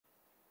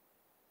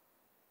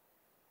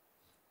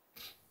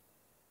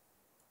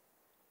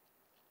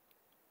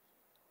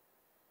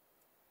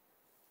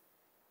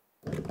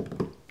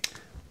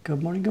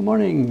Good morning, good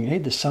morning. Hey,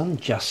 the sun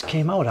just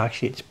came out.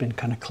 Actually, it's been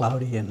kind of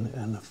cloudy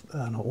and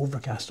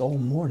overcast all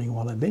morning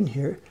while I've been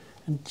here.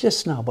 And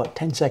just now, about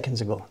 10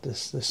 seconds ago, the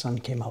sun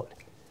came out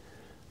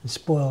and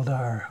spoiled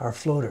our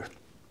floater.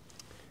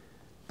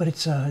 But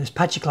it's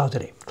patchy cloud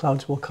today.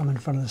 Clouds will come in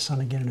front of the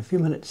sun again in a few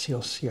minutes.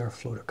 You'll see our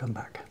floater come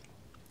back,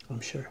 I'm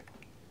sure.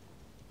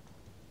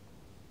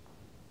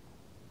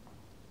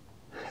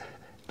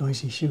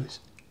 Noisy shoes.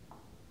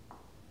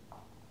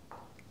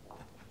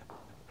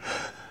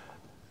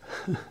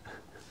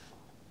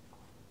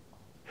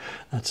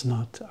 That's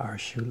not our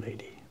shoe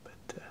lady,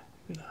 but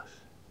who knows?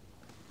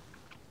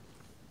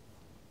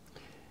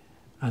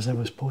 As I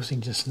was posting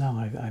just now,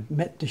 I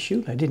met the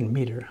shoe. I didn't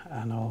meet her,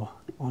 and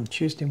on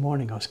Tuesday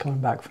morning I was coming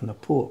back from the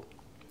pool,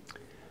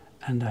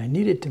 and I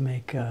needed to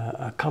make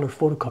a color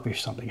photocopy or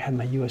something. I had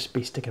my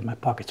USB stick in my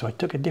pocket, so I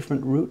took a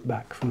different route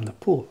back from the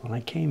pool, and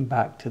I came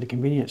back to the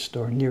convenience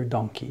store near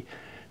Donkey,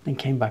 then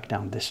came back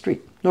down this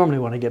street. Normally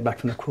when I get back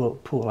from the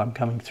pool, I'm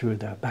coming through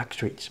the back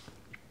streets,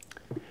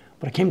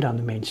 but I came down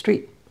the main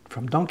street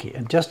from Donkey,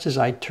 and just as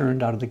I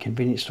turned out of the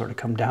convenience store to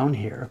come down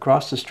here,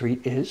 across the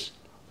street is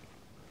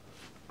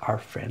our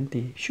friend,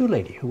 the shoe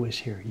lady, who was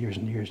here years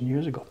and years and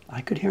years ago.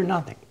 I could hear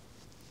nothing.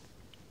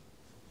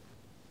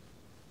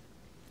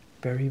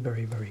 Very,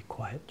 very, very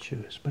quiet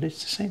shoes, but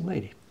it's the same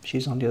lady.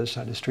 She's on the other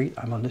side of the street,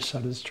 I'm on this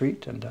side of the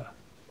street, and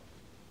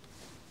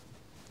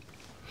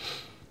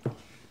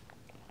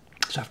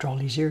so after all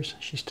these years,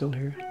 she's still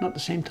here. Not at the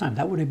same time.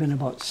 That would have been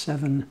about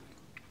 7.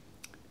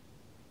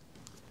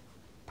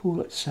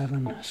 Pool at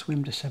 7,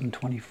 swim to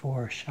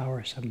 7:24,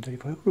 shower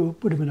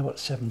 7:34. Would have been about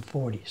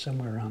 7:40,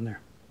 somewhere around there.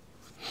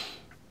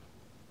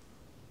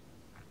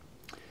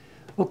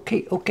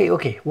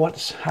 Okay.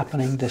 What's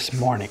happening this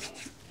morning?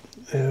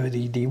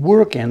 The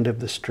work end of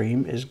the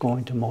stream is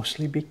going to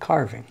mostly be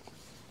carving.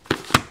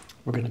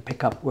 We're going to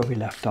pick up where we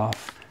left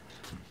off.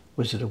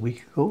 Was it a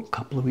week ago? A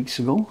couple of weeks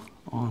ago,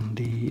 on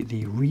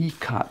the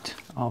recut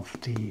of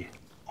the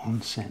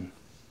onsen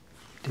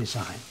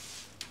design.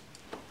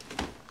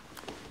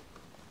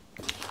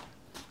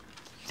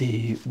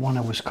 The one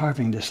I was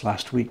carving this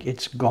last week,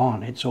 it's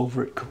gone. It's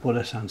over at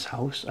Kubota-san's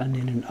house, and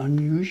in an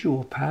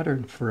unusual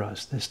pattern for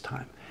us this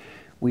time.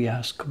 We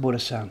asked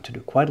Kubota-san to do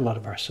quite a lot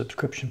of our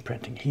subscription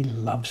printing. He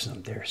loves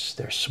them. They're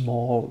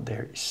small,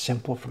 they're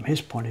simple from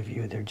his point of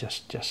view. They're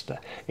just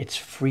it's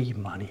free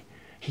money.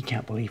 He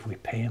can't believe we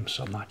pay him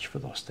so much for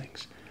those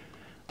things.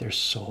 They're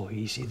so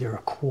easy. They're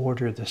a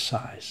quarter the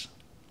size,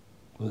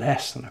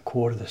 less than a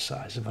quarter the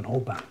size of an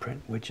Oban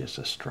print, which is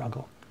a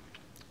struggle.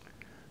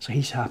 So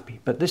he's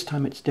happy, but this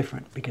time it's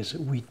different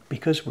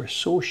because we're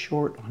so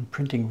short on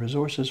printing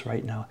resources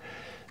right now.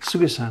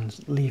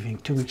 Suga-san's leaving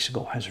 2 weeks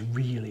ago has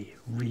really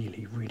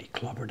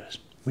clobbered us.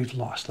 We've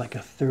lost like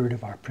 1/3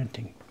 of our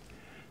printing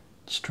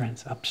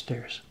strength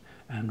upstairs.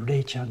 And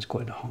Rei-chan's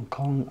going to Hong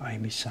Kong,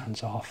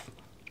 Aimi-san's off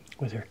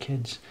with her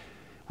kids.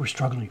 We're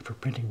struggling for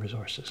printing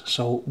resources.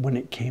 So when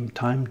it came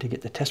time to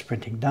get the test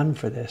printing done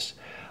for this,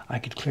 I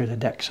could clear the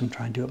decks and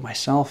try and do it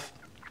myself.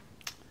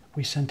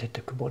 We sent it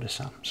to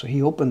Kubota-san. So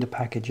he opened the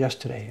package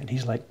yesterday and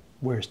he's like,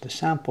 "Where's the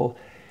sample?"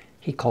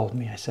 He called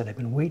me. I said, "I've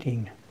been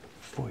waiting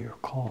for your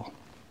call."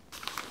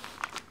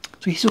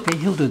 So he's okay,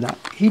 he'll do that.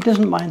 He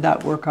doesn't mind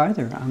that work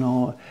either. I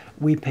know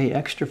we pay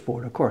extra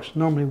for it, of course.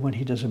 Normally when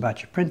he does a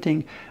batch of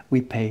printing,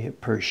 we pay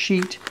per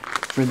sheet.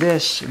 For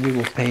this, we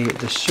will pay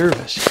the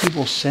service. He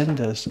will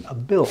send us a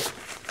bill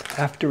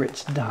after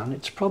it's done.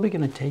 It's probably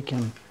going to take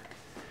him,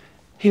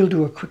 he'll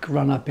do a quick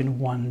run-up in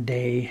 1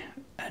 day,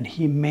 and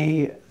he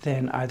may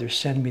then either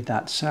send me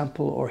that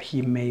sample or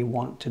he may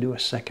want to do a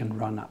second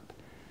run-up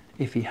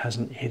if he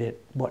hasn't hit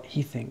it what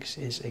he thinks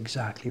is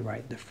exactly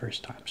right the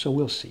first time. So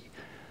we'll see.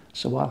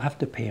 So I'll have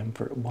to pay him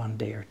for 1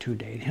 day or 2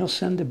 days. He'll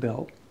send the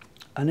bill,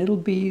 and it'll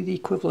be the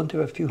equivalent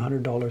of a few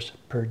 $100s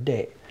per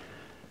day.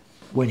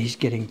 When he's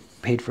getting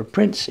paid for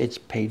prints, it's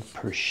paid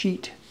per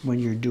sheet. When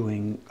you're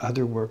doing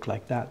other work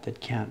like that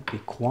that can't be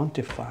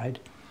quantified,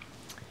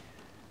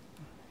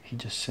 he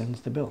just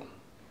sends the bill.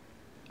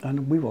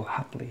 And we will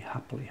happily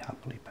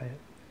pay it.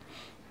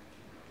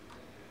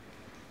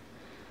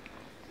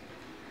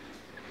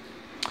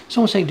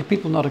 Someone's saying, do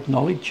people not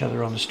acknowledge each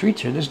other on the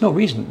streets here? There's no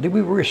reason.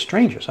 We were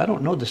strangers. I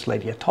don't know this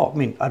lady at all. I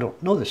mean, I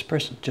don't know this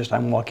person. Just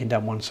I'm walking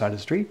down one side of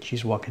the street.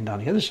 She's walking down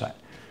the other side.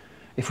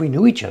 If we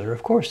knew each other,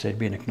 of course, there'd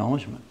be an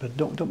acknowledgement. But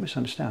don't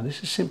misunderstand.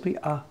 This is simply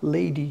a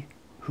lady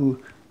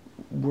who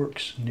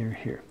works near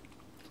here.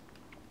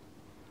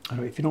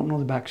 If you don't know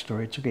the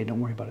backstory, it's okay. Don't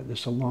worry about it.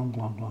 There's a long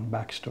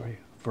backstory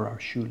for our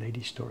shoe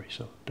lady story.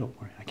 So don't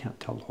worry. I can't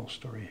tell the whole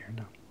story here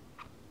now.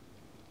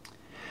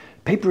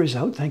 Paper is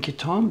out. Thank you,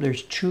 Tom.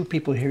 There's 2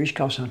 people here.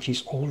 Ishikawa-san,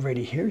 she's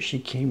already here. She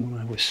came when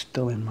I was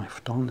still in my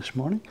futon this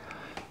morning.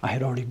 I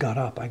had already got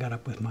up. I got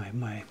up with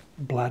my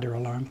bladder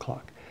alarm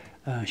clock.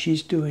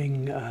 She's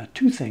doing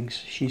 2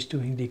 things. She's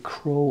doing the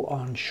Crow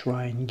on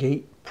Shrine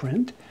Gate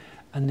print,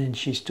 and then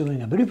she's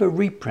doing a bit of a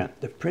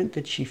reprint. The print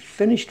that she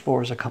finished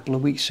for us a couple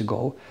of weeks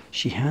ago,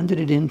 she handed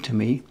it in to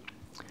me,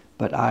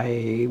 but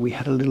we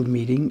had a little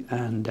meeting,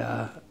 and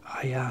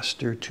I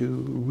asked her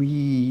to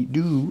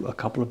redo a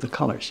couple of the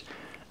colors.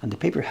 And the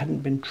paper hadn't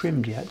been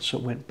trimmed yet, so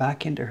it went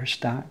back into her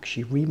stack.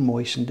 She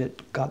re-moistened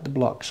it, got the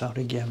blocks out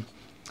again,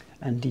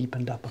 and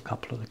deepened up a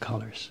couple of the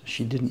colors.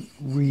 She didn't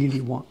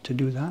really want to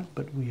do that,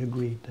 but we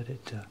agreed that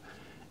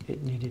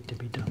it needed to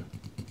be done.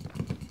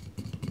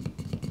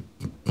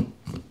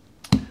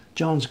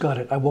 John's got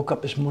it. I woke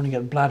up this morning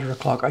at bladder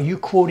o'clock. Are you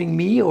quoting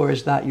me, or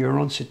is that your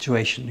own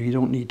situation? You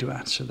don't need to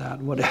answer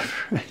that. Whatever.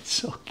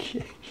 It's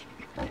okay.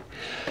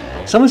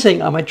 Someone's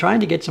saying, am I trying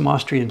to get some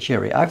Austrian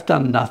cherry? I've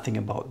done nothing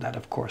about that,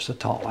 of course,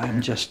 at all.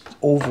 I'm just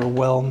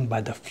overwhelmed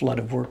by the flood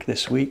of work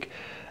this week.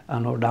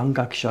 And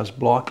Orangaksha's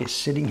block is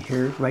sitting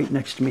here, right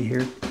next to me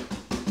here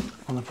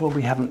on the floor.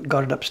 We haven't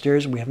got it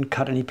upstairs. We haven't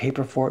cut any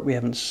paper for it. We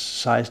haven't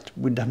sized.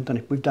 We've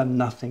done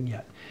nothing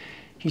yet.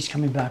 He's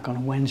coming back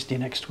on Wednesday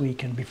next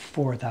week, and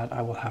before that,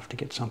 I will have to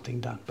get something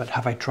done. But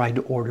have I tried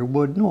to order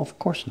wood? No, of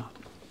course not.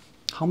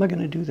 How am I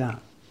going to do that?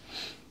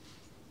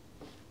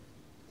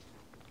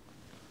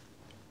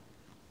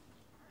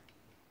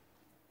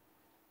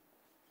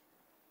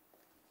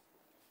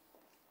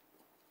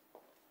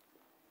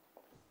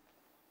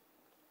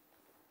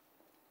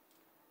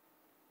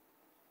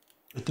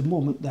 At the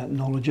moment, that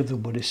knowledge of the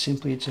wood is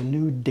simply, it's a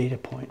new data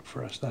point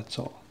for us, that's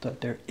all.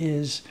 That there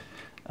is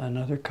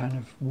another kind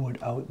of wood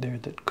out there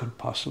that could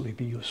possibly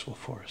be useful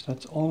for us.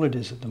 That's all it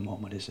is at the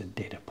moment, is a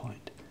data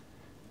point.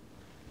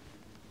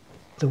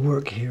 The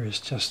work here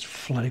is just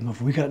flooding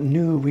over. We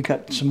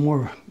got some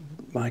more,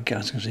 I was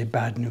going to say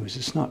bad news.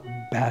 It's not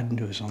bad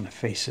news on the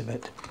face of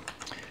it.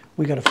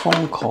 We got a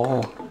phone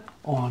call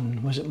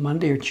on, was it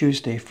Monday or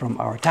Tuesday, from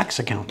our tax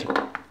accountant.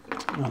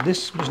 Now,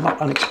 this was not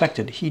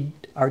unexpected.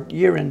 Our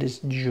year end is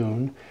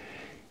June.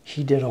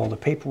 He did all the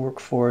paperwork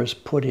for us,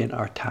 put in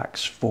our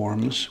tax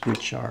forms,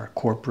 which are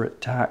corporate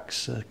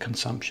tax,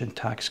 consumption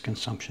tax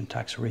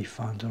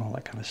refund, and all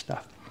that kind of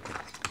stuff.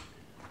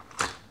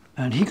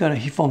 And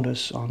he phoned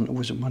us on,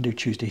 was it Monday or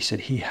Tuesday? He said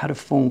he had a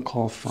phone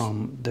call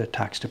from the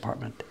tax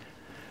department,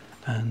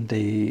 and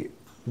they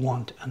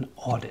want an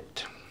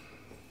audit.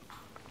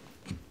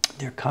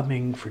 They're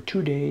coming for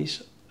 2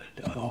 days,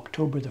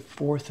 October the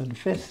 4th and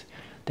 5th.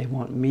 They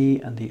want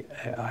me and the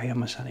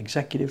IMSN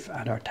executive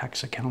and our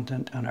tax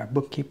accountant and our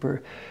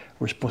bookkeeper.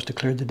 We're supposed to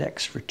clear the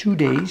decks for 2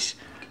 days.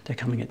 They're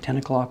coming at 10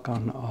 o'clock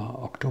on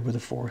October the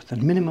 4th, a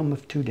minimum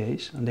of 2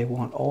 days. And they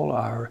want all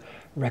our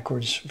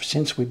records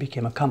since we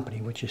became a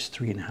company, which is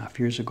 3.5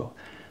 years ago.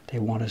 They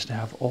want us to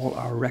have all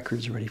our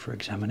records ready for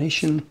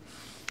examination.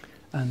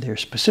 And they're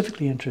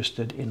specifically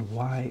interested in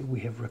why we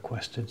have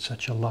requested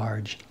such a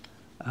large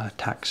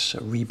tax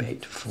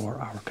rebate for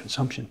our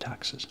consumption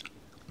taxes.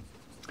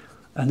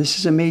 And this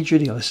is a major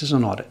deal. This is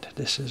an audit.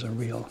 This is a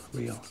real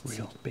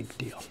big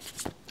deal.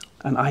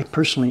 And I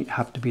personally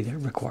have to be there,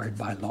 required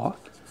by law.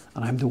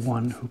 And I'm the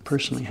one who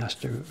personally has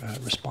to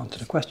respond to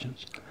the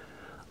questions.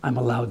 I'm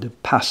allowed to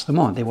pass them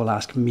on. They will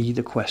ask me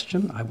the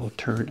question. I will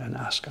turn and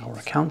ask our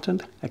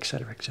accountant,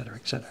 etc., etc.,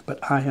 etc. But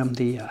I'm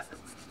the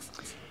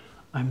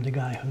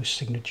guy whose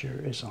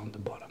signature is on the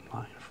bottom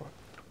line for it.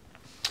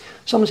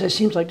 Someone says,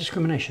 seems like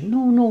discrimination.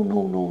 No,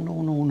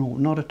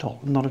 not at all,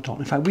 not at all.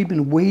 In fact, we've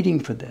been waiting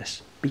for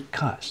this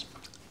because,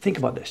 think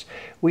about this,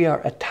 we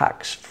are a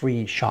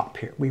tax-free shop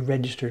here. We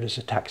registered as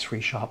a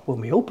tax-free shop when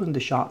we opened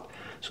the shop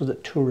so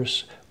that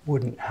tourists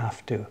wouldn't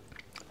have to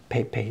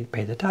pay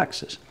the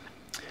taxes.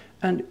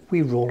 And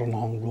we roll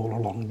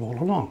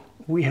along.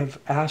 We have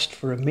asked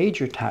for a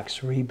major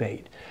tax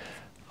rebate.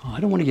 Oh, I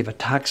don't want to give a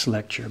tax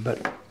lecture,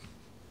 but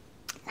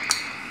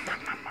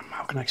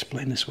how can I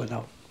explain this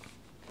without?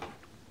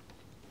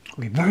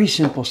 Okay, very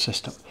simple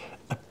system.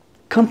 A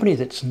company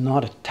that's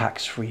not a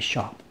tax-free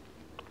shop,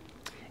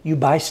 you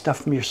buy stuff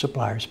from your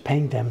suppliers,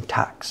 paying them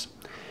tax.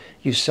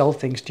 You sell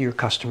things to your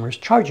customers,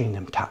 charging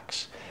them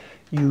tax.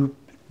 You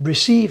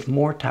receive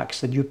more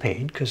tax than you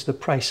paid because the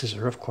prices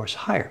are, of course,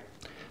 higher.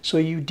 So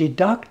you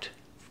deduct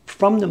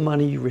from the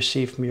money you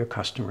receive from your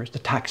customers, the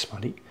tax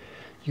money,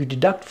 you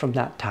deduct from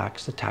that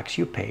tax, the tax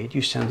you paid,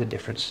 you send the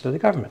difference to the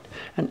government.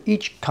 And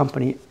each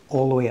company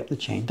all the way up the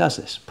chain does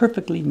this.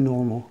 Perfectly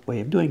normal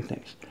way of doing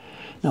things.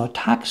 Now, a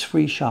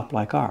tax-free shop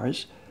like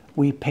ours,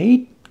 we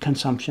pay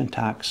consumption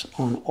tax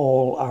on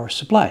all our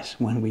supplies.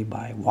 When we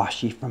buy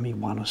washi from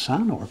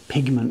Iwano-san or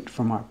pigment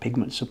from our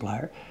pigment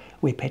supplier,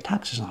 we pay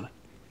taxes on it.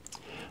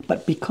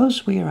 But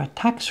because we are a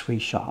tax-free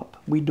shop,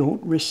 we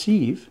don't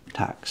receive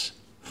tax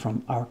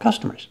from our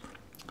customers.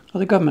 So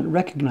the government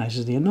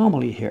recognizes the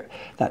anomaly here.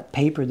 That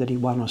paper that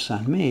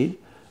Iwano-san made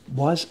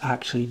was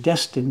actually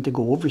destined to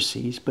go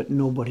overseas, but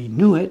nobody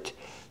knew it,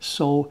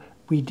 so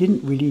we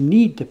didn't really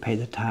need to pay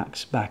the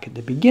tax back at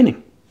the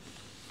beginning.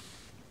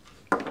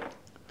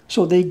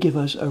 So they give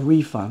us a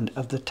refund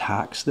of the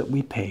tax that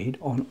we paid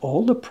on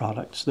all the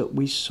products that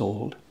we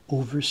sold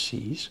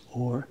overseas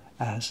or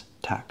as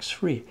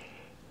tax-free.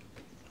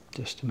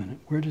 Just a minute,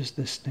 where does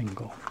this thing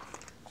go?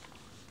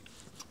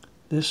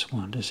 This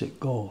one, does it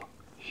go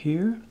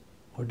here?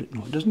 Or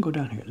no, it doesn't go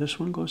down here. This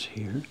one goes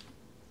here.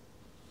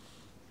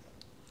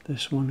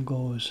 This one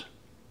goes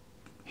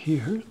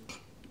here.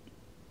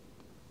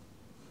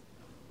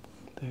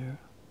 There.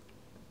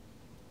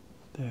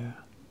 there.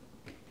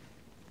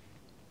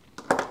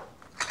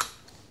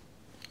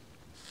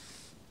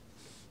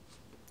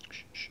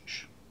 Shh, shh,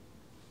 shh.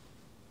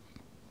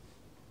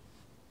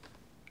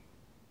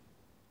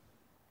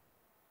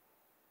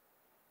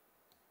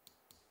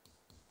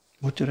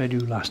 What did I do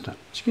last time?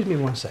 Excuse me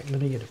one sec.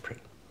 Let me get a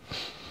print.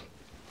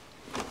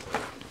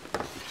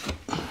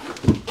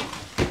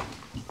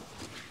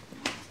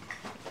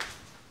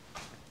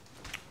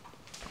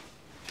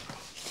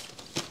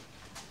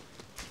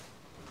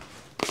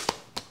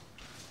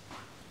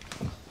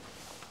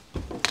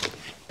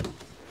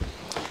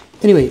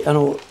 Anyway, I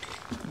know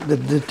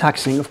the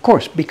tax thing, of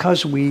course,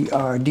 because we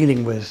are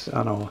dealing with,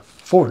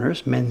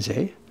 foreigners,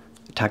 mense,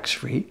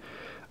 tax-free,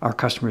 our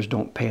customers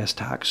don't pay us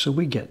tax, so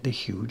we get the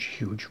huge,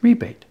 huge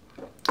rebate.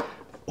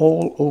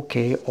 All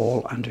okay,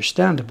 all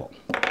understandable.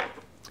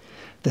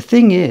 The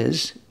thing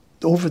is,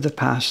 over the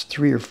past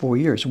 3 or 4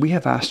 years, we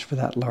have asked for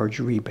that large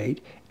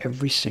rebate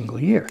every single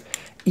year,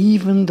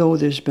 even though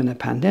there's been a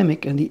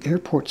pandemic and the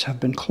airports have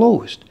been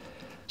closed.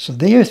 So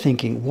they are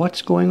thinking,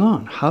 what's going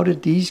on? How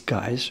did these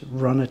guys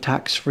run a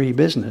tax-free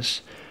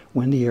business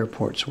when the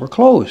airports were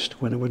closed,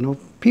 when there were no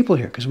people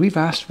here? Because we've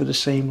asked for the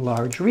same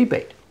large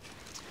rebate.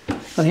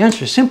 Well, the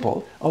answer is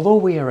simple. Although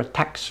we are a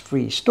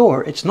tax-free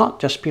store, it's not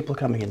just people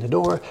coming in the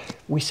door.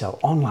 We sell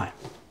online.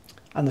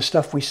 And the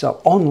stuff we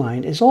sell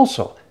online is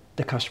also,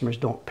 the customers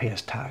don't pay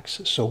us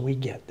tax, so we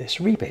get this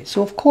rebate.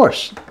 So of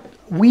course,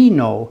 we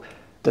know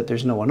that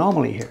there's no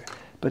anomaly here.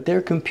 But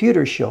their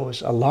computer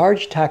shows a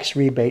large tax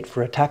rebate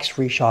for a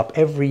tax-free shop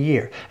every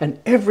year. And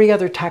every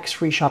other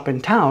tax-free shop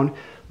in town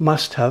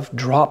must have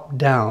dropped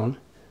down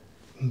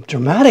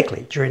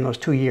dramatically during those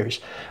 2 years.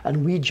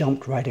 And we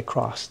jumped right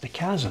across the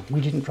chasm. We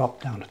didn't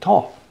drop down at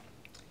all.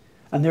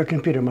 And their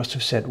computer must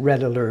have said,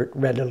 red alert,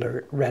 red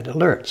alert, red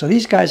alert. So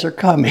these guys are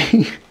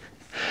coming.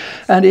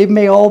 And it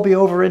may all be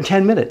over in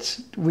 10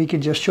 minutes. We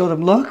can just show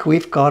them, look,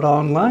 we've got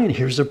online.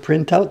 Here's a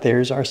printout.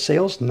 There's our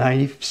sales,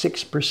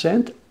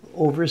 96%.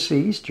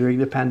 Overseas during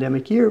the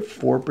pandemic year,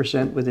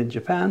 4% within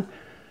Japan,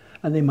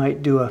 and they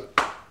might do a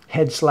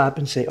head slap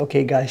and say,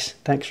 okay guys,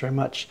 thanks very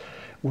much,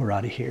 we're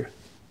out of here,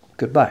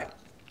 goodbye.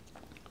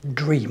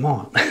 Dream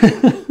on.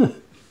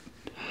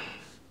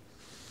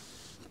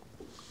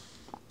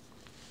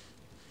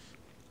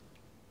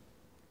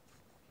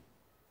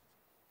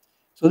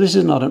 So this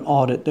is not an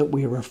audit that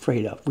we are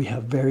afraid of. We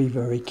have very,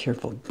 very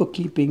careful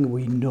bookkeeping.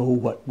 We know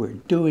what we're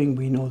doing.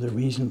 We know the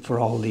reason for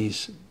all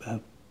these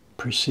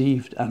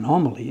perceived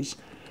anomalies,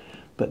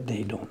 but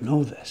they don't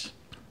know this.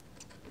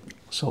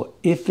 So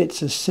if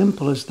it's as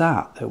simple as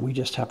that we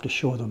just have to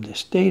show them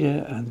this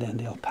data and then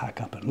they'll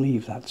pack up and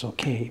leave, that's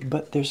okay.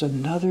 But there's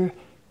another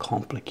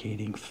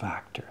complicating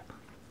factor,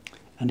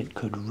 and it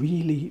could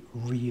really,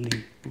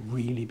 really,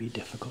 really be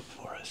difficult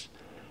for us.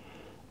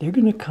 They're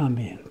going to come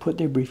in, put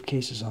their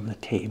briefcases on the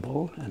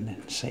table, and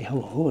then say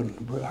hello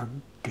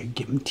and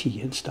give them tea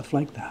and stuff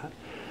like that.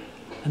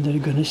 And they're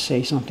going to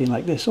say something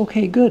like this,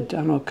 okay, good, I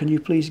don't know, can you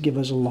please give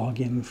us a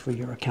login for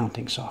your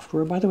accounting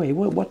software? By the way,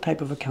 what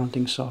type of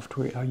accounting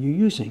software are you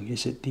using?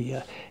 Is it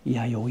the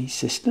EIOE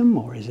system,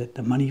 or is it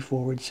the money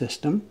forward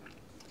system?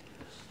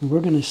 And we're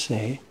going to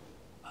say,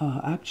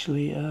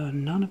 actually,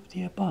 none of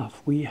the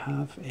above. We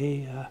have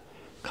a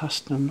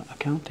custom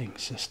accounting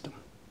system.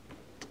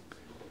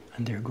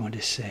 And they're going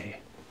to say,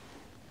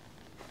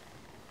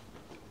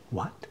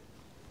 what?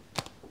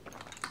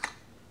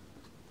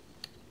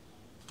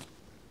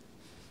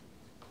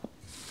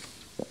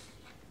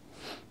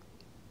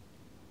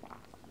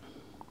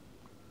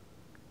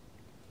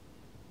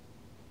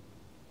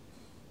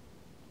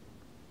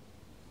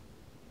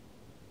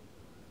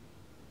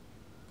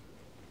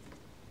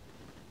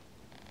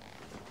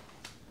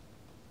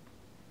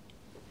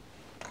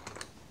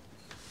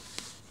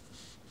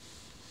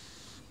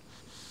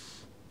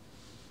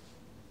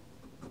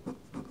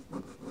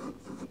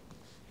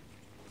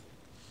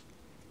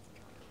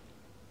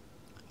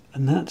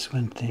 And that's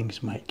when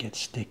things might get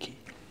sticky.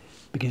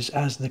 Because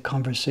as the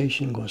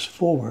conversation goes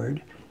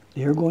forward,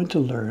 they're going to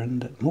learn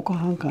that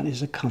Mokuhankan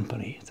is a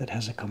company that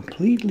has a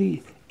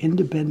completely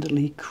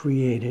independently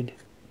created,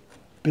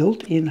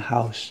 built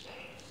in-house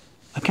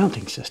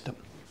accounting system.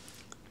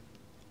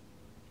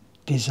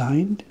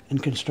 Designed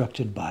and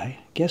constructed by,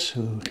 guess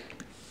who?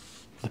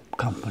 The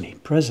company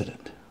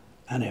president.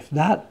 And if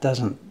that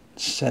doesn't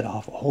set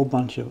off a whole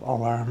bunch of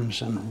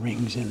alarms and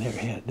rings in their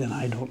head, then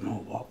I don't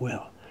know what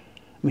will.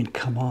 I mean,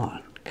 come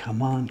on,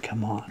 come on,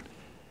 come on.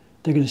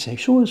 They're going to say,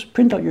 show us,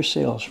 print out your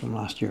sales from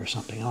last year or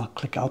something. I'll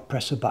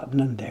press a button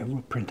and there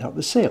will print out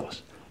the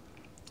sales.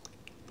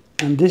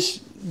 And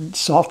this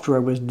software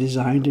was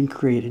designed and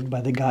created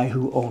by the guy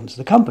who owns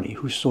the company,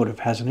 who sort of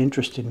has an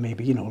interest in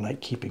maybe, you know,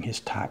 like keeping his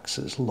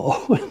taxes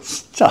low and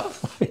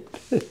stuff like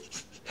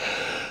this.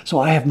 So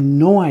I have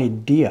no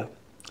idea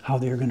how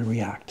they're going to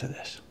react to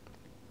this.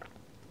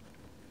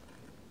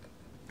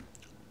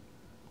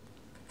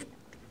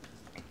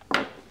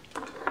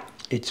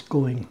 It's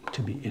going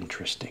to be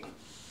interesting.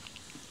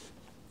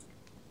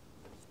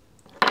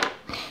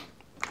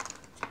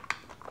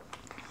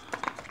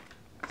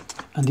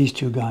 And these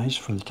two guys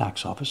from the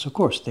tax office, of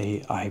course,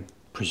 I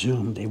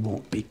presume they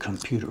won't be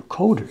computer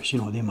coders. You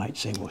know, they might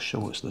say, well,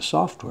 show us the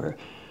software,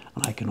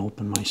 and I can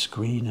open my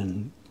screen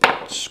and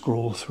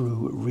scroll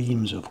through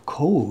reams of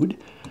code.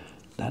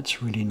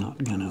 That's really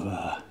not going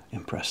to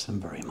impress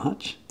them very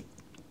much.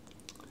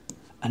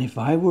 And if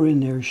I were in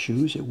their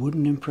shoes, it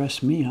wouldn't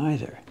impress me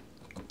either.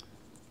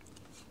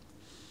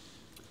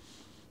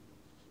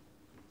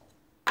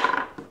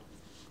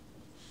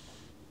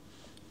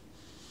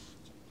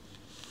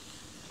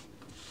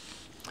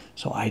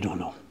 So I don't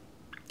know.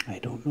 I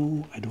don't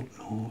know. I don't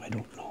know. I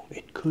don't know.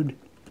 It could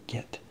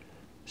get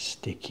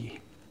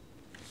sticky.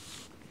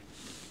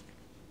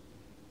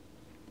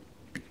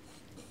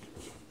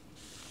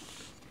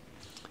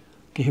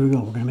 Okay, here we go.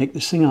 We're going to make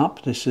this thing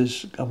up. This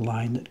is a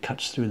line that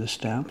cuts through the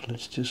stamp.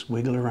 Let's just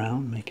wiggle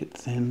around, make it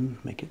thin,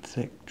 make it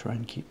thick, try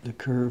and keep the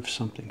curve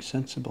something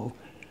sensible.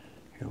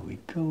 Here we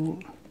go.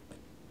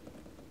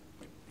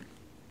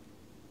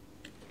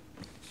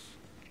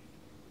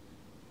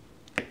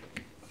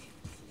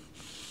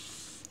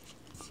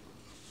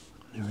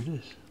 There it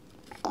is.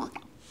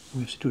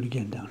 We have to do it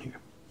again down here.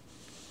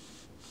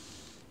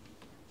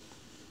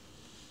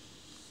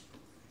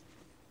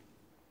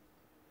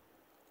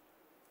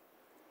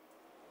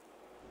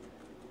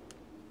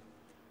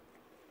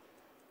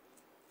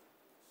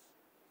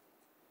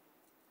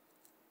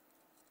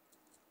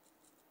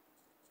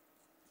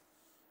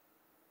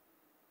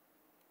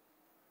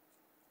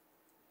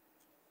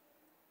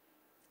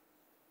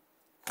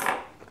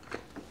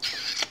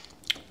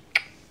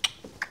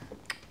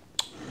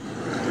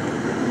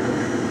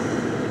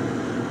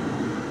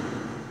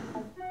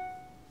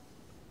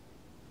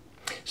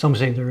 Some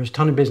say there is a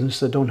ton of business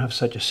that don't have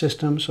such a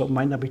system, so it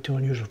might not be too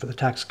unusual for the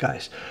tax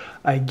guys.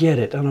 I get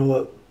it. I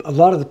know a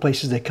lot of the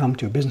places they come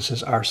to,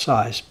 businesses our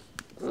size,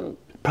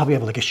 probably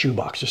have like a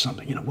shoebox or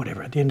something, you know,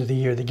 whatever. At the end of the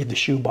year, they give the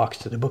shoebox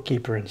to the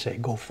bookkeeper and say,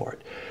 go for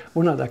it.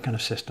 We're not that kind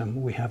of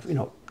system. We have, you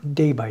know,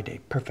 day by day,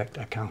 perfect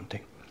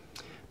accounting.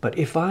 But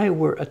if I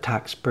were a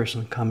tax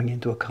person coming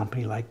into a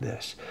company like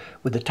this,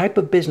 with the type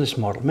of business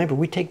model, remember,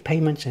 we take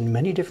payments in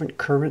many different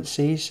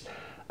currencies.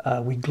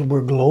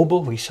 We're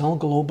global, we sell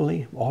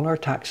globally. All our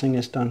taxing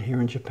is done here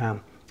in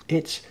Japan.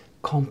 It's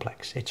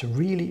complex. It's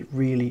really,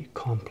 really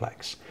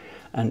complex.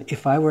 And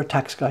if I were a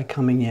tax guy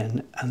coming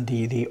in and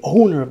the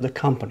owner of the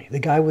company, the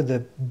guy with the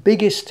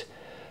biggest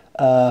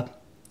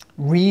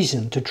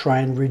reason to try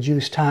and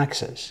reduce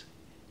taxes,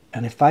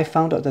 and if I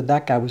found out that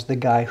that guy was the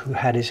guy who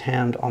had his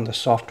hand on the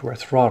software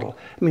throttle,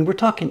 I mean, we're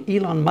talking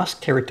Elon Musk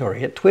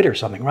territory at Twitter or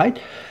something, right?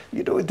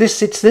 You know,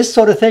 it's this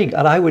sort of thing.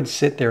 And I would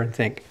sit there and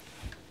think,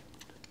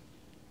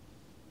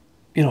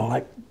 you know,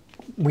 like,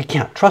 we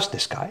can't trust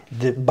this guy.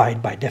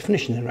 By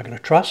definition, they're not going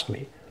to trust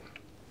me.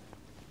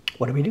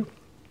 What do we do?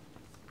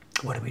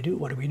 What do we do?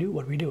 What do we do?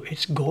 What do we do?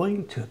 It's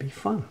going to be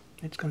fun.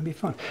 It's going to be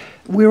fun.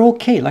 We're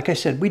okay. Like I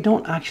said, we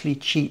don't actually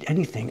cheat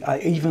anything.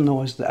 Even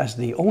though as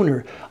the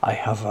owner, I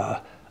have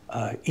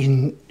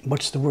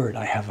what's the word?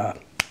 I have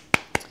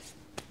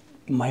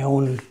my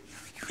own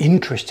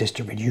interest is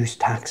to reduce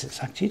taxes.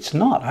 Actually, it's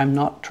not. I'm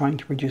not trying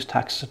to reduce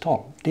taxes at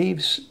all.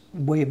 Dave's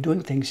way of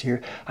doing things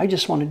here, I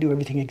just want to do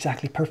everything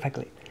exactly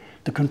perfectly.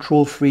 The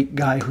control freak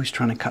guy who's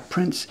trying to cut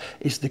prints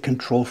is the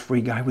control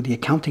freak guy with the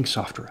accounting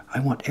software.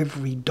 I want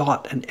every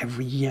dot and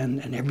every yen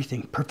and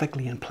everything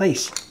perfectly in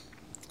place.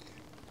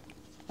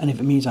 And if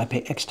it means I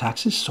pay X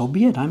taxes, so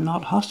be it. I'm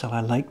not hostile.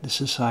 I like the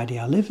society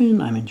I live in.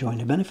 I'm enjoying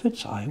the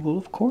benefits. I will,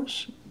 of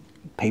course,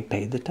 pay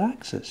the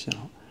taxes, you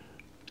know.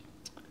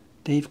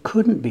 Dave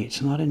couldn't be. It's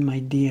not in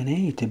my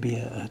DNA to be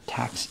a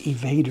tax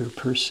evader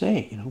per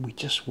se. You know, we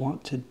just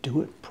want to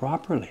do it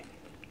properly.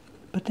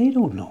 But they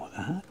don't know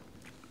that.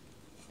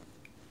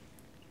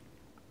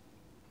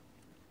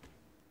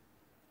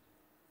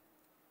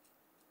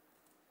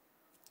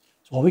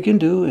 So all we can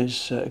do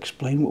is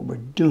explain what we're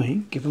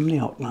doing, give them the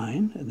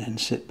outline, and then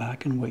sit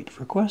back and wait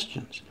for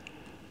questions.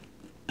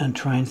 And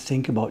try and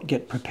think about,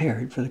 get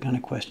prepared for the kind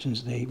of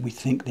questions we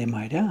think they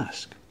might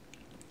ask.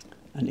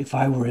 And if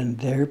I were in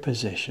their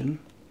position,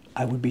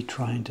 I would be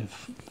trying to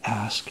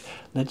ask,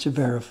 let's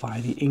verify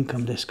the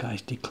income this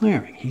guy's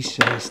declaring. He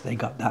says they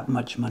got that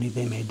much money,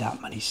 they made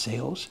that many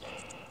sales.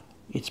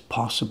 It's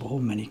possible,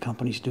 many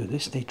companies do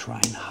this, they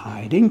try and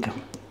hide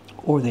income,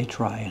 or they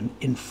try and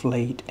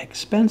inflate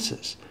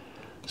expenses.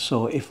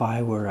 So if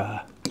I were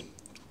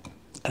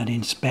an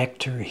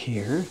inspector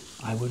here,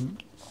 I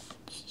would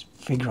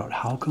figure out,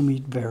 how can we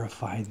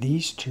verify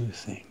these two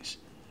things?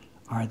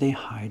 Are they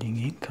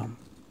hiding income?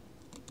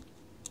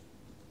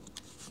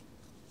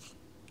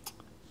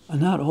 And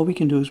now all we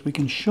can do is we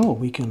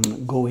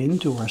can go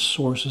into our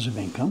sources of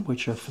income,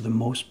 which are for the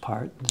most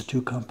part the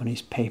two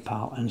companies,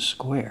 PayPal and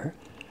Square.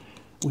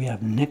 We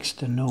have next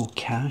to no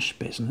cash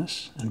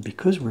business, and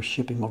because we're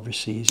shipping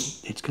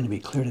overseas, it's going to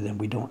be clear to them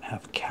we don't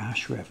have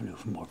cash revenue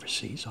from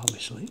overseas,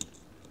 obviously.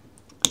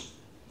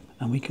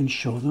 And we can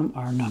show them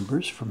our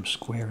numbers from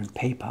Square and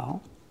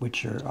PayPal,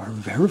 which are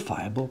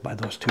verifiable by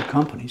those two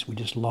companies. We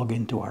just log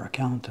into our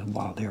account and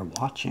while they're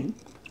watching.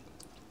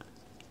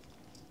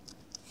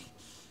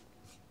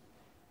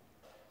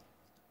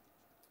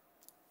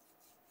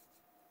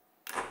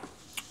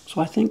 So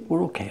I think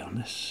we're okay on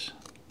this.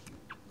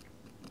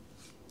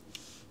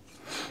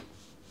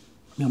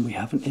 And we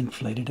haven't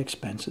inflated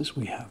expenses.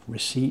 We have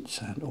receipts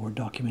and or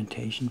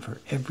documentation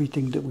for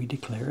everything that we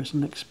declare as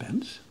an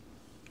expense.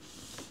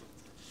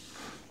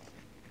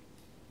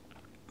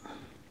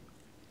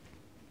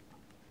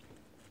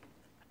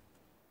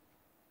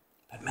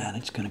 But man,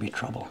 it's going to be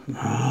trouble.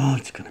 Oh,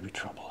 it's going to be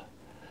trouble.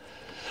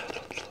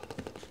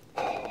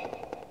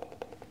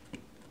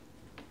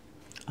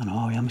 And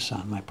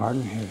Aoyama-san, my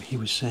partner here, he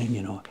was saying,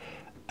 you know,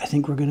 I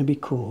think we're going to be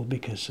cool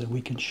because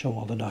we can show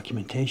all the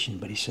documentation.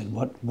 But he said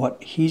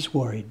what he's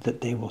worried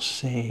that they will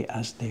say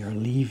as they are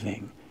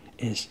leaving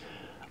is,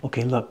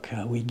 okay, look,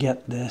 we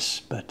get this,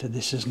 but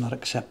this is not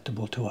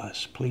acceptable to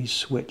us. Please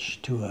switch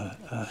to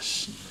a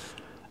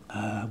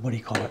what do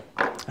you call it?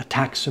 A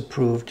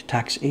tax-approved,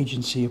 tax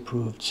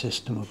agency-approved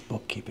system of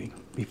bookkeeping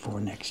before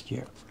next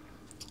year.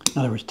 In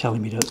other words,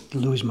 telling me to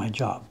lose my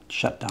job,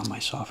 shut down my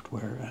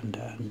software,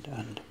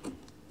 and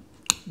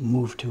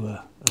move to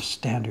a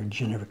standard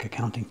generic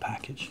accounting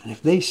package. And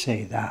if they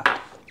say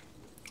that,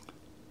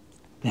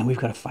 then we've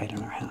got a fight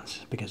on our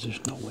hands, because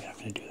there's no way I'm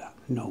going to do that.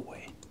 No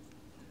way.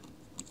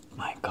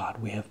 My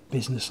God, we have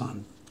business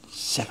on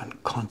 7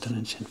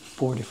 continents in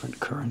 4 different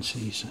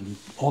currencies, and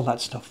all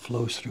that stuff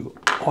flows through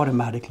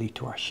automatically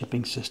to our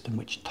shipping system,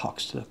 which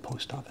talks to the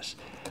post office.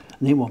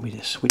 And they want me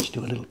to switch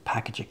to a little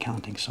package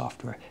accounting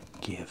software.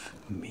 Give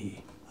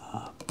me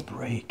a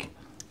break.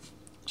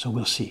 So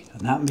we'll see.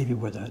 And that may be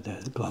where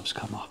the gloves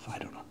come off. I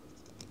don't know.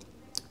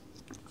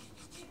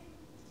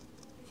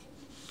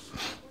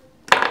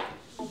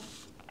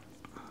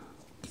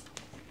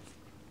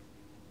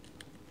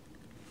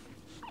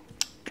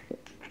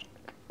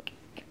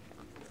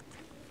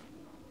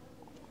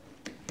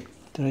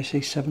 Did I say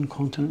 7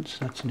 continents?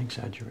 That's an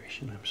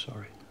exaggeration. I'm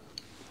sorry.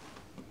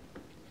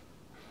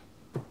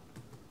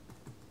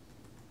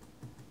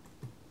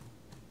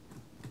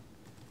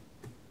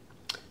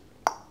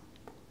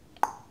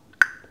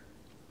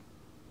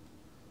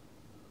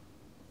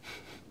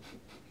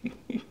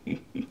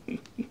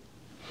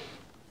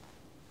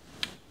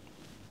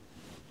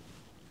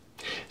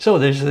 So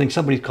there's the thing,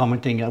 somebody's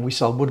commenting, we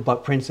sell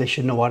wood-bought prints, they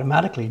should know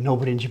automatically.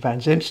 Nobody in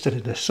Japan's interested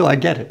in this. So I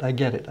get it, I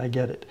get it, I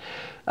get it.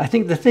 I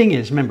think the thing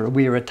is, remember,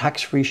 we are a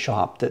tax-free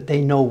shop that they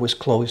know was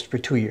closed for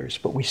 2 years,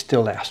 but we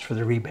still asked for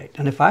the rebate.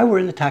 And if I were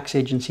in the tax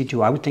agency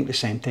too, I would think the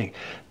same thing.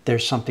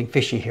 There's something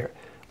fishy here.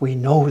 We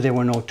know there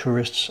were no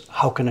tourists.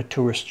 How can a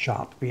tourist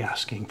shop be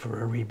asking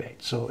for a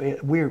rebate? So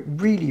we're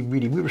really,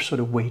 we were sort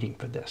of waiting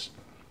for this.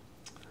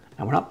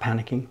 And we're not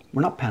panicking,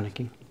 we're not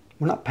panicking,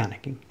 we're not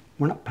panicking,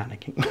 we're not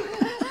panicking.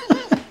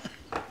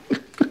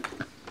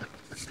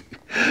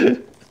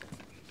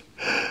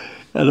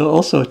 And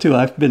also too,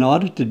 I've been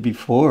audited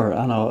before,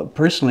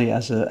 personally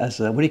as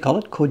a what do you call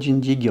it,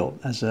 kojin jigyo,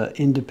 as an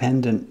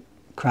independent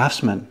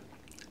craftsman.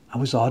 I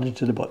was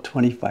audited about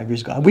 25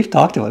 years ago. We've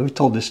talked about it. We've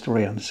told this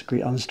story on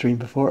the stream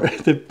before,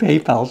 the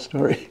PayPal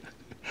story.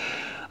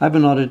 I've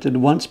been audited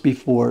once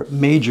before,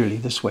 majorly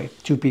this way.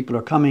 2 people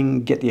are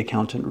coming, get the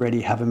accountant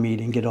ready, have a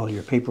meeting, get all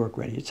your paperwork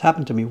ready. It's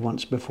happened to me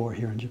once before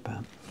here in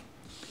Japan.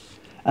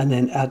 And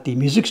then at the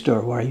music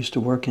store where I used to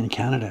work in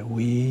Canada,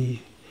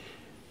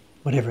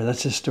 whatever,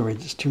 that's a story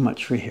that's too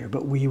much for here,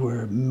 but we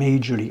were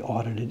majorly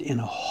audited in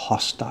a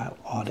hostile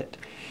audit.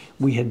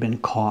 We had been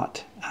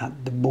caught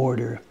at the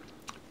border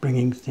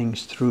bringing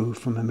things through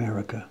from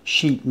America,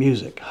 sheet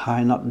music,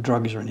 not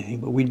drugs or anything,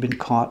 but we'd been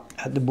caught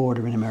at the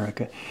border in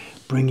America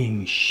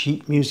bringing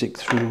sheet music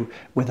through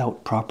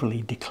without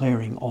properly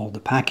declaring all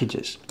the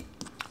packages.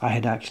 I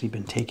had actually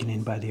been taken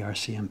in by the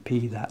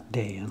RCMP that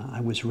day, and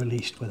I was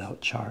released without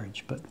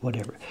charge, but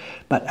whatever.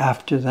 But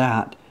after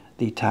that,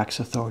 the tax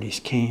authorities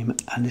came,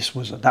 and that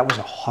was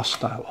a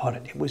hostile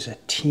audit. It was a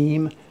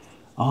team.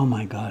 Oh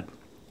my God.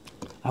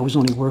 I was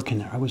only working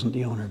there. I wasn't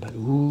the owner, but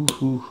ooh,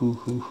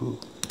 hoo.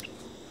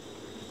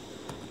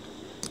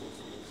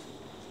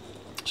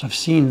 So I've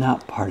seen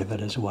that part of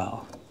it as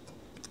well.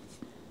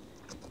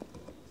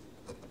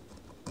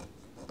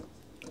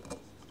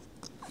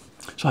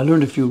 So I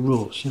learned a few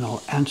rules,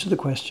 answer the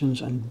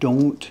questions and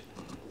don't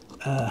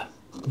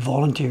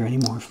volunteer any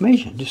more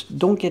information. Just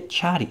don't get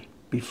chatty.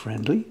 Be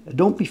friendly.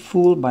 Don't be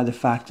fooled by the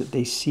fact that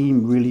they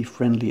seem really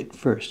friendly at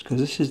first, because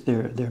this is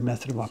their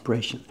method of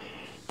operation.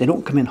 They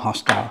don't come in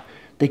hostile.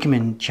 They come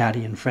in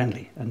chatty and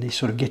friendly, and they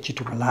sort of get you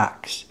to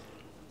relax.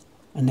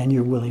 And then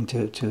you're willing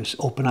to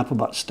open up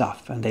about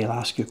stuff, and they'll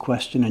ask you a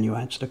question, and you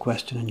answer the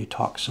question, and you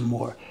talk some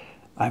more.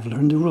 I've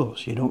learned the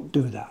rules. You don't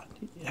do that.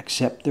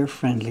 Accept their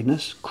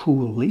friendliness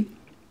coolly.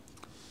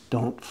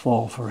 Don't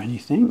fall for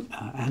anything.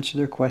 Answer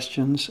their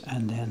questions,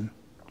 and then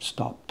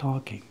stop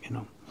talking,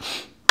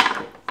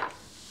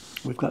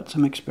 We've got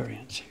some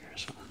experience here.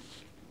 So.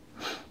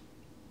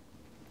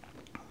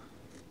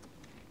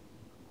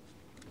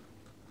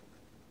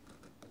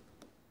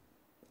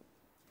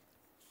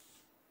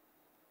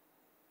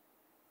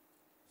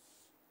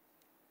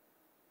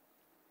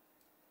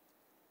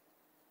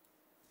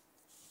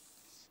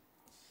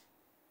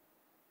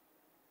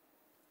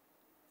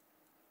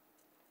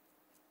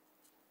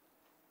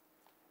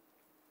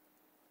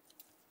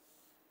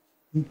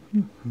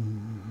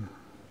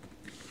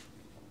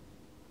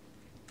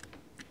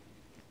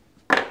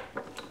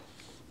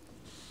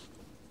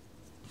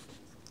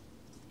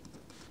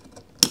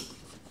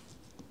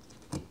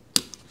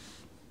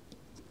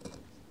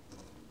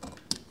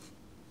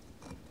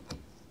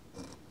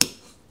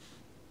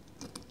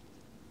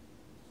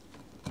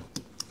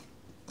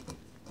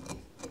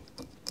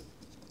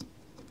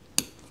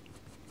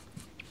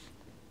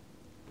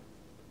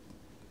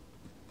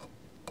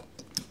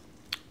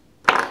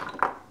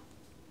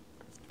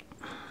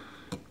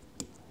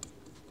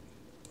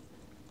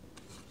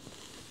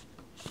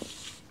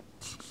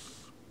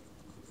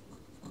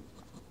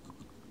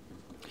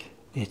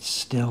 It's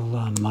still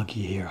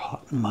muggy here,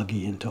 hot and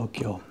muggy in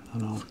Tokyo. I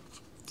know.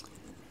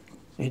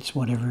 It's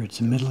whatever, it's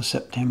the middle of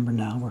September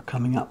now. We're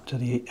coming up to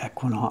the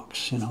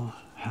equinox, you know,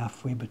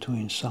 halfway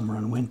between summer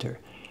and winter.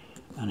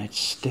 And it's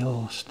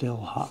still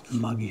hot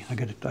and muggy. I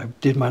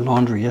did my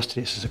laundry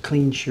yesterday. This is a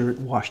clean shirt,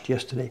 washed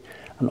yesterday.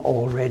 And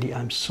already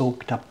I'm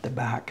soaked up the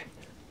back.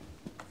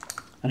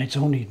 And it's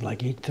only like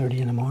 8:30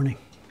 in the morning.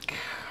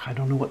 I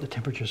don't know what the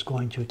temperature is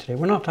going to today.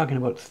 We're not talking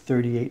about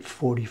 38,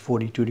 40,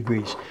 42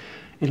 degrees.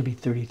 It'll be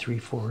 33,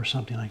 4 or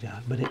something like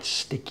that. But it's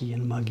sticky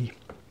and muggy.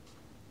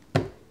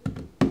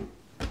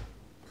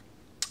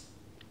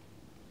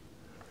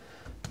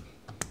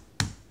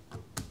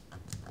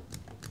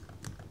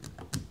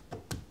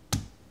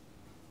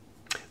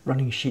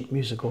 Running sheet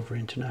music over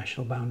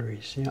international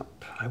boundaries.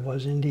 Yep, I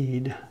was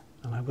indeed.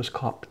 And I was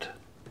copped.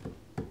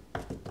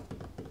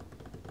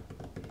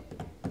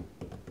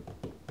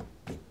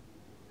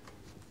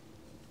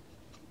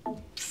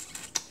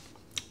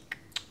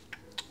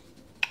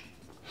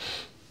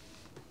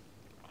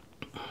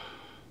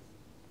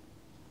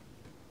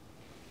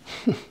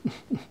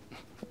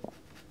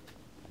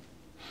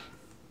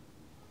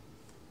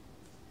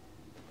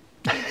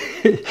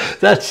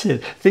 That's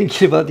it.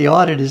 Thinking about the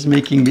audit is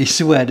making me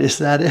sweat. Is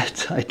that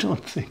it? I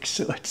don't think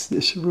so. It's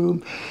this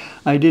room.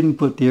 I didn't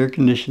put the air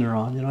conditioner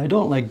on. You know, I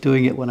don't like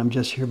doing it when I'm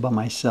just here by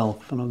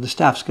myself. You know, the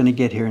staff's going to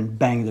get here and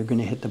bang, they're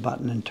going to hit the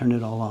button and turn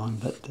it all on.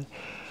 But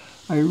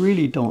I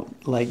really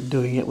don't like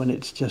doing it when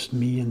it's just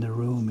me in the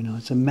room. You know,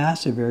 it's a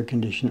massive air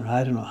conditioner.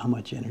 I don't know how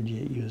much energy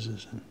it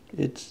uses. And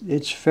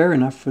it's fair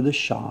enough for the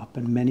shop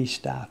and many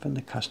staff and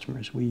the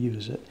customers. We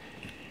use it.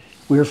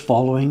 We're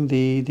following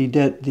the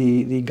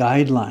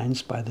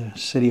guidelines by the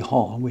City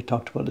Hall. We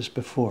talked about this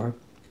before.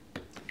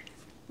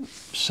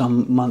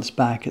 Some months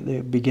back at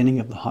the beginning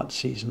of the hot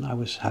season, I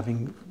was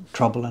having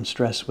trouble and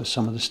stress with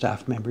some of the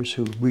staff members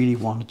who really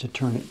wanted to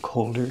turn it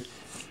colder.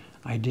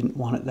 I didn't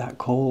want it that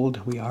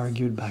cold. We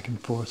argued back and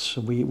forth.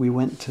 So we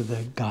went to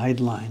the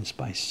guidelines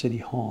by City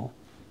Hall,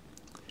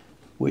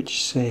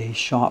 which say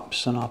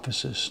shops and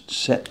offices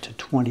set to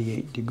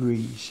 28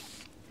 degrees.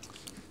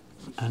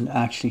 And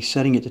actually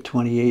setting it to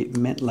 28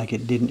 meant like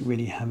it didn't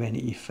really have any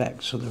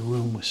effect. So the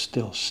room was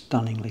still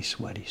stunningly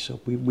sweaty. So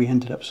we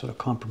ended up sort of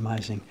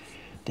compromising.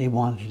 They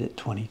wanted it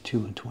 22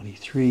 and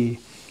 23.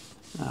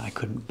 I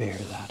couldn't bear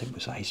that. It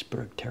was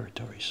iceberg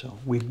territory. So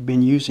we've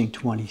been using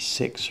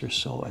 26 or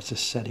so as a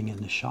setting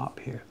in the shop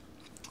here.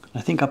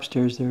 I think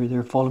upstairs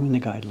they're following the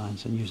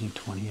guidelines and using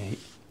 28.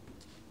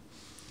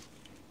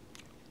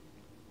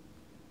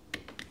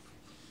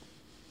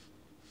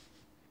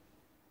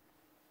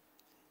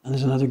 And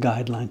there's another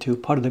guideline too,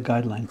 part of the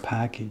guideline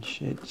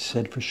package. It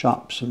said for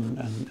shops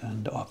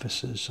and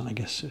offices, and I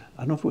guess,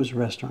 I don't know if it was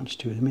restaurants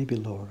too, it may be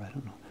lower, I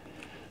don't know.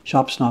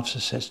 Shops and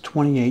offices says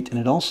 28, and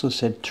it also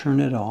said turn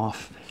it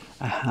off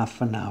a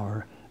half an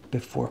hour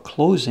before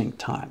closing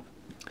time.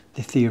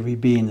 The theory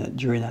being that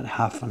during that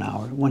half an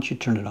hour, once you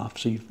turn it off,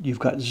 so you've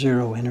got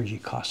zero energy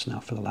costs now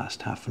for the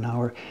last half an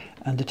hour,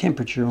 and the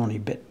temperature only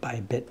bit by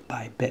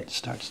bit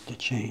starts to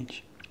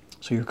change.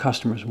 So your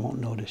customers won't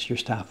notice, your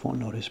staff won't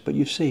notice, but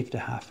you've saved a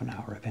half an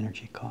hour of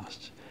energy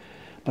costs.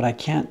 But I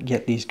can't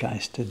get these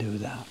guys to do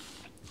that.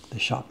 The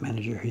shop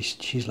manager,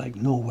 she's like,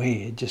 no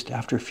way, it just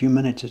after a few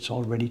minutes it's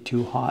already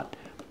too hot.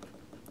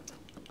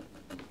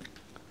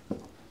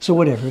 So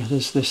whatever,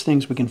 there's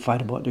things we can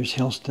fight about, there's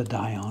hills to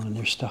die on, and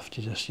there's stuff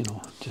to just, you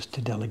know, just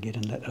to delegate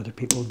and let other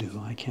people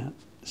do. I can't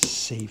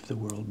save the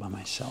world by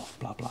myself,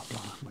 blah, blah, blah,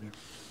 whatever.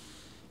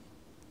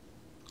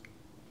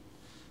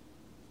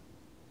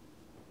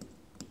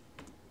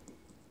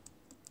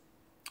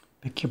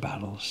 Pick your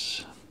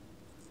battles.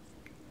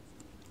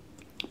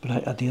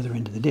 But at the other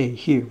end of the day,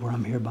 here, where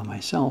I'm here by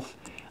myself,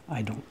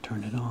 I don't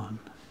turn it on.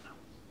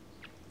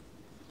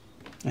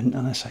 And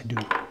unless I do.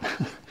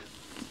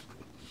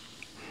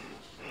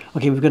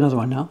 Okay, we've got another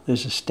one now.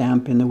 There's a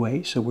stamp in the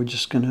way, so we're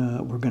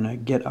gonna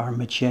get our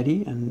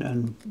machete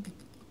and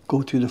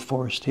go through the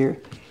forest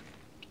here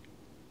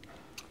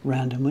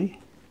randomly.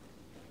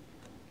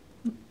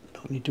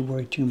 Don't need to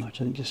worry too much.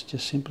 I think just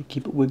simply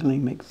keep it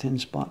wiggling, make thin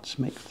spots,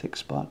 make thick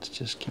spots,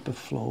 just keep a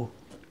flow.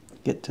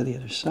 Get to the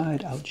other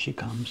side, out she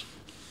comes.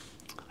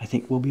 I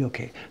think we'll be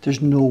okay.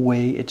 There's no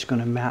way it's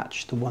going to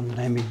match the one that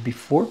I made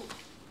before.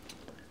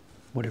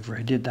 Whatever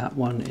I did, that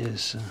one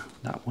is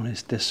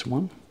this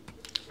one,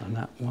 and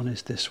that one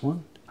is this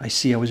one. I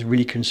see I was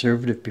really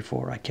conservative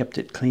before. I kept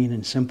it clean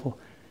and simple.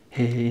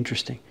 Hey,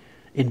 interesting.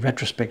 In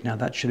retrospect now,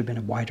 that should have been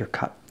a wider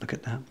cut. Look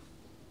at that.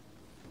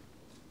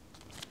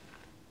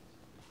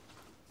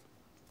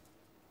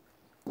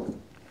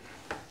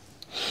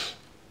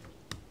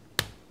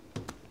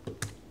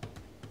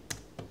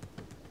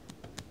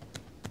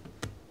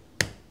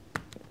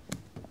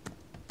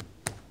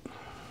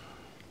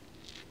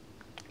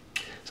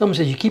 Someone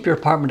says you keep your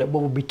apartment at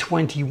what would be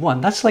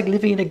 21. That's like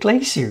living in a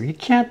glacier. You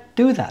can't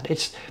do that.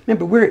 It's,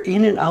 remember, we're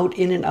in and out,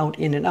 in and out,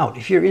 in and out.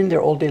 If you're in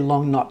there all day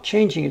long not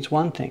changing, it's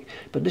one thing.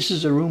 But this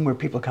is a room where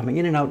people are coming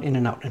in and out, in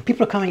and out. And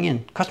people are coming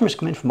in. Customers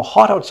come in from a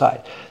hot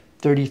outside,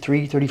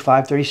 33,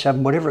 35,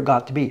 37, whatever it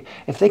got to be.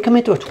 If they come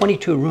into a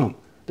 22 room,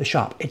 the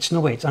shop, it's no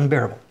way, it's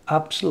unbearable.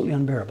 Absolutely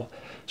unbearable.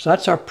 So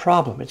that's our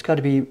problem. It's got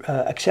to be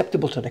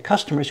acceptable to the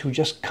customers who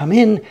just come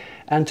in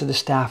and to the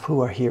staff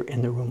who are here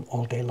in the room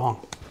all day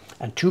long.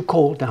 And too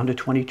cold down to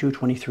 22,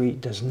 23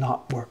 does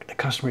not work. The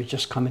customers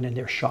just come in and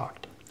they're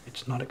shocked.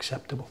 It's not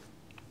acceptable.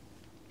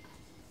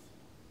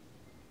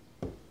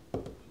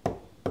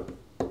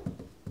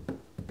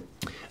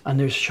 And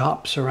there's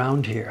shops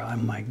around here. Oh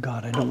my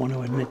God, I don't want to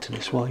admit to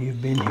this while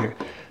you've been here.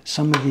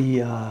 Some of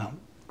the,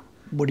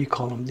 what do you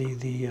call them?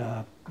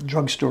 The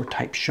drugstore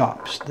type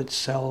shops that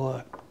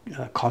sell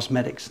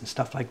cosmetics and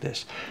stuff like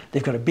this.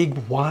 They've got a big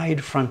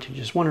wide frontage.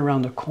 There's one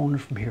around the corner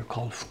from here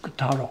called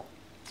Fukutaro.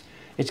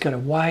 It's got a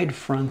wide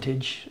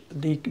frontage,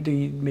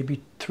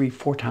 maybe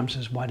 3-4 times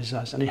as wide as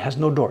us, and it has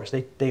no doors.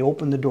 They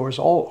open the doors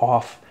all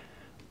off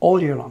all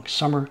year long,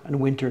 summer and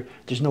winter.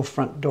 There's no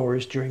front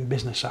doors during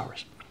business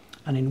hours.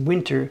 And in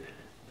winter,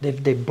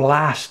 they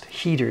blast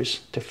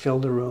heaters to fill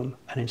the room,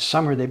 and in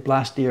summer they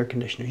blast the air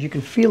conditioners. You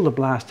can feel the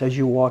blast as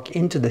you walk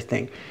into the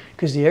thing,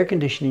 because the air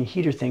conditioning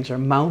heater things are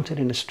mounted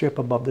in a strip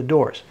above the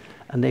doors,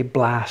 and they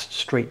blast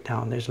straight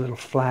down. There's little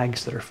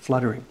flags that are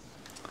fluttering.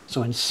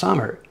 So in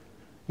summer,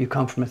 you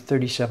come from a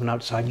 37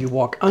 outside, you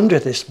walk under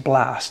this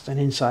blast and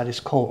inside is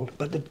cold,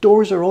 but the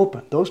doors are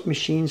open. Those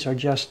machines are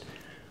just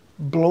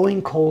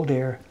blowing cold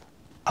air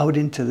out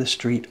into the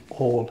street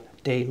all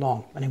day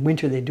long. And in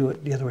winter, they do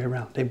it the other way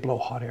around. They blow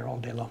hot air all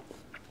day long.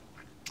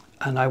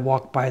 And I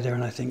walk by there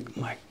and I think,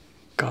 my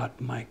God,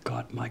 my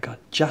God, my God,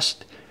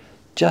 just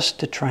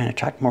to try and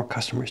attract more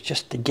customers,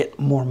 just to get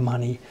more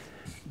money,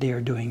 they are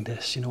doing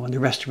this, you know, and the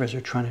rest of us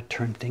are trying to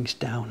turn things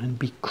down and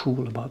be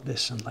cool about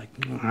this and like,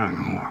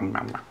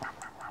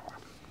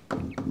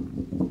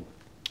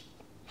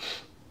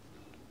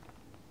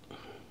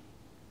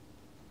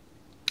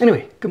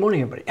 anyway, good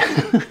morning, everybody.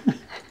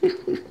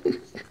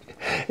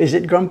 Is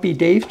it Grumpy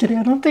Dave today?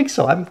 I don't think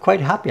so. I'm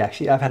quite happy,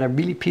 actually. I've had a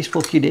really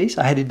peaceful few days.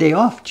 I had a day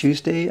off.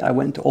 Tuesday, I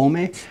went to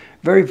Ome.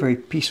 Very, very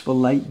peaceful,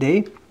 light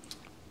day.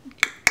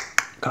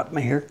 Got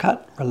my hair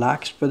cut,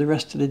 relaxed for the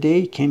rest of the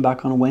day. Came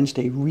back on a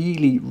Wednesday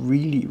really,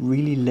 really,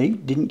 really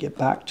late. Didn't get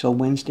back till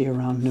Wednesday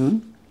around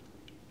noon.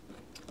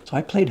 So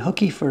I played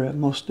hooky for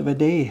most of a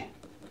day.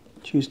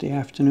 Tuesday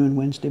afternoon,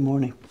 Wednesday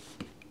morning.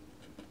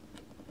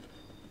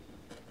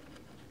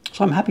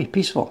 So I'm happy,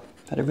 peaceful.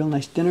 Had a real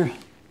nice dinner.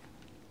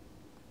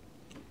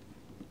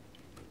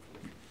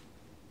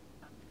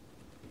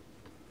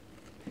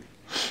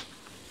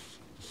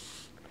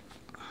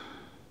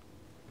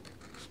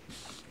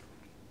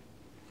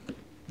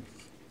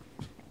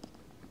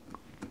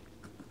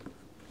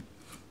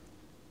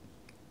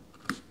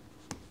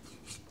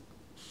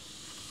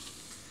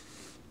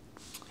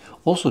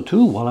 Also,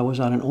 too, while I was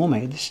out in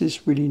Ome, this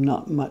is really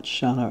not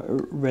much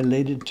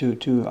related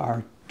to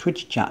our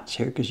Twitch chats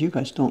here, because you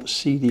guys don't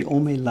see the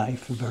Ome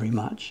life very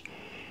much.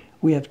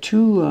 We have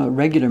two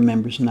regular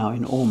members now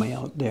in Ome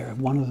out there.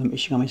 One of them,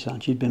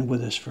 Ishigami-san, she's been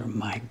with us for,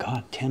 my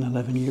God, 10,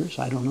 11 years.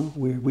 I don't know.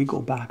 We go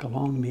back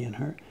along, me and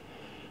her.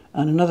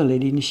 And another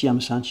lady,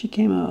 Nishiyama-san, she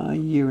came a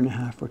year and a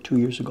half or 2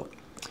 years ago.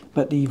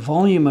 But the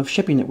volume of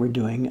shipping that we're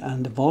doing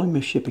and the volume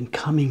of shipping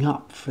coming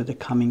up for the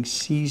coming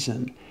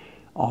season,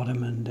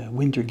 autumn and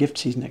winter gift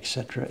season,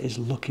 etc., is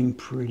looking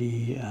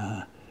pretty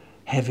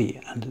heavy,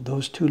 and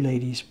those two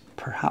ladies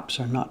perhaps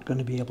are not going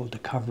to be able to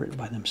cover it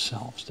by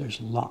themselves. There's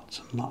lots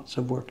and lots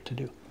of work to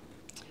do.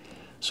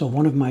 So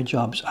one of my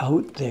jobs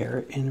out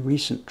there in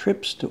recent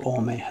trips to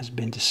Ome has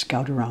been to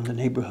scout around the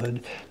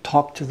neighborhood,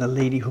 talk to the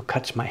lady who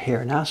cuts my hair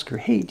and ask her,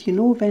 hey, do you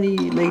know of any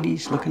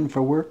ladies looking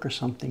for work or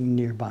something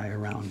nearby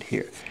around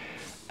here?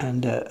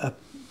 And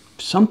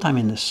sometime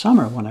in the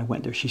summer when I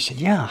went there, she said,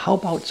 yeah, how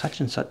about such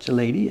and such a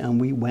lady?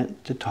 And we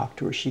went to talk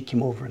to her. She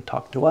came over and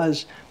talked to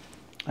us,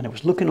 and it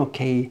was looking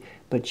okay,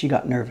 but she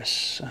got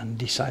nervous and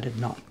decided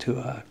not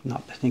to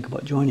think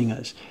about joining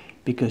us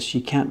because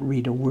she can't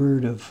read a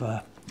word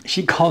of,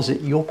 she calls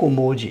it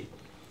yokomoji.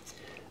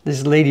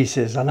 This lady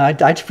says, and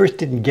I first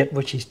didn't get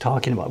what she's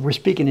talking about. We're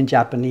speaking in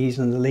Japanese,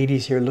 and the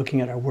lady's here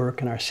looking at our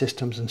work and our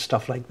systems and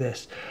stuff like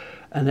this.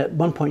 And at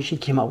one point she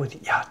came up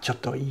with, yeah,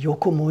 chotto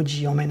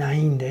yokomoji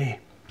yomenainde.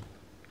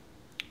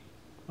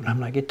 And I'm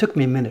like, it took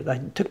me a minute.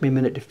 It took me a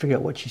minute to figure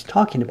out what she's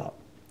talking about.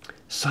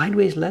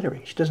 Sideways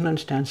lettering. She doesn't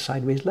understand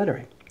sideways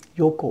lettering.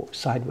 Yoko,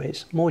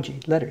 sideways,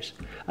 moji, letters.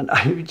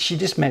 And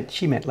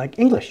she meant like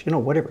English, you know,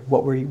 whatever,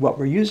 what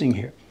we're using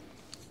here.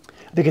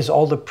 because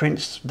all the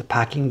prints, the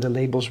packing, the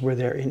labels were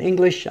there in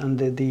English, and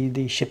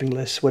the shipping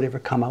lists, whatever,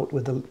 come out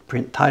with the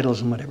print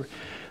titles and whatever.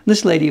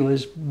 This lady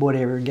was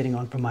whatever, getting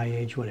on for my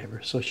age,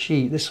 whatever. So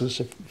this was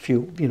a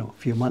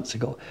few months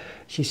ago.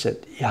 She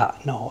said, yeah,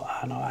 no,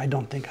 I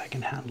don't think I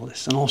can handle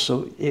this. And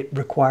also it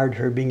required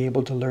her being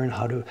able to learn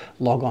how to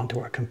log onto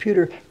our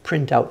computer,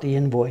 print out the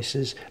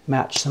invoices,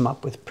 match them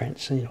up with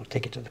prints, and,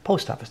 take it to the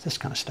post office, this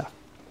kind of stuff.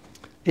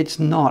 It's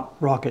not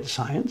rocket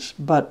science,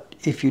 but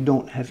if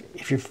you're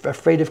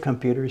afraid of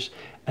computers,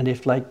 and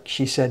if, like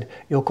she said,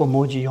 Yoko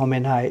Moji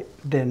Yomenai,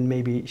 then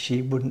maybe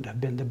she wouldn't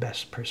have been the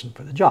best person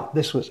for the job.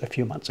 This was a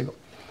few months ago.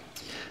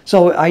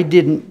 So I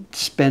didn't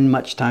spend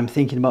much time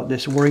thinking about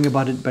this, worrying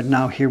about it, but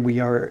now here we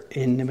are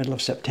in the middle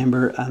of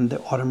September, and the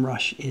autumn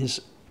rush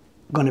is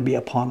going to be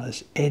upon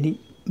us any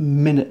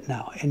minute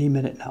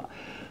now.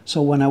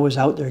 So when I was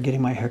out there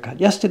getting my haircut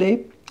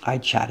yesterday, I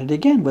chatted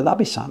again with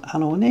Abe-san.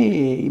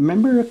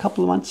 Remember a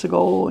couple of months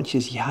ago? And she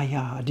says,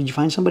 yeah. Did you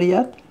find somebody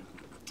yet?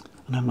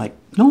 And I'm like,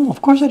 no,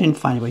 of course I didn't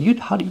find anybody.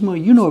 How do you know?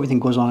 You know everything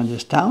goes on in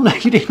this town.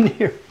 You didn't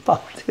hear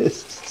about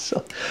this.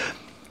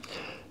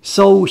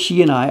 So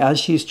she and I, as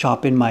she's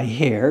chopping my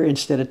hair,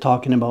 instead of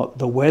talking about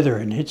the weather,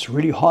 and it's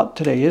really hot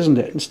today, isn't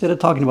it? Instead of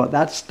talking about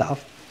that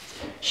stuff,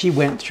 she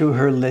went through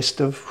her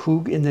list of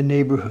who in the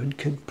neighborhood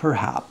could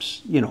perhaps,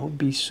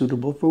 be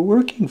suitable for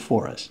working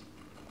for us.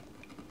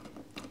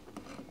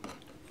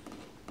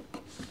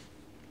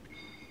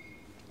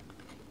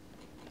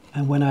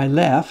 And when I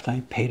left,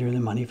 I paid her the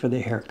money for the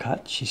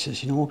haircut. She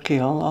says, okay,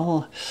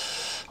 I'll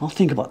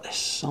think about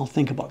this. I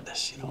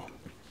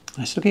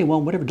said, okay, well,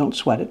 whatever, don't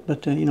sweat it.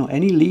 But,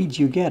 any leads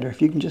you get, or if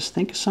you can just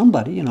think of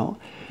somebody,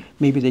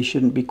 maybe they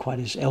shouldn't be quite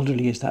as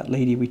elderly as that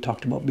lady we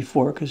talked about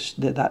before, because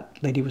that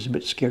lady was a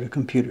bit scared of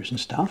computers and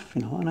stuff,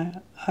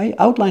 and I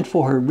outlined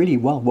for her really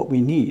well what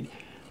we need.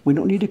 We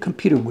don't need a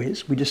computer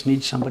whiz. We just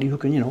need somebody who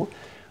can,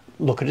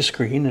 look at a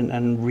screen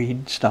and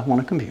read stuff on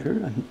a computer,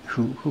 and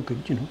who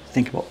could,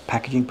 think about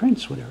packaging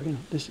prints, whatever,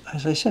 This,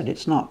 as I said,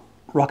 it's not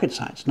rocket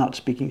science, not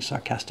speaking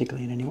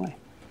sarcastically in any way.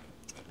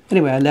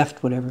 Anyway, I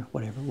left, whatever.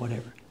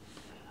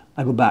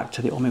 I go back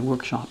to the Ome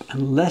workshop,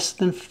 and less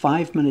than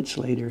 5 minutes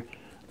later,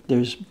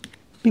 there's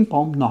ping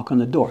pong, knock on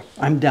the door.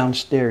 I'm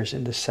downstairs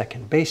in the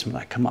second basement.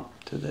 I come up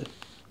to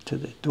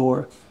the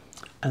door,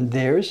 and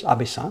there's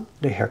Abe-san,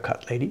 the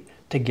haircut lady,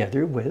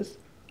 together with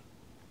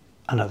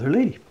another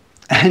lady.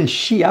 And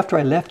she, after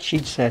I left,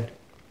 she'd said,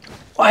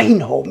 I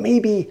know,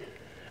 maybe.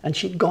 And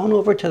she'd gone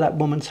over to that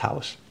woman's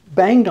house,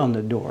 banged on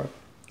the door,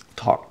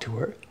 talked to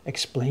her,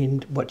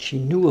 explained what she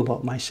knew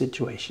about my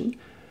situation.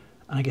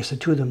 And I guess the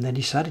two of them then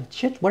decided,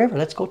 shit, whatever,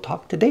 let's go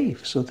talk to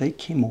Dave. So they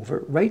came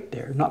over right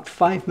there, not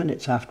 5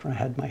 minutes after I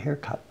had my hair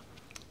cut.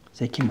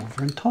 They came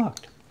over and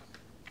talked.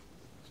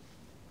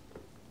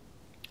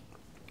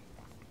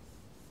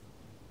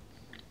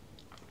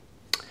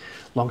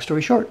 Long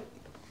story short,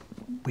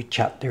 we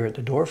chat there at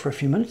the door for a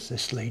few minutes.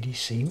 This lady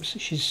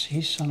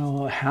she's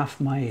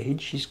half my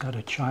age. She's got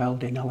a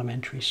child in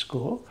elementary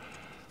school.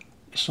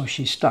 So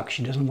she's stuck.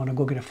 She doesn't want to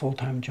go get a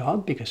full-time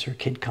job because her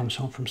kid comes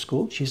home from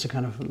school. She's the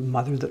kind of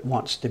mother that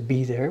wants to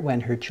be there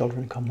when her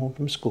children come home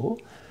from school,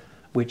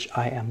 which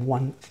I am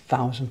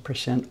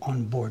 1000%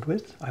 on board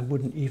with. I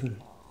wouldn't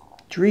even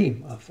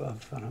dream of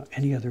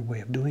any other way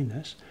of doing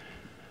this.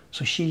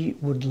 So she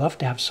would love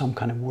to have some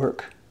kind of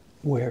work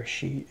where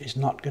she is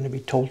not going to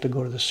be told to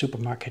go to the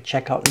supermarket,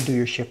 check out and do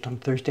your shift on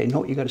Thursday.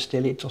 No, you got to stay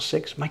late till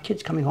 6. My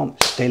kid's coming home,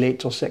 stay late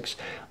till 6.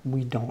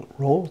 We don't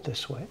roll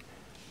this way.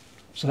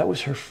 So that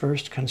was her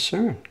first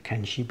concern.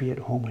 Can she be at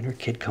home when her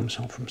kid comes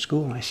home from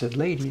school? And I said,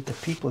 lady, the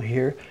people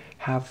here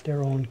have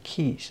their own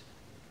keys.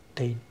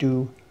 They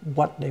do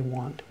what they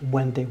want,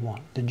 when they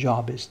want. The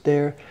job is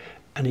there.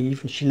 And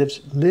she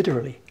lives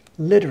literally,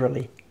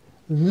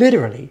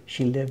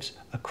 she lives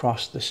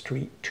across the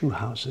street, 2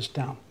 houses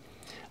down.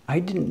 I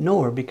didn't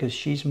know her because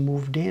she's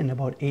moved in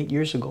about 8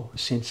 years ago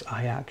since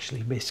I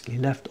actually basically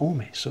left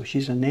Ome. So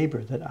she's a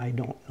neighbor that I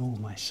don't know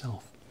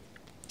myself.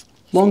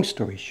 Long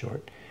story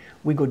short,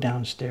 we go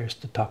downstairs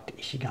to talk to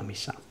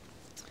Ishigami-san.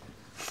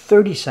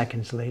 30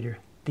 seconds later,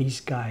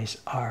 these guys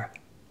are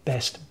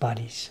best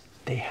buddies.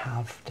 They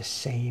have the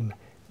same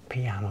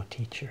piano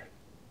teacher.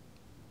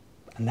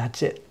 And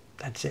that's it.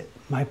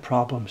 My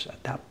problems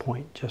at that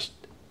point just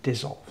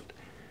dissolved.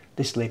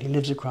 This lady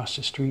lives across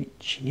the street.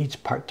 She needs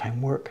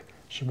part-time work.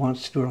 She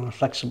wants to do it on a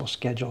flexible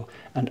schedule,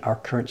 and our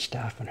current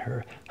staff and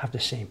her have the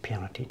same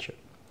piano teacher.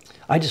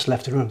 I just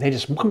left the room. They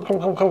just...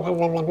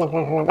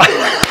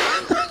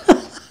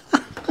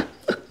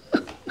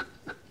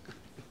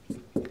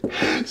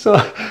 So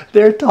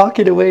they're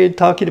talking away and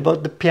talking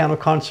about the piano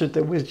concert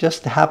that was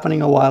just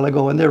happening a while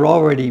ago, and they're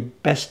already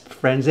best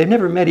friends. They've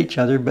never met each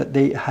other, but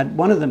they had,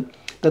 one of them,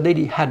 the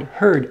lady had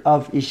heard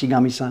of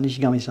Ishigami-san.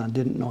 Ishigami-san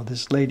didn't know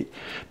this lady.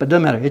 But it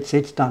doesn't matter.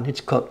 It's done. It's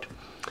cooked.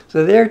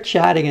 So they're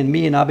chatting, and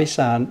me and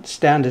Abe-san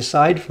stand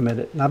aside from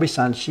it. And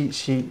Abe-san,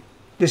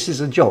 this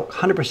is a joke.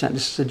 100%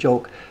 this is a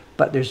joke,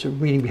 but there's a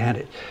meaning behind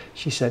it.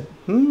 She said,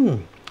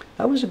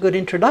 that was a good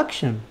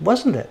introduction,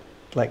 wasn't it?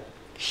 Like,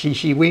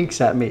 she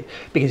winks at me.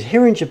 Because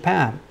here in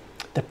Japan,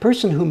 The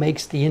person who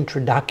makes the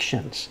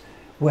introductions,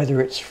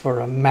 whether it's for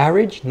a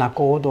marriage,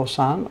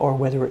 nakodo-san, or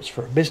whether it's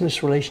for a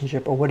business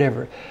relationship or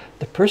whatever,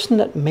 the person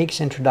that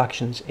makes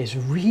introductions is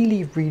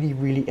really, really,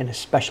 really in a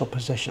special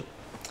position.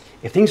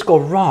 If things go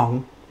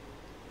wrong,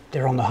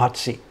 they're on the hot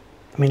seat.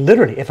 I mean,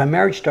 literally, if a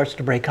marriage starts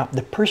to break up,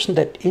 the person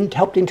that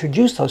helped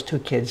introduce those two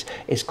kids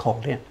is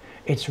called in.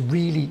 It's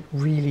really,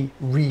 really,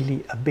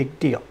 really a big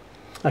deal.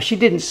 Now, she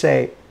didn't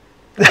say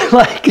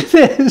like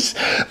this,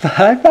 but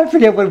I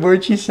forget what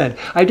word she said.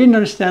 I didn't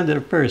understand it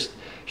at first.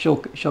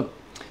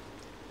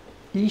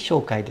 いい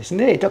紹介です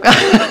ね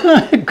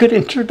Good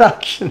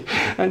introduction.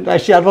 And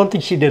actually, I don't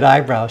think she did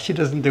eyebrows. She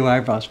doesn't do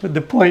eyebrows. But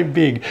the point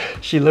being,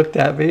 she looked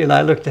at me and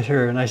I looked at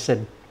her and I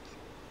said,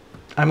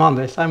 I'm on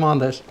this, I'm on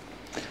this.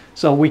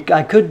 So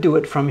I could do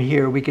it from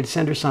here. We could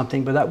send her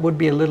something, but that would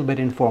be a little bit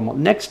informal.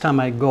 Next time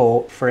I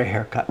go for a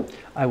haircut,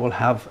 I will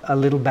have a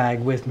little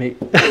bag with me.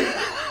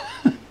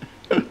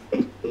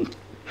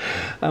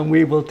 And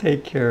we will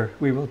take care of her.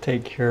 We will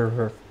take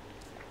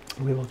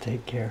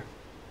care.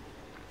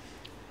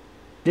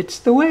 It's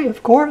the way,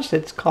 of course.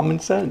 It's common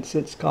sense.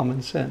 It's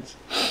common sense.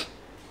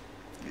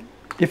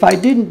 If I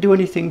didn't do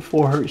anything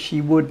for her,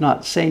 she would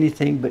not say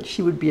anything, but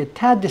she would be a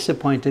tad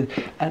disappointed.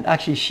 And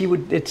actually, she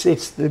would, it's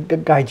the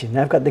gaijin.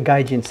 I've got the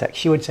gaijin sect.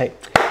 She would say,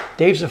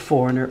 Dave's a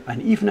foreigner,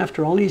 and even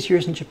after all these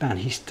years in Japan,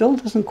 he still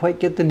doesn't quite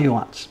get the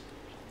nuance.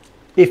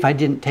 If I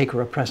didn't take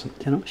her a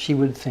present, you know, she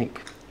would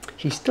think,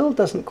 he still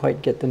doesn't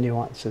quite get the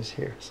nuances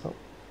here. So,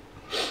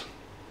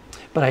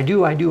 but I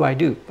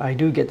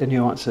do get the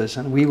nuances,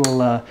 and we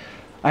will,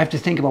 I have to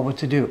think about what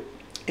to do.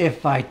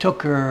 If I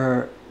took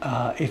her,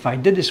 if I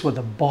did this with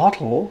a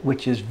bottle,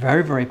 which is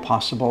very, very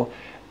possible,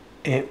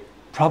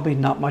 probably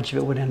not much of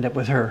it would end up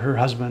with her. Her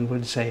husband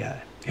would say,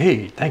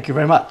 hey, thank you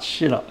very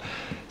much, you know.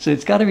 So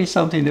it's got to be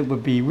something that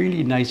would be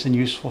really nice and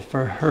useful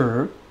for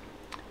her.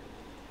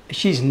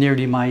 She's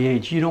nearly my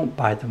age. You don't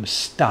buy them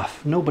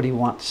stuff. Nobody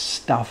wants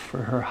stuff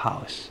for her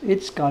house.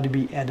 It's got to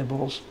be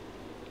edibles.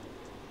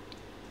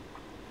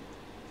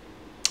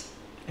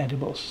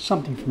 Edibles,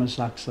 something from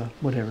Asakusa,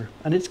 whatever.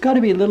 And it's got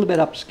to be a little bit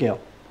upscale.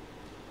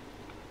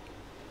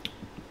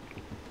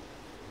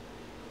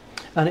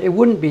 And it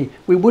wouldn't be,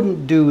 we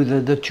wouldn't do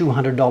the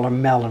 $200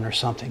 melon or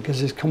something, because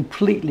there's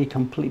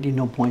completely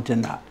no point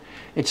in that.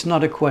 It's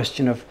not a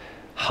question of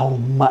how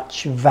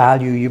much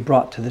value you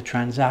brought to the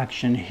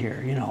transaction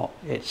here. You know,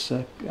 it's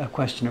a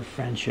question of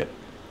friendship.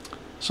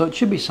 So it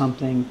should be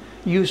something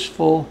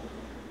useful,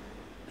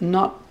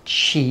 not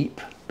cheap,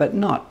 but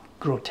not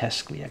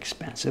grotesquely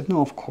expensive.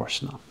 No, of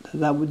course not.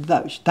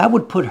 That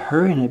would put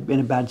her in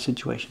a bad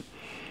situation.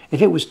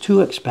 If it was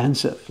too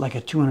expensive, like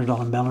a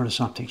 $200 melon or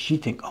something,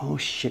 she'd think, oh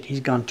shit, he's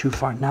gone too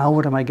far. Now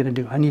what am I going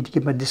to do? I need to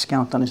give him a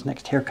discount on his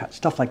next haircut,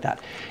 stuff like that.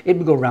 It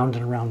would go round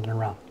and around and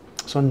around.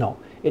 So no,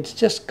 it's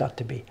just got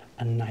to be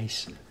a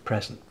nice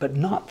present, but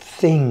not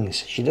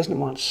things. She doesn't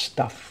want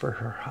stuff for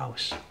her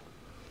house.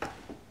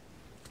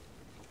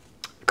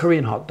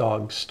 Korean hot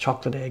dogs,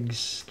 chocolate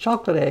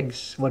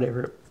eggs,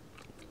 whatever.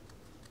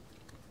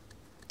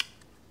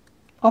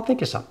 I'll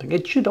think of something.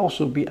 It should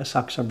also be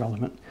Asakusa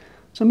relevant.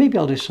 So maybe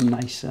I'll do some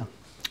nice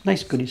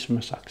goodies from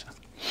Asakusa.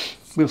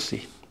 We'll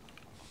see.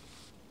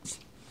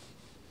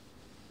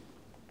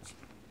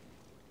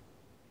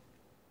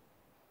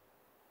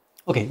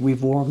 Okay,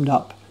 we've warmed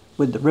up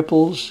with the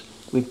ripples.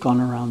 We've gone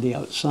around the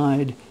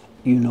outside.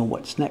 You know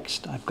what's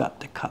next. I've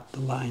got to cut the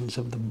lines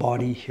of the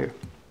body here.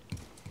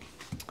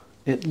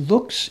 It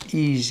looks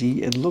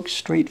easy. It looks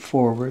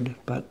straightforward,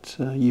 but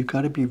you've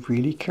got to be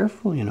really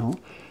careful, you know.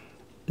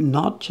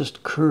 Not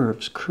just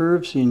curves.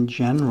 Curves in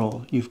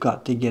general, you've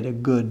got to get a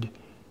good...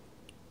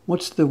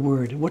 What's the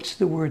word? What's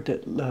the word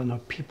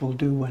that people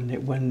do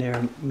when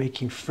they're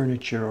making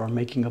furniture or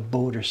making a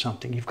boat or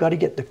something? You've got to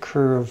get the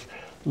curve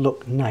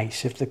look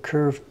nice. If the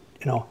curve,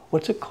 you know,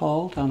 what's it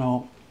called? I don't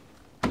know.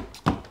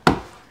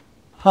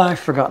 I've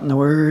forgotten the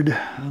word.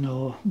 I don't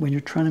know. When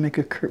you're trying to make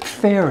a curve,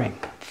 fairing,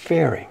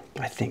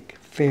 I think,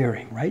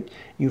 fairing, right?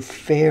 You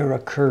fair a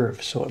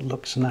curve so it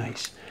looks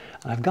nice.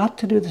 And I've got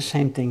to do the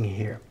same thing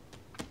here.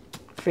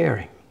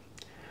 Fairing.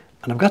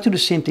 And I've got to do the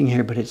same thing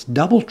here, but it's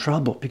double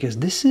trouble because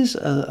this is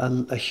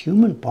a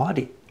human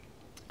body.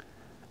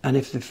 And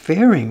if the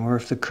fairing or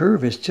if the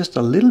curve is just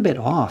a little bit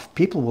off,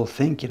 people will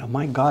think, you know,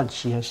 my God,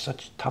 she has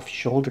such tough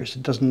shoulders.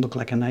 It doesn't look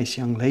like a nice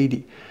young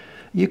lady.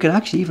 You could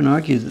actually even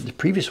argue that the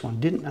previous one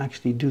didn't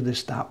actually do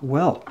this that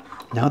well,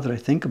 now that I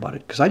think about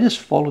it, because I just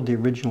followed the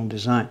original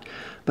design.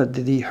 But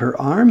her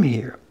arm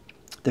here,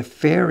 the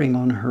fairing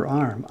on her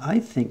arm, I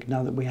think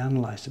now that we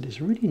analyze it,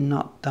 is really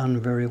not done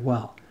very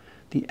well.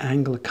 The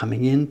angle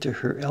coming into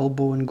her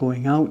elbow and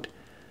going out.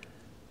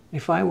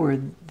 If I were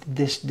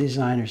this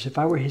designer's, if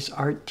I were his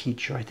art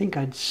teacher, I think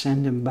I'd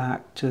send him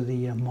back to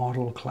the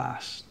model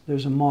class.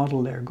 There's a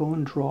model there. Go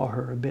and draw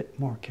her a bit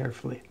more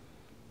carefully.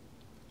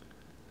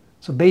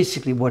 So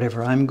basically,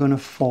 whatever, I'm going to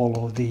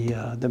follow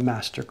the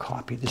master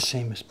copy the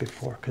same as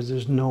before, because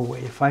there's no way.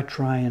 If I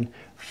try and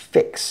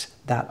fix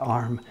that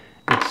arm,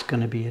 it's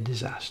going to be a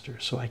disaster.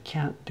 So I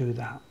can't do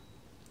that.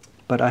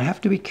 But I have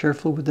to be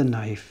careful with the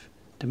knife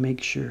to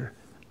make sure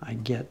I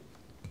get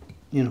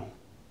you know,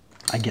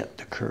 I get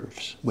the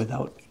curves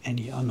without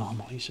any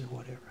anomalies or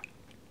whatever.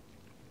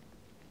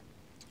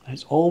 And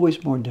it's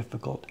always more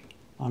difficult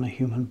on a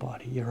human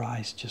body. Your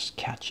eyes just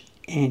catch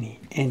any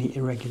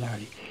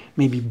irregularity.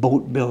 Maybe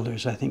boat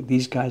builders, I think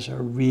these guys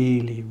are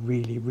really,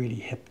 really, really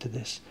hip to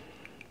this.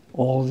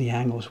 All the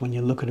angles, when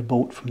you look at a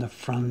boat from the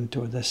front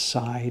or the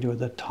side or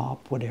the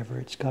top, whatever,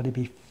 it's got to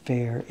be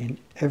fair in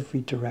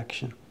every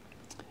direction.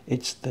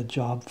 It's the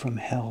job from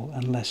hell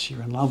unless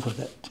you're in love with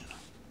it.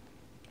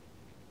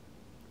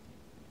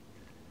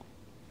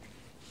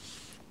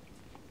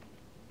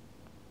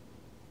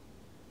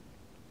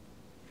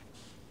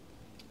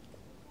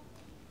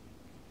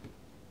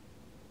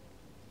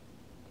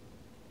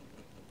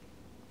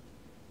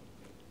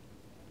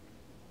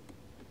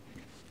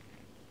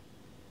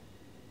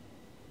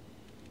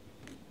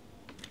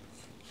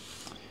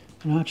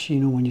 And actually,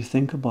 you know, when you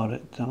think about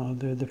it,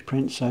 the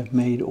prints I've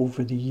made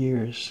over the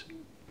years,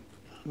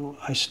 you know,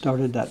 I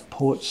started that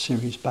Poets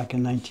series back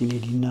in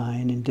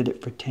 1989 and did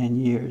it for 10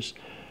 years.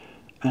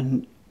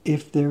 And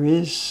if there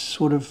is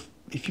sort of,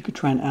 if you could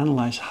try and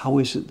analyze how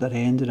is it that I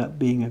ended up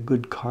being a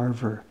good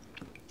carver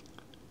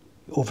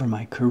over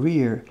my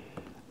career,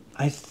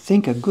 I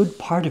think a good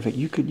part of it,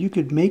 you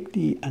could make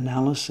the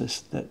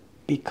analysis that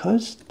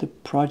because the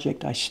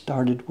project I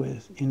started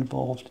with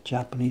involved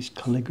Japanese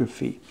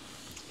calligraphy,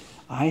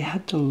 I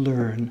had to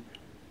learn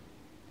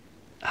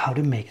how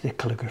to make the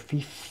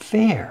calligraphy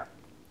fair.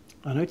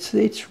 And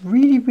it's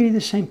really, really the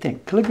same thing.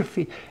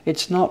 Calligraphy,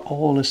 it's not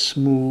all a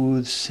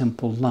smooth,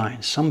 simple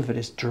line. Some of it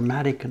is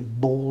dramatic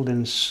and bold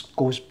and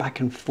goes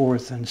back and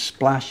forth and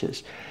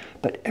splashes.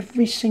 But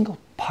every single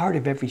part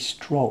of every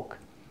stroke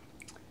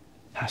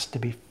has to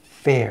be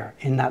fair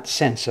in that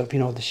sense of, you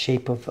know, the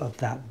shape of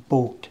that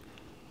boat.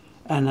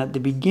 And at the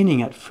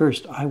beginning, at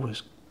first, I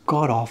was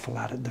god-awful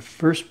at it. The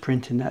first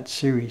print in that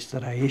series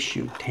that I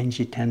issued,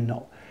 Tenji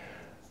Tenno,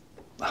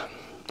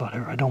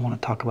 whatever, I don't want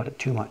to talk about it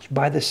too much.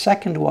 By the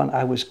second one,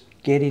 I was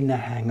getting the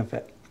hang of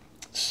it.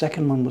 The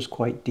second one was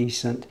quite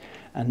decent,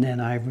 and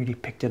then I really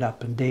picked it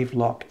up, and Dave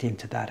locked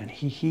into that, and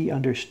he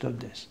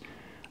understood this.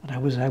 And I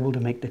was able to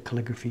make the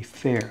calligraphy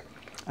fair.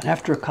 And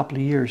after a couple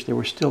of years, there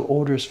were still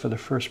orders for the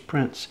first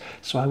prints,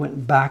 so I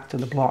went back to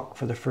the block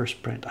for the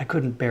first print. I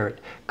couldn't bear it.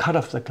 Cut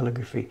off the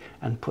calligraphy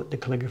and put the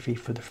calligraphy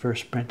for the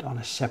first print on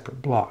a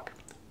separate block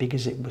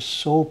because it was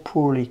so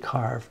poorly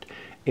carved,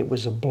 it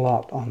was a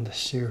blot on the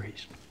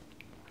series.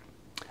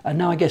 And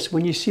now I guess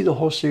when you see the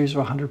whole series of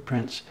 100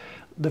 prints,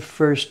 the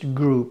first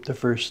group, the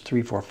first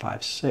 3, 4,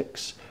 5,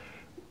 6,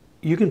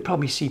 you can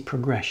probably see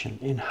progression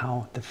in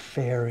how the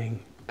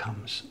fairing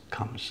comes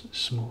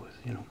smooth,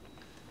 you know.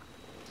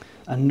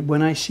 And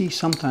when I see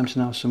sometimes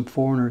now some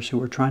foreigners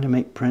who are trying to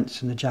make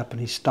prints in the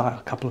Japanese style,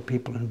 a couple of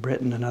people in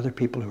Britain and other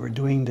people who are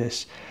doing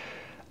this,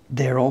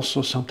 they're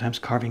also sometimes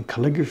carving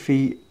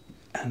calligraphy,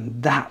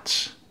 and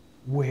that's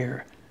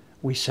where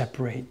we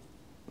separate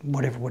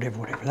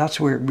whatever. That's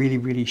where it really,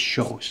 really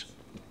shows.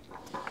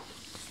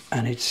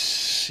 And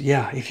it's,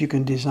 yeah, if you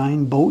can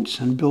design boats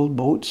and build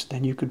boats,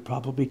 then you could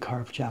probably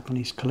carve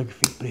Japanese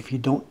calligraphy. But if you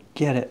don't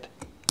get it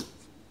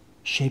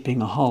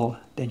shaping a hull,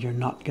 then you're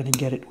not going to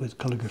get it with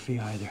calligraphy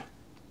either.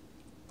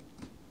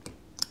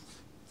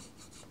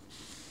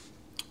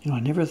 You know, I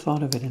never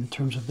thought of it in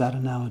terms of that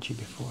analogy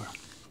before.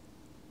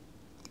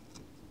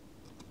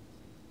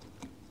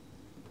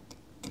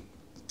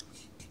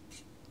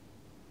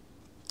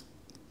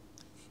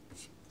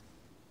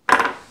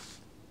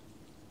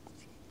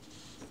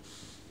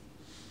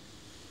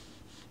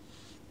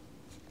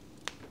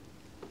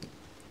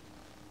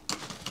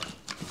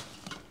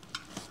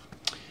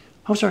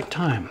 How's our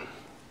time?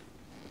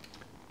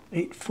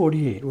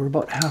 8:48. We're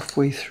about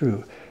halfway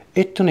through.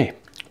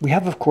 We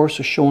have, of course,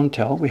 a show and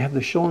tell. We have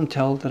the show and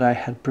tell that I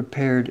had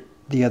prepared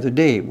the other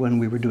day when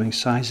we were doing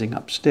sizing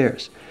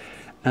upstairs.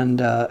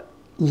 And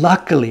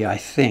luckily, I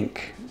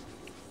think,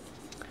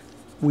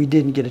 we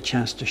didn't get a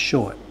chance to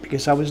show it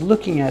because I was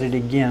looking at it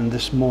again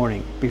this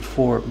morning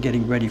before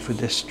getting ready for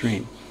this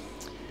stream.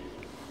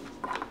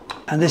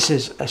 And this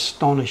is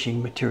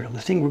astonishing material.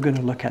 The thing we're going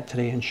to look at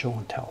today in show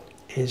and tell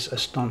is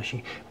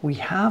astonishing. We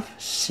have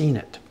seen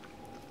it.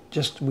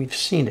 We've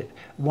seen it.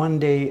 One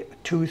day,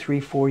 2, 3,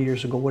 4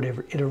 years ago,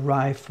 whatever, it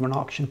arrived from an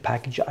auction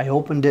package. I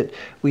opened it,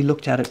 we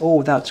looked at it,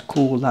 oh, that's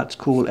cool, that's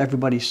cool.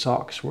 Everybody's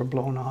socks were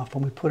blown off,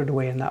 and we put it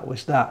away, and that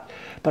was that.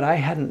 But I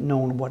hadn't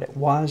known what it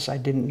was. I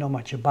didn't know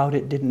much about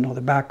it, didn't know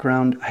the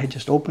background. I had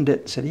just opened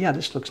it and said, yeah,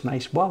 this looks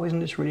nice. Wow, isn't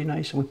this really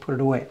nice? And we put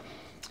it away.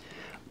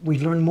 We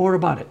learned more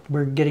about it.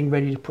 We're getting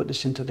ready to put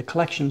this into the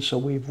collection, so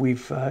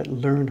we've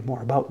learned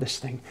more about this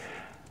thing.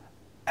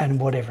 And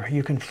whatever,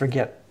 you can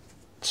forget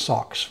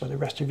socks for the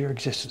rest of your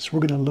existence.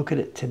 We're going to look at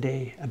it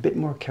today a bit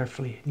more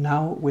carefully,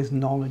 now with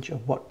knowledge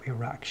of what we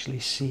are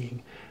actually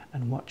seeing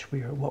and what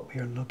we are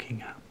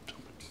looking at.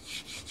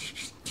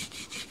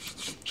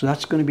 So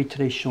that's going to be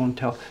today's show and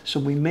tell. So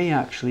we may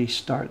actually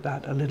start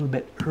that a little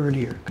bit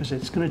earlier because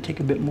it's going to take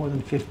a bit more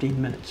than 15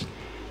 minutes.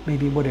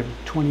 Maybe whatever,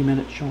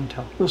 20-minute show and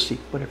tell. We'll see,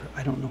 whatever,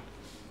 I don't know.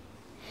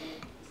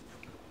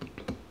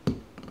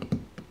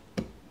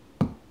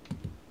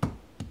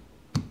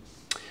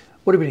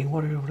 What are we doing?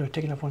 What are we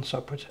taking off one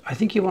upwards? I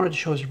think you wanted to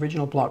show us the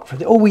original block for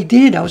the... Oh, we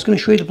did. I was going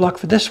to show you the block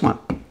for this one.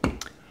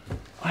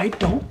 I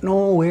don't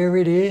know where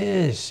it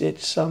is.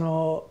 It's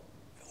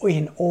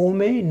in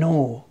Ome?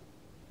 No.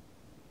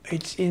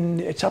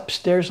 It's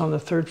upstairs on the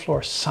 3rd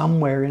floor,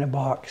 somewhere in a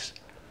box.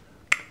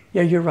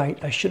 Yeah, you're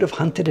right. I should have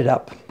hunted it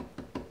up.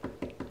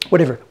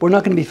 Whatever. We're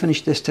not going to be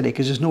finished this today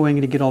because there's no way I'm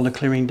going to get all the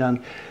clearing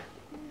done.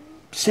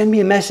 Send me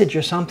a message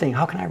or something.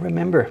 How can I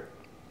remember?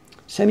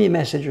 Send me a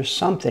message or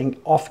something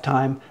off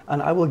time,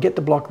 and I will get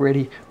the block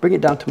ready, bring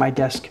it down to my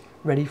desk,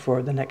 ready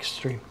for the next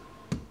stream.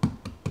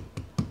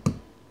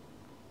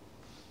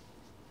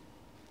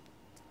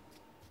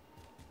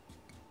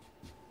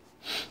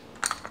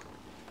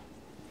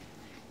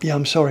 Yeah,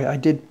 I'm sorry. I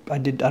don't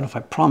know if I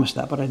promised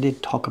that, but I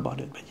did talk about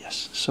it. But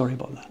yes, sorry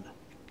about that.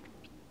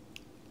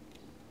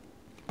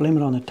 Blame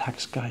it on the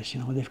tax guys.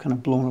 You know, they've kind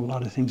of blown a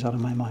lot of things out of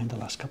my mind the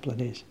last couple of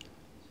days.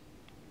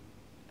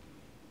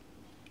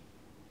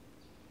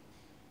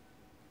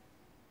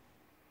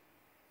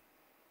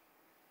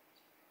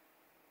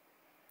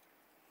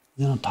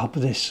 Then on top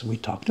of this, we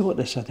talked about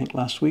this, I think,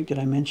 last week. Did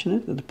I mention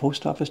it? That the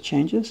post office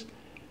changes?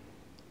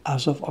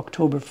 As of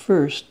October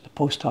 1st, the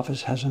post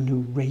office has a new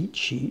rate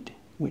sheet,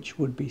 which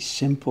would be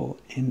simple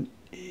in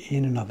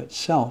and of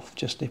itself.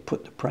 Just they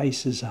put the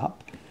prices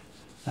up.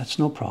 That's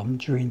no problem.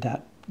 During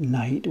that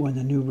night, when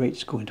the new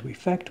rates go into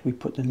effect, we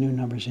put the new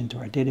numbers into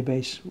our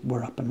database.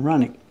 We're up and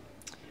running.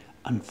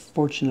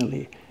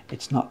 Unfortunately,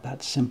 it's not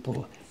that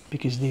simple,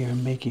 because they are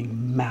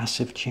making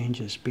massive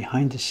changes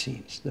behind the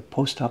scenes. The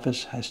post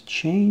office has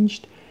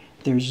changed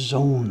their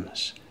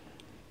zones.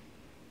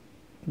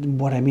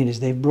 What I mean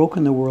is they've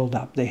broken the world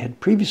up. They had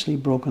previously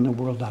broken the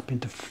world up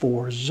into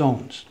 4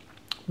 zones.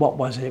 What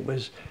was it?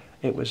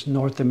 It was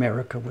North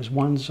America was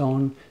one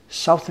zone,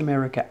 South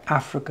America,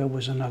 Africa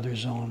was another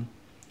zone,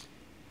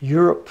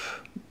 Europe,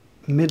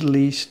 Middle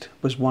East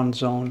was one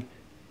zone,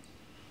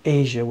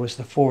 Asia was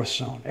the 4th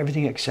zone.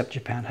 Everything except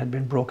Japan had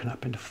been broken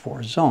up into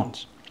 4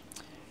 zones.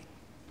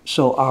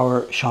 So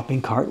our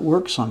shopping cart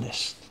works on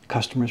this.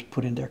 Customers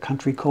put in their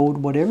country code,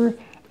 whatever,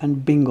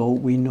 and bingo,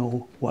 we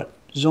know what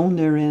zone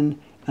they're in,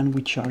 and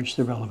we charge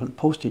the relevant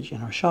postage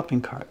in our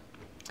shopping cart.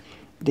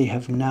 They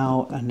have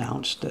now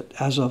announced that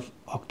as of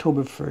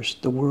October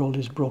 1st, the world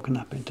is broken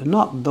up into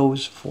not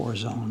those 4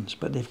 zones,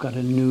 but they've got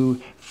a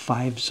new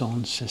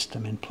 5-zone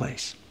system in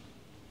place.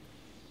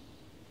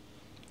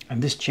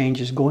 And this change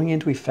is going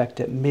into effect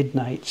at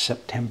midnight,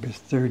 September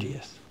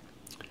 30th.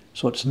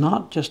 So it's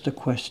not just a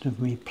question of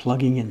me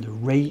plugging in the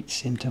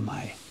rates into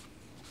my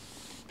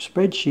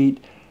spreadsheet.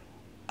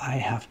 I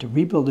have to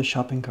rebuild the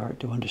shopping cart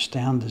to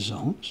understand the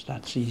zones.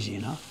 That's easy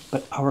enough.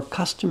 But our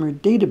customer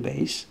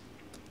database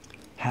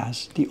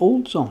has the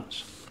old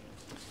zones.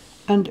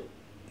 And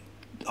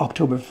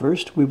October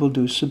 1st, we will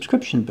do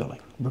subscription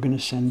billing. We're going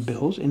to send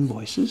bills,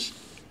 invoices,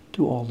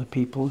 to all the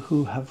people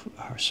who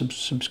are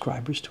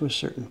subscribers to a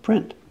certain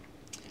print.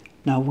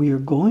 Now, we are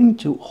going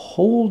to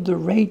hold the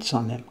rates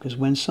on them, because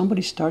when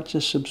somebody starts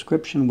a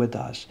subscription with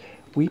us,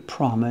 we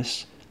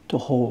promise to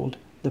hold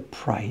the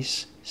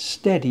price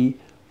steady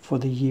for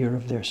the year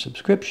of their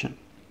subscription.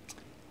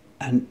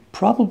 And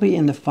probably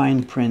in the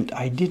fine print,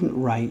 I didn't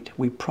write,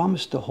 we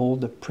promise to hold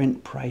the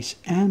print price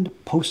and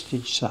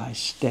postage size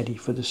steady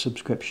for the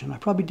subscription. I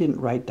probably didn't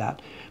write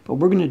that, but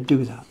we're going to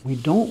do that. We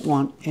don't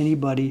want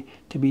anybody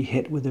to be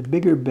hit with a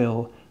bigger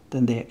bill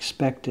than they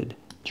expected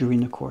during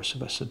the course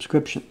of a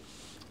subscription.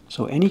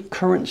 So any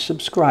current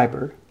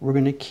subscriber, we're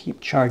going to keep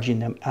charging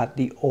them at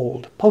the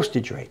old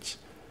postage rates.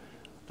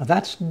 Now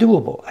that's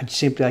doable.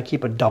 I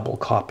keep a double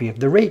copy of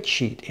the rate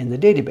sheet in the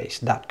database.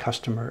 That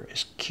customer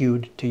is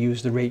queued to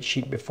use the rate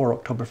sheet before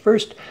October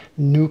 1st.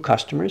 New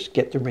customers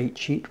get the rate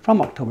sheet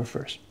from October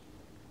 1st.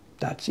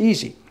 That's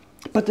easy.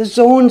 But the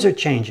zones are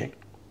changing.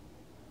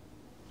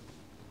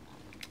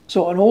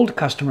 So an old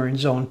customer in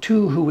Zone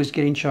 2 who was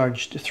getting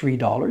charged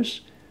 $3,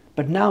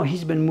 but now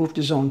he's been moved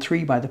to Zone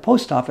 3 by the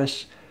post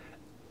office,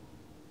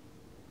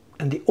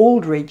 and the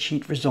old rate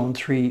sheet for Zone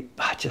 3,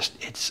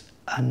 it's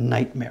a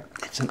nightmare.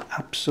 It's an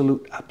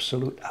absolute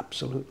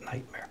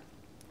nightmare.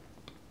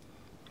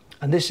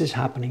 And this is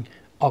happening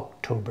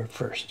October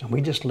 1st. And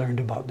we just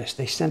learned about this.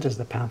 They sent us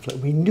the pamphlet.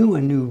 We knew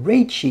a new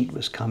rate sheet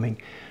was coming,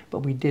 but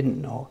we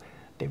didn't know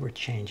they were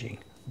changing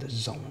the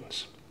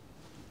zones.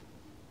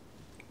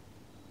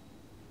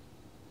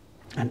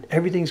 And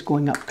everything's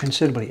going up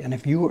considerably. And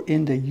if you are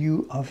in the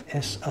U of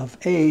S of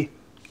A,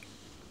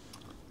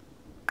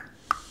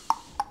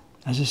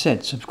 as I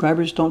said,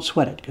 subscribers, don't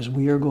sweat it, because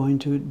we are going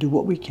to do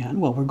what we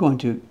can. Well, we're going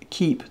to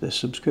keep the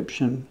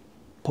subscription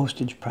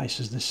postage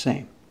prices the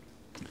same,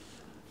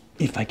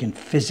 if I can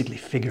physically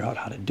figure out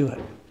how to do it.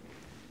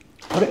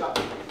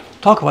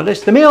 Talk about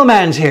this. The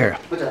mailman's here.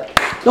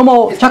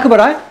 Domo,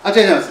 takabarai?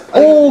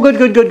 Oh, good.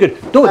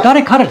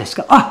 Dare kara desu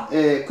ka? Ah,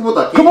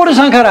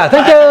 Kubota-san kara.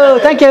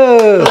 Thank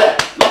you.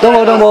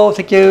 Domo,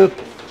 thank you.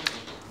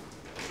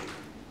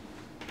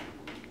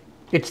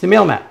 It's the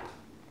mailman.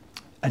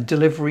 A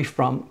delivery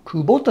from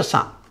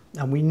Kubota-san.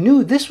 And we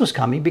knew this was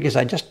coming because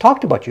I just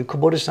talked about you.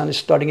 Kubota-san is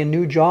starting a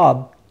new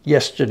job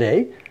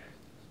yesterday.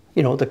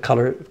 you know, the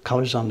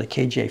colors on the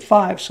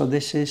KJ5, so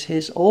this is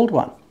his old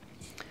one.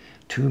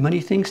 Too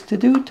many things to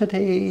do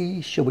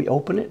today. Shall we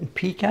open it and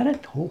peek at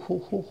it? Ho, ho,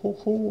 ho, ho,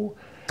 ho.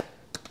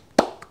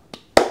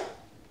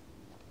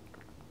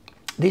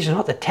 These are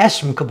not the tests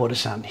from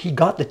Kubota-san. He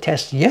got the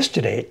test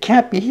yesterday. It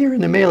can't be here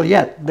in the mail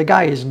yet. The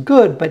guy is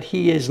good, but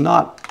he is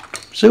not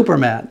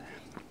Superman.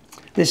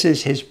 This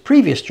is his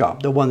previous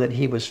job, the one that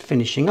he was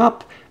finishing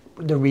up.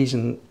 The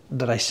reason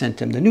that I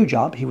sent him the new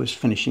job, he was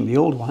finishing the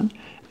old one,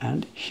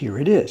 and here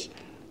it is.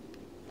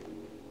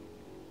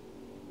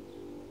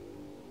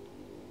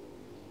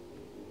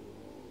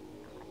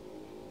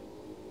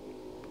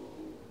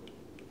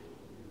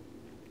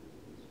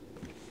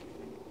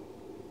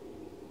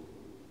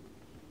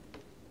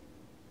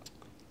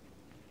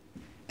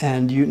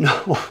 And you know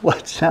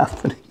what's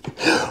happening.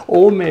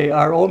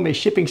 Our Ome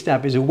shipping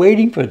staff is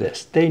waiting for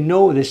this. They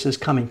know this is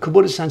coming.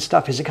 Kubota-san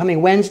stuff, is it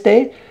coming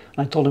Wednesday?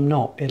 And I told them,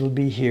 no, it'll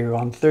be here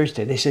on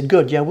Thursday. They said,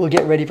 good, yeah, we'll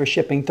get ready for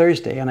shipping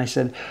Thursday. And I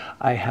said,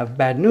 I have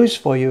bad news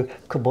for you.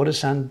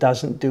 Kubota-san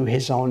doesn't do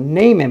his own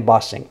name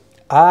embossing.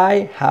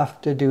 I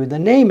have to do the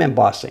name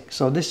embossing.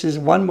 So this is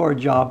one more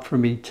job for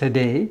me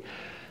today.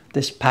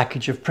 This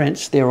package of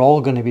prints, they're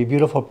all going to be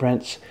beautiful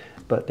prints,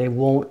 but they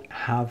won't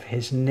have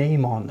his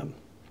name on them.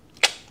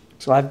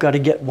 So I've got to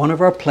get one of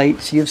our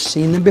plates. You've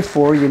seen them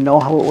before. You know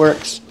how it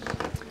works.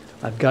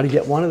 I've got to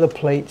get one of the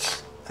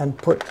plates and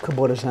put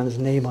Kubota-san's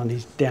name on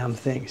these damn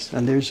things.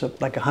 And there's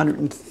like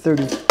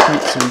 130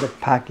 prints in the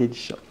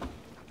package. So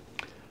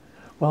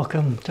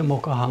welcome to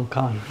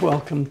Mokuhankan.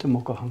 Welcome to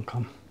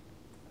Mokuhankan.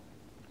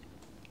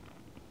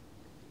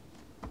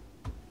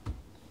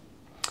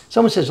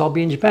 Someone says, I'll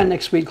be in Japan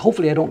next week.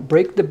 Hopefully I don't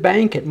break the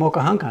bank at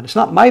Mokuhankan. It's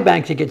not my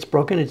bank that gets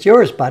broken. It's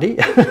yours, buddy.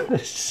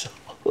 So,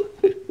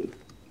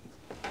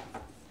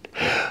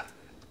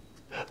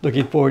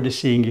 looking forward to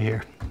seeing you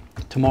here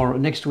tomorrow,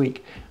 next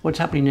week. What's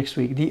happening next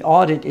week? The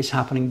audit is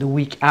happening the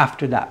week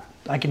after that.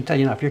 I can tell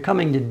you now, if you're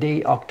coming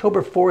today,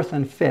 October 4th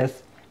and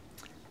 5th,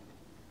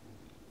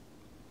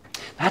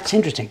 that's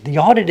interesting. The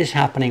audit is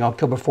happening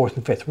October 4th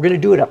and 5th. We're going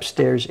to do it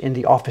upstairs in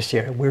the office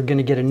area. We're going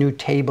to get a new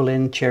table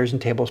in, chairs and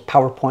tables,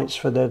 PowerPoints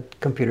for the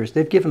computers.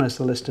 They've given us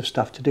a list of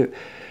stuff to do.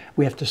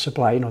 We have to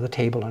supply, you know, the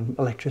table and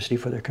electricity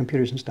for their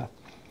computers and stuff.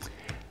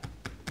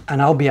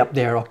 And I'll be up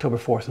there October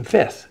 4th and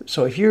 5th.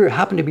 So if you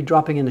happen to be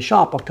dropping in the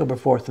shop October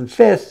 4th and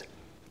 5th,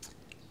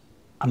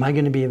 am I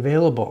going to be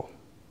available?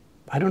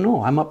 I don't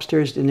know. I'm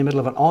upstairs in the middle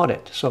of an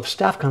audit. So if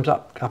staff comes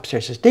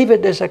upstairs and says,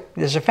 David, there's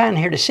a fan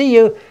here to see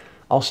you,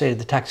 I'll say to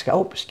the taxi guy,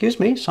 oh, excuse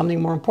me,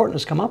 something more important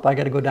has come up. I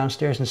got to go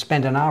downstairs and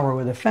spend an hour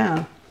with a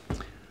fan.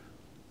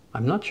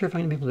 I'm not sure if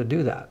I'm going to be able to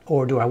do that.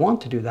 Or do I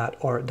want to do that?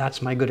 Or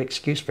that's my good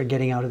excuse for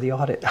getting out of the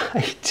audit.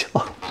 I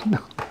don't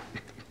know.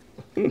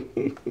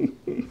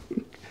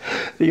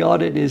 The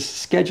audit is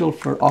scheduled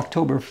for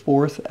October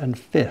 4th and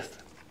 5th.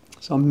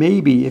 So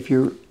maybe if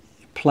you're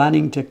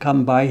planning to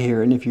come by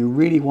here and if you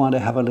really want to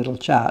have a little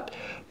chat,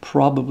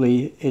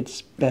 probably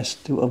it's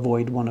best to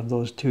avoid one of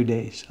those 2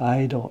 days.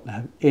 I don't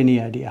have any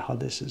idea how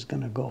this is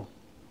going to go.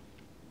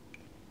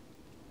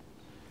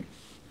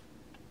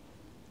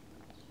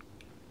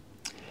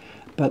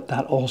 But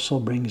that also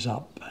brings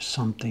up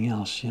something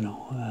else, you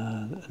know,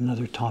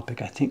 another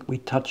topic. I think we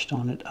touched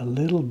on it a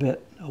little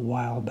bit a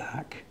while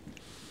back.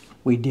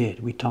 We did.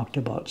 We talked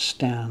about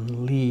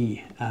Stan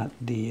Lee at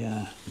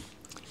the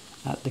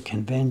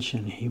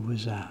convention he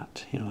was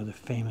at. You know, the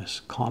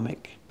famous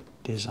comic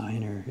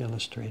designer,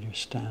 illustrator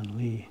Stan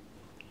Lee,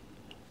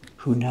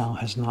 who now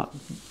has not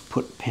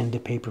put pen to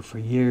paper for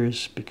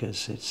years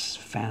because it's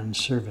fan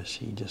service.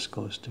 He just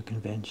goes to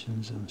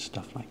conventions and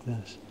stuff like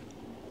this.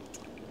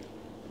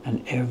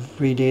 And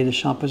every day the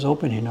shop is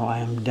open. You know, I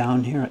am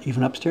down here,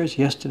 even upstairs.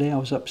 Yesterday I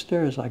was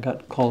upstairs. I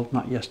got called,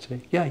 not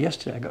yesterday. Yeah,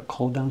 yesterday I got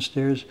called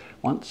downstairs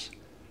once,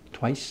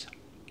 twice.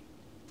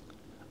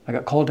 I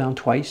got called down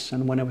twice,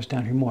 and when I was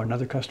down here more,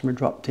 another customer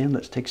dropped in,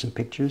 let's take some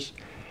pictures.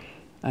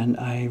 And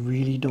I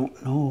really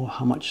don't know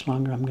how much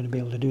longer I'm going to be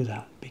able to do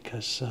that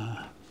because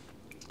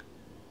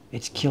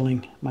it's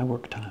killing my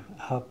work time.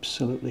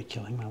 Absolutely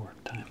killing my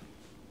work time.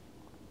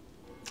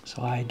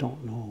 So I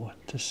don't know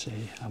what to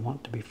say. I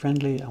want to be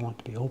friendly, I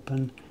want to be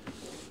open,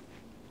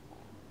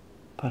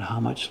 but how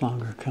much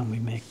longer can we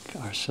make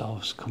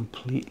ourselves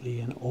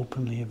completely and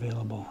openly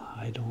available?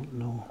 I don't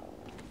know.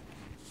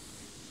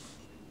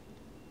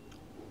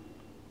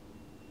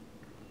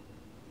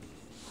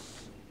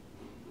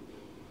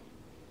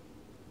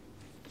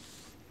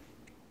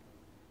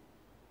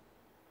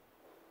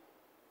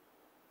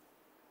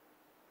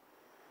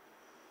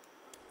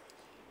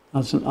 Now,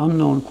 it's an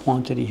unknown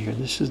quantity here.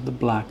 This is the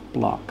black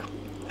block,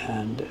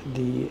 and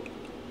the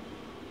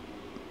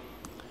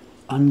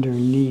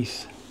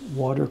underneath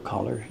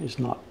watercolor is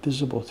not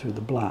visible through the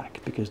black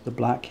because the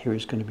black here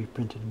is going to be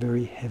printed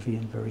very heavy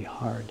and very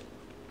hard.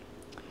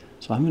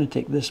 So I'm going to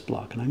take this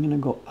block and I'm going to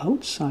go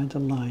outside the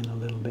line a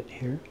little bit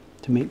here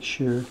to make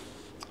sure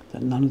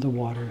that none of the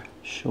water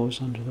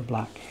shows under the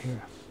black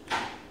here.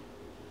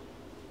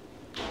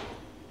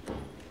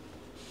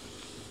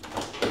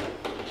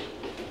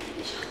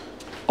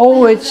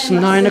 Oh, it's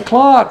 9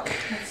 o'clock.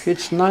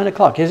 It's 9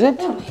 o'clock, is it?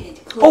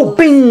 Oh,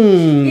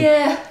 bing!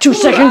 Yeah. 2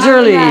 seconds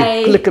early.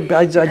 Right. Look,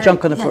 I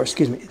jumped on the floor.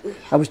 Excuse me.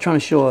 I was trying to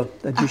show a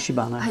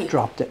Jushiban. I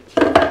dropped it.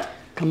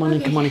 Come on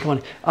in, come on in, come on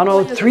in. I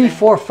know 3,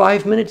 4,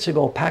 5 minutes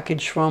ago,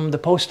 package from the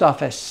post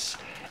office.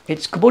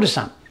 It's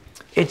Kubota-san.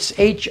 It's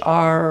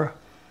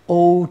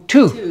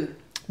HR02,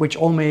 which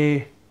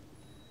Ome.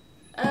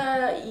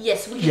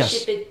 Yes, we can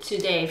ship it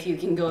today if you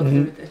can go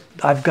through with it.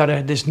 I've got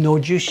there's no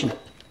Jushin.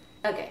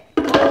 Okay.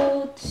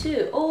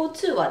 O2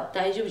 は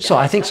大丈夫じゃないですか? So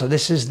I think so.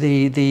 This is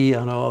the the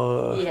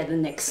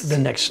next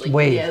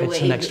wave. Yeah, it's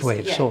the next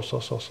wave. Yeah. So.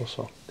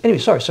 Anyway,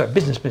 sorry.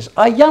 Business.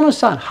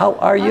 Ayano-san, how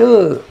are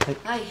you?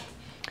 Hi.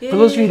 For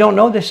those of you who don't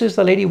know, this is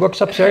the lady who works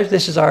upstairs.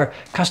 This is our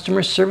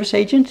customer service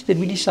agent. Did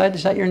we decide,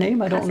 is that your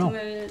name? I don't know.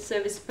 Customer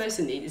service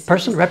person.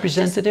 Person,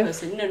 representative?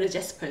 Person. No,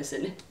 just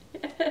person.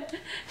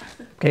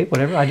 Okay,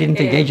 whatever. I didn't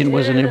think agent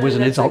was an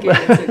insult.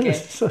 Okay.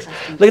 So,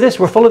 look at this.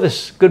 We're full of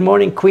this. Good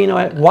morning, Queen,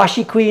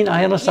 Washi Queen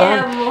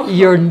Ayano-san. Yeah,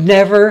 You're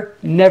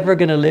never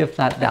going to live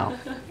that down.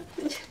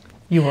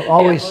 You were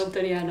always...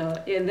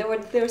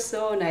 they were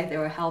so nice. They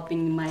were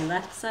helping my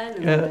left side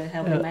and they were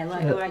helping my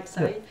right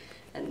side.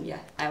 And yeah,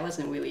 I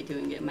wasn't really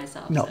doing it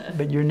myself. No, so.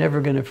 but you're never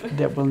going to,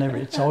 that will never,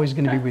 it's always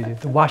going to be with you.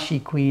 The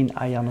Washi Queen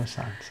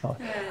Ayano-san. So,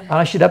 and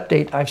I should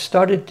update, I've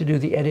started to do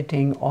the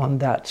editing on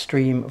that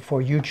stream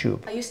for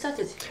YouTube. Oh, you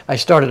started? I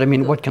started, I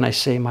mean, what can I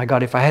say? My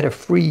God, if I had a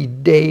free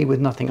day with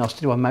nothing else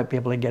to do, I might be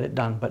able to get it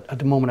done. But at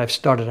the moment I've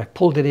started, I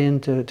pulled it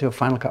into a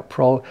Final Cut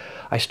Pro.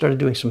 I started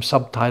doing some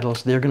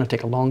subtitles. They're going to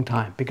take a long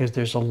time because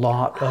there's a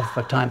lot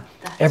of time.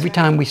 Every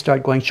time we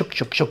start going shuk,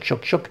 shuk, shuk,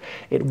 shuk, shuk,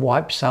 it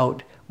wipes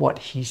out what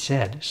he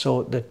said.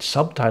 So the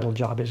subtitle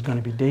job is going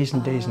to be days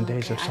and days and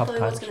days of subtitles. I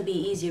thought it was going to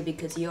be easier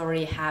because you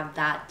already have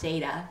that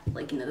data,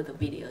 like the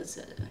videos,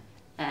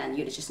 and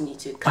you just need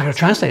to. I got to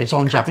translate. It's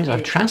all in Japanese. I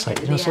have to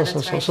translate. Yeah,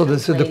 so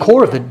the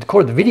core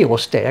of the video will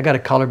stay. I got to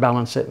color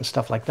balance it and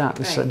stuff like that.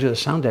 And do the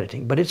sound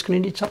editing, but it's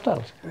going to need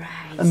subtitles. Right.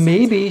 And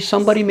maybe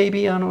somebody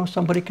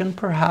can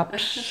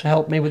perhaps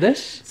help me with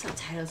this.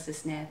 Subtitles is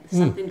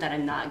something that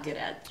I'm not good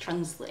at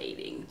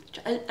translating.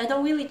 I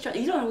don't really.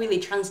 You don't really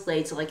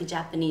translate like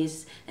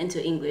Japanese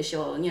into English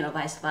or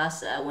vice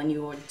versa when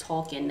you are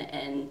talking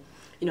in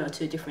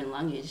two different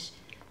languages.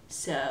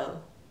 So,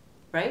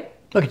 right?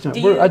 Look,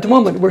 at the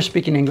moment we're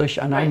speaking English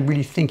and I'm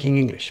really thinking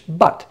English.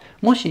 But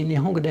もし日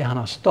本語で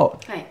話すと、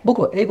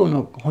僕は英語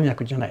の翻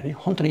訳じゃないね。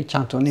本当にち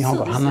ゃんと日本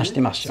語話して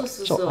ますよ。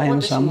そう、綾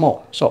乃さん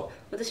もそ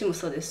う。私も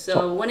そうです。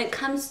So when it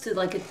comes to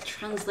like a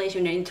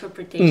translation or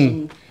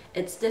interpretation,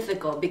 it's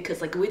difficult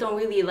because like we don't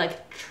really like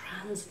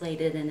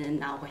translate it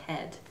in our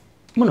head.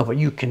 Well, no, but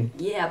you can.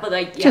 Yeah, but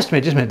like just a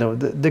minute though.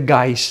 The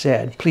guy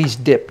said, "Please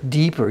dip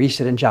deeper." He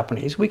said in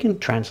Japanese. We can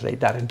translate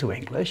that into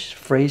English,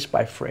 phrase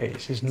by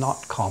phrase. It's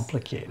not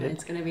complicated.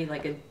 It's gonna be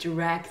like a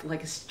direct,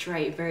 like a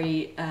straight,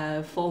 very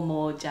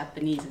formal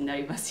Japanese in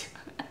narimasu.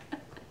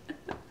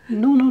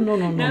 No.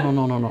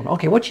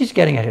 Okay, what she's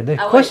getting at here, the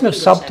question of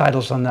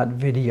subtitles on that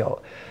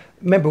video.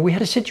 Remember, we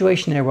had a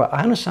situation there where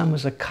Ayano-san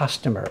was a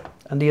customer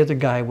and the other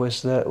guy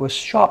was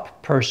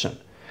shop person.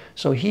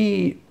 So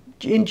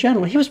in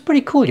general, he was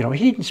pretty cool,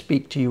 he didn't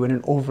speak to you in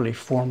an overly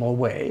formal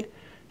way.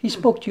 He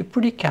spoke to you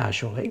pretty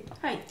casually.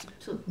 Right.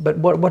 But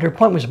what her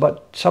point was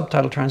about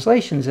subtitle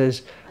translations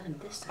is...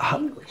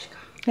 English.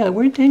 Yeah,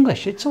 we're into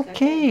English. It's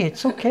okay,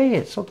 it's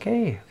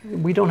okay.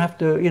 We don't have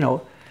to,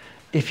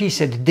 if he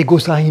said, "de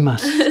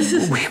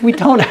gozaimasu," we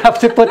don't have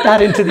to put that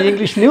into the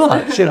English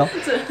nuance,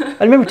 And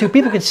remember, too,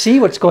 people can see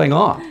what's going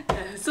on.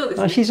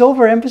 She's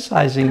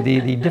overemphasizing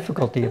the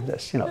difficulty of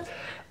this,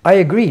 I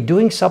agree,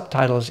 doing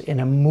subtitles in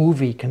a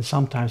movie can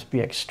sometimes be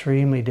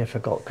extremely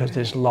difficult because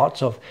there's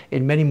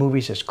in many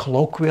movies, there's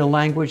colloquial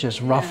language,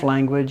 there's rough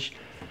language.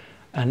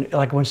 And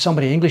like when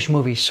somebody, English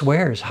movie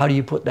swears, how do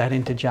you put that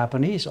into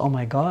Japanese? Oh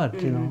my God,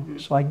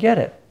 So I get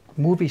it.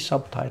 Movie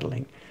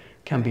subtitling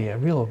can be a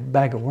real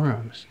bag of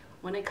worms.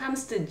 When it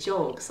comes to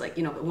jokes, like,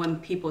 when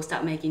people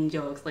start making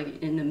jokes,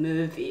 like in a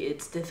movie,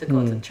 it's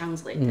difficult to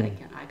translate.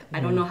 I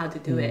don't know how to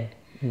do it.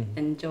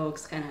 And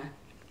jokes kind of...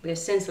 Their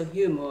sense of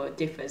humor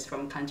differs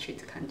from country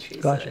to country.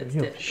 Gotcha.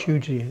 So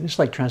Hugely. It's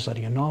like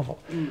translating a novel.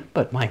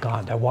 But my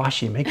God, the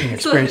washi making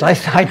experience,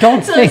 I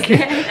don't think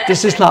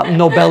this is not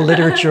Nobel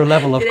literature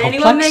level of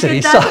complexity.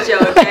 Did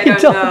anyone make a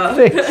joke? I don't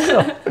think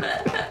so.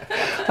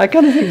 I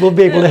kind of think we'll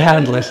be able to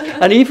handle this.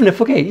 And even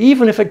if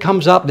it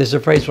comes up, there's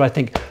a phrase where I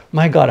think,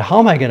 my God, how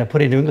am I going to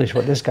put into English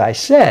what this guy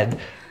said?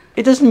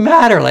 It doesn't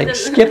matter, like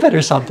skip it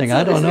or something.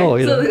 I don't know.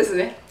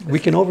 We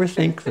can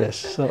overthink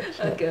this.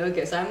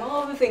 Okay. So I'm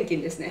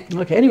overthinking this now.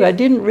 Okay. Anyway, I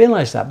didn't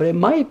realize that, but it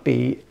might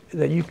be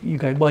that you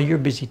guys. Well, you're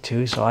busy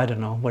too, so I don't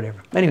know.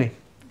 Whatever. Anyway,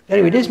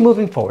 it is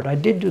moving forward. I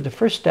did do the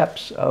first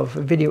steps of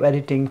video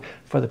editing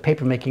for the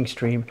paper making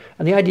stream,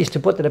 and the idea is to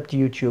put that up to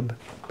YouTube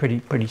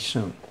pretty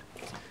soon.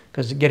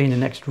 Because getting the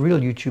next real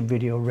YouTube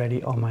video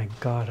ready. Oh my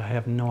God, I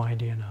have no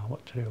idea now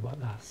what to do about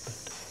that.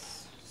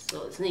 But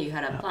そうですね。You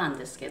had a plan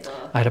ですけど。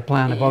I had a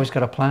plan. I've always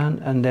got a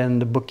plan, and then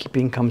the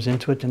bookkeeping comes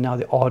into it, and now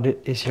the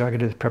audit is here. I got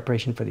to do the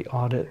preparation for the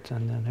audit,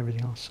 and then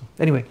everything else. So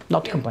anyway,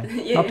 not to complain.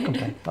 Not to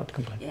complain. Not to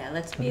complain. Yeah,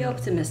 let's be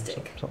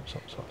optimistic. So.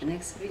 The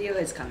next video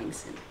is coming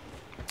soon.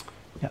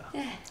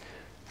 Yeah.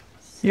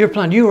 Your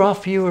plan. You were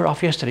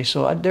off yesterday,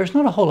 so there's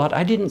not a whole lot.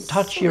 I didn't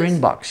touch your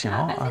inbox. You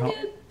know. I think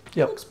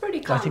it looks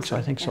pretty calm.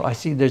 I think so. I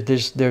see.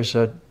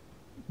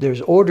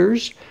 There's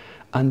orders.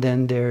 And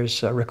then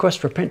there's a request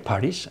for print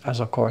parties, as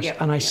of course. Yep,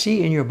 and I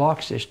see in your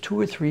box there's 2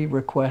 or 3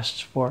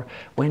 requests for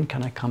when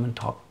can I come and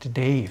talk to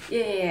Dave.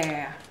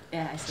 Yeah,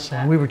 I saw So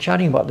that. we were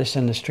chatting about this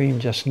in the stream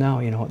just now.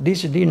 You know,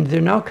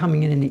 they're now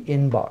coming in the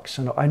inbox.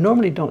 And I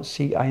normally don't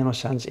see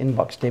Ayano-san's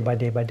inbox day by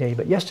day,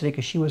 but yesterday,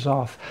 because she was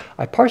off,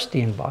 I parsed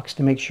the inbox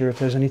to make sure if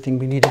there's anything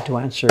we needed to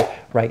answer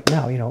right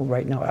now. You know,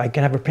 right now I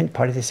can have a print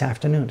party this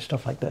afternoon,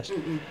 stuff like this.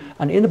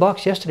 And in the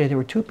box yesterday, there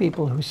were 2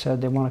 people who said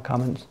they want to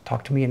come and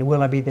talk to me, and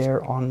will I be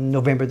there on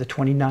November the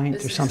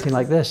 29th or something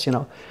like this? You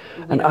know,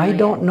 and I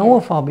don't know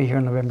if I'll be here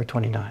on November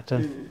 29th.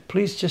 And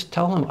please just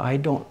tell them I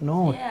don't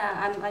know.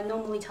 Yeah, I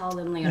normally tell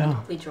them, you know,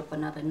 please drop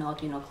another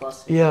note, you know,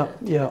 closer to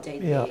the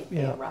date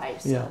they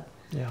arrive.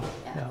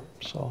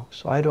 So.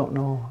 So I don't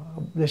know.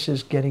 This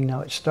is getting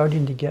now. It's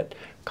starting to get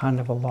kind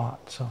of a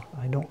lot. So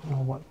I don't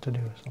know what to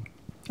do. So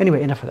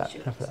anyway, enough of that.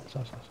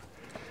 So.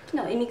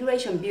 No,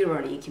 immigration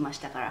bureau に行きまし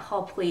たから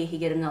hopefully he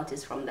get a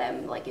notice from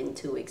them like in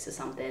 2 weeks or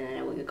something, and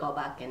then we could go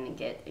back and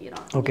get, you know.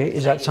 Okay,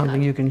 is that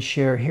something you can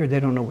share here? They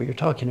don't know what you're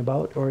talking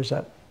about, or is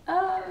that?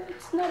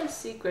 It's not a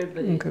secret,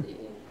 but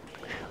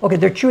Okay,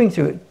 they're chewing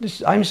through it.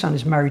 This Aino-san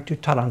is married to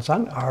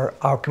Taran-san,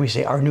 our can we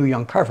say our new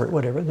young carver,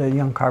 whatever, the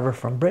young carver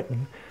from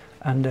Britain.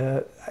 And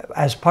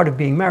as part of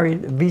being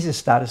married, visa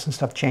status and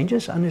stuff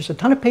changes, and there's a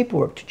ton of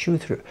paperwork to chew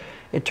through.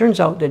 It turns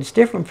out that it's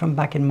different from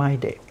back in my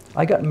day.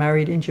 I got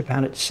married in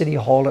Japan at City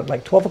Hall at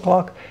like 12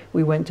 o'clock.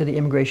 We went to the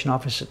immigration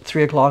office at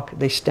 3 o'clock.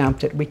 They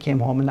stamped it. We came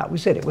home, and that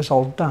was it. It was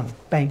all done.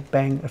 Bang,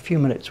 bang, a few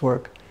minutes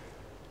work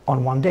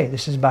on one day.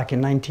 This is back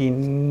in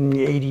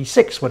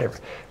 1986, whatever.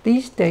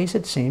 These days,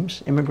 it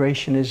seems,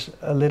 immigration is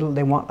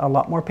they want a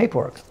lot more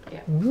paperwork. Yeah.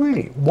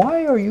 Really?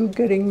 Why are you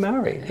getting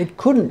married? It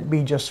couldn't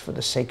be just for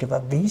the sake of a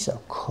visa,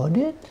 could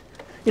it?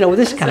 You know,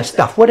 this kind of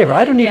stuff, whatever.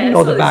 I don't even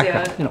know the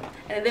background, you know.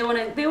 And they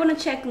want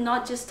to check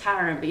not just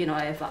Taran, but you know,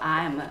 if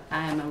I am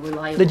a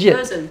reliable Legit.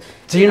 person.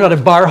 So you're not a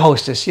bar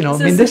hostess, you know. I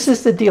mean, this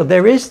is the deal.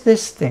 There is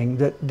this thing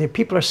that the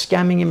people are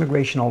scamming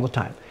immigration all the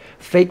time.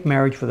 Fake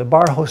marriage for the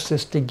bar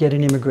hostess to get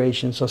an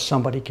immigration so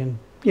somebody can,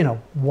 you know,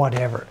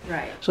 whatever.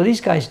 Right. So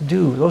those guys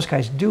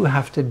do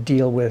have to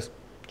deal with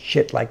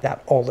shit like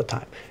that all the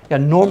time. A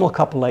normal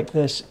couple like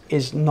this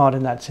is not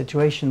in that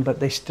situation,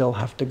 but they still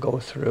have to go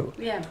through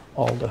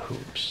all the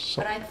hoops.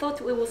 So. But I thought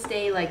we will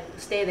stay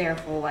there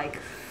for like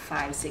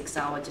 5-6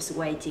 hours just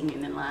waiting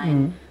in the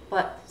line.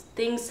 But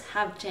things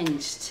have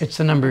changed. It's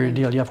the number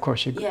deal. Yeah, of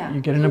course. You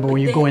get a number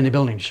when you go in the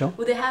building, sure.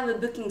 Well, they have a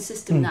booking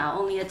system now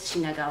only at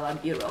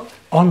Shinagawa Bureau.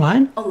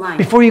 Online? Online.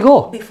 Before you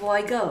go? Before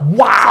I go.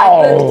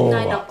 Wow! So I booked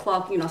 9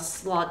 o'clock, you know,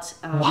 slot.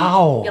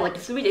 Wow! Yeah, like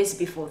 3 days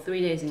before,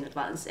 3 days in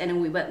advance. And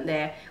then we went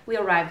there. We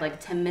arrived like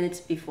 10 minutes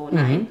before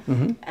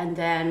 9. And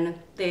then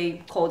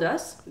they called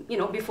us, you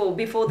know, before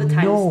the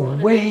time slot.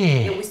 No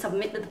way! And we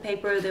submitted the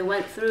paper, they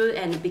went through,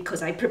 and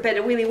because I prepared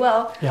it really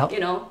well, you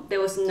know, there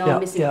was no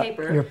missing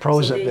paper. You're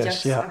pros so at they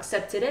this, just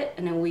accepted it,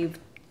 and then we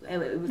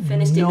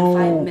finished it in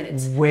 5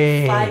 minutes. No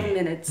way! 5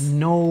 minutes.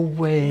 No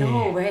way!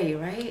 No way,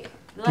 right?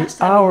 The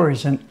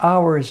hours and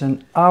hours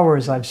and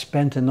hours I've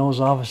spent in those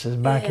offices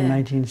back in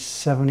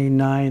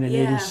 1979 and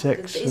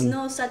 86. There's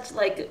no such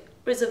like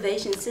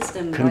reservation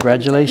system.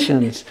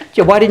 Congratulations.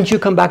 Yeah, why didn't you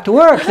come back to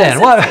work then?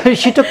 Why?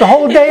 She took the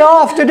whole day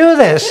off to do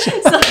this.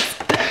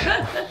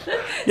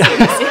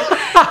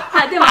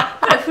 でも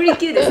これフリー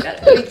級ですから、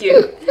フリー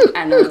級。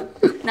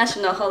ナシ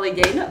ョナルホリ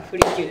デーのフ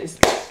リー級です。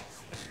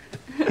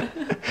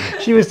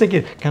She was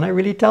thinking, can I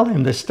really tell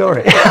him this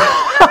story? No.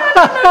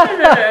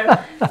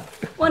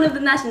 One of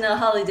the national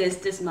holidays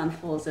this month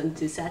falls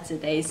into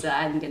Saturday, so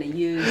I'm going to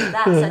use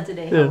that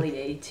Saturday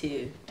holiday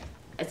to...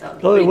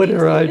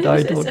 Whatever, I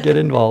don't get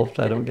involved.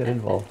 I don't get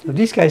involved. So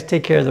these guys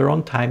take care of their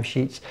own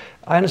timesheets.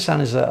 I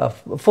understand is a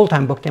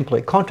full-time booked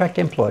employee, contract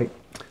employee.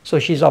 So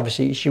she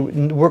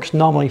works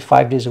normally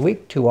 5 days a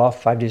week, 2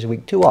 off, 5 days a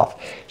week, 2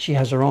 off. She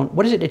has her own,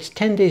 what is it? It's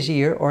 10 days a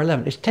year or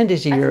 11? It's 10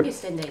 days a year. I think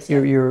it's 10 days.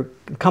 Your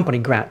company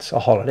grants a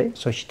holiday,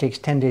 so she takes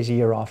 10 days a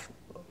year off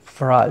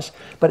for us.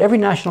 But every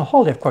national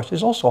holiday, of course,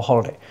 is also a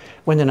holiday.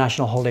 When the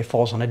national holiday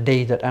falls on a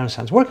day that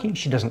Aino-san's working,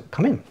 she doesn't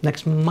come in.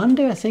 Next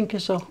Monday, I think,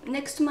 is a...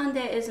 Next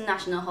Monday is a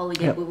national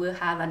holiday. We will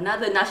have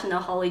another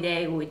national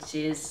holiday, which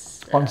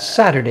is... on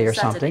Saturday or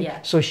something.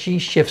 Yeah. So she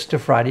shifts to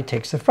Friday,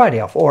 takes the Friday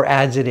off, or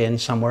adds it in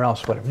somewhere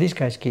else, whatever. These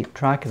guys keep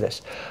track of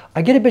this.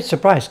 I get a bit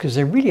surprised because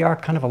there really are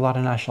kind of a lot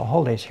of national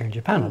holidays here in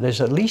Japan.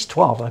 There's at least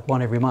 12, like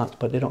one every month,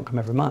 but they don't come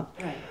every month.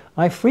 Right.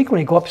 I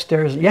frequently go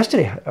upstairs.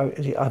 Yesterday,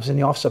 I was in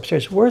the office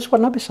upstairs. Where's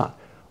Watanabe-san?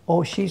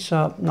 Oh, she's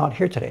not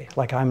here today.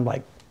 Like, I'm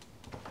like,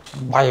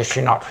 why is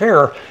she not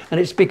here?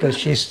 And it's because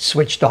she's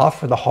switched off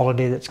for the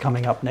holiday that's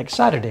coming up next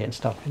Saturday and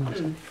stuff. You know,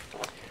 so.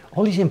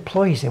 all these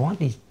employees, they want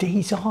these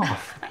days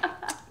off.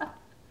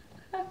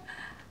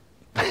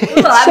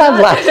 I'm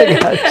laughing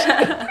at you.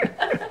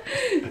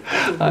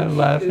 I'm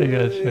laughing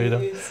at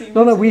you.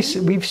 No,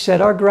 we've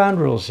set our ground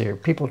rules here.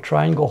 People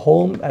try and go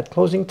home at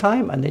closing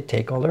time and they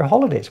take all their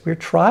holidays. We're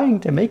trying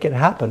to make it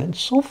happen. And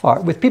so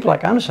far, with people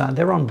like Anu-san,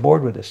 they're on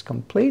board with this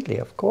completely,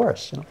 of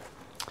course.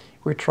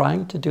 We're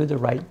trying to do the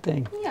right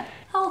thing. Yeah,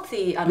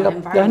 healthy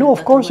environment. Yeah, I know,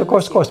 of course.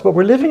 But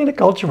we're living in a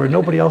culture where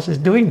nobody else is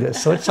doing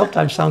this. So it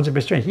sometimes sounds a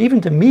bit strange.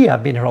 Even to me,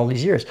 I've been here all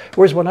these years.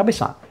 Whereas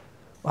Wanabe-san,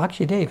 well,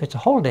 actually, Dave, it's a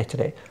holiday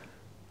today.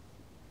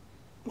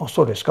 Oh,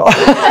 so desu ka?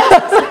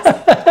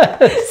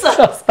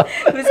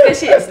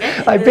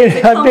 I've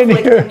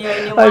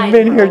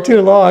been here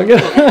too long.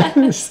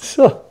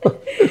 So.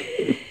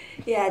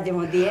 Yeah,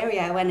 the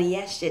area I went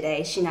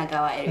yesterday,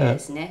 Shinagawa area,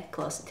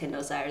 close to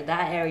Tennozaru.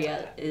 That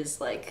area is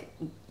like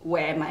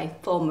where my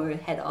former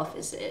head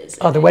office is.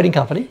 Oh, the wedding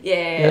company? Yeah.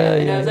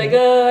 And I was like,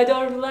 oh, I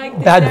don't like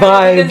this. Bad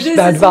vibes, this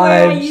bad is vibes.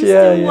 Where I used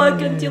to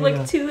work until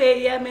like 2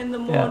 a.m. in the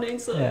morning.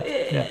 So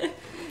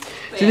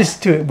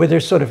this is where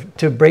there's sort of,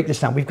 to break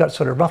this down, we've got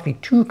sort of roughly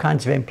two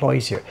kinds of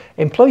employees here.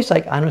 Employees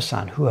like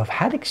Anu-san who have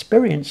had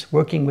experience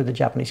working with a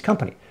Japanese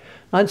company.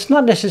 Now, it's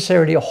not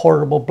necessarily a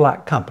horrible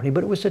black company,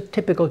 but it was a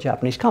typical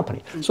Japanese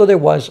company. So there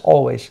was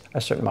always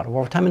a certain amount of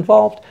overtime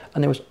involved,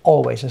 and there was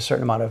always a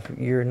certain amount of,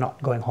 you're not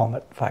going home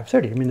at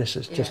 5:30. I mean, this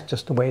is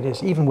just the way it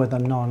is, even with a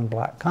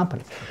non-black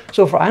company.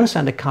 So for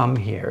Anu-san to come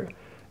here,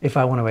 if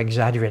I want to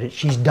exaggerate it,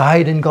 she's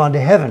died and gone to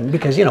heaven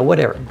because,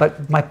 whatever.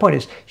 But my point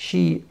is,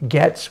 she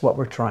gets what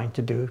we're trying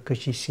to do because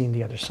she's seen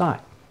the other side.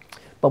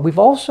 But we've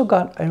also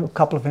got a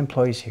couple of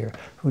employees here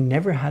who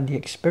never had the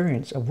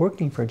experience of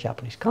working for a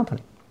Japanese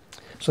company.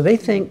 So they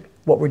think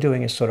what we're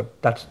doing is sort of,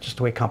 that's just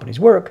the way companies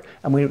work.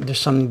 And there's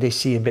something they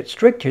see a bit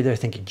strict here. They're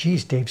thinking,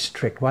 geez, Dave's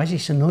strict. Why is he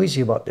so noisy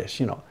about this,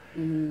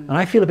 And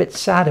I feel a bit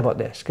sad about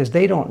this because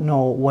they don't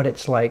know what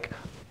it's like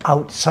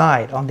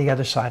outside on the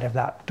other side of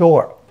that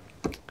door.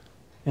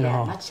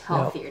 Much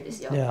healthier this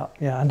year.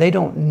 Yeah, and they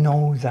don't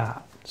know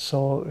that.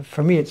 So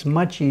for me, it's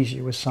much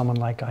easier with someone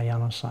like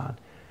Ayano-san,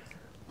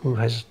 who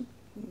has,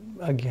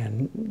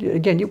 again,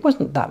 it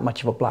wasn't that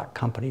much of a black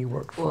company you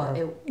worked for.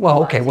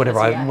 Well, okay, whatever.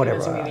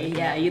 Whatever.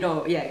 Really, I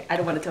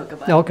don't want to talk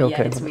about it.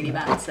 Okay. It's really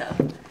bad, so.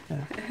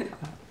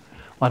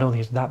 Well, I don't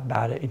think it's that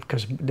bad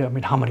because,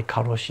 how many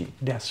karoshi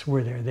deaths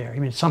were there? I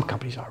mean, some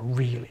companies are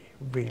really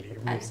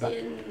I've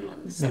seen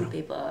some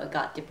people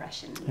got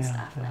depression and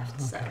stuff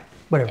left, so.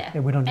 Whatever. Yeah.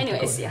 We don't need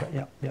Anyways, to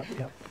go there.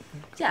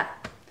 Yeah.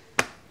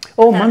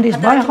 Oh, Monday's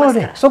my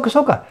holiday.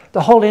 Soka.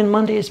 The holiday on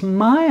Monday is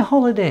my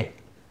holiday.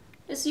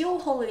 It's your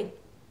holiday.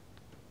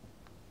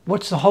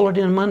 What's the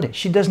holiday on Monday?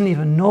 She doesn't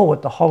even know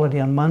what the holiday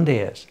on Monday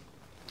is.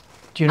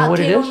 Do you know what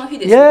it is?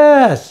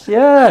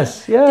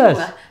 Yes.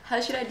 How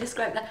should I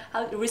describe that?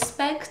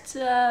 Respect?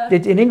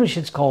 In English,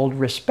 it's called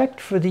respect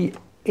for the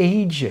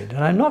aged.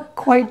 And I'm not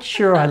quite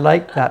sure I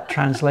like that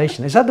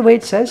translation. Is that the way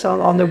it says?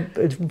 On the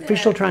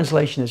official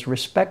translation is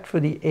respect for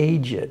the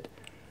aged.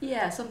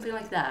 Yeah, something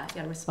like that.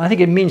 Yeah, I think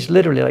it means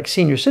literally like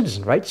senior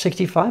citizen, right?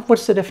 65?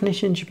 What's the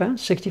definition in Japan?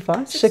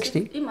 65?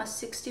 60?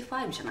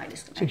 65 じゃないで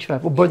すかね.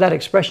 65. Well, but that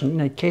expression,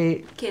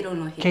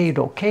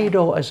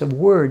 keido as a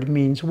word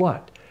means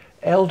what?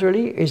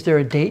 Elderly? Is there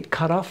a date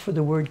cut off for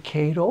the word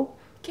keido?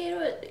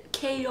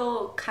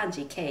 Keido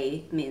kanji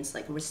K means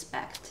like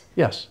respect.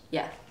 Yes.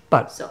 Yeah.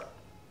 But. So.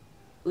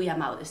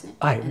 Uyamao, isn't it?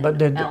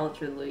 But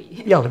elderly.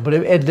 Yeah, but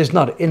there's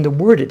not, in the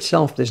word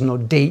itself, there's no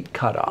date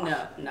cut off.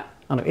 No.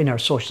 In our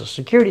social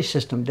security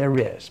system, there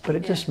is, but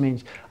it just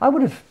means, I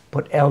would have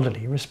put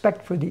elderly,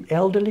 respect for the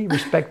elderly,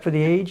 respect for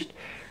the aged,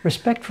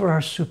 respect for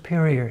our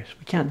superiors.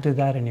 We can't do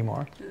that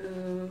anymore.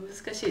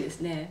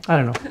 I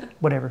don't know,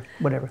 whatever.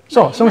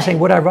 So, someone's saying,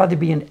 would I rather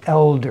be an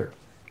elder?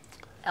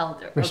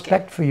 Elder.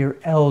 Respect for your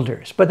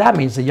elders. But that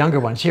means the younger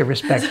ones here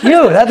respect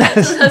you. I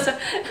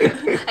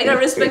gotta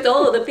respect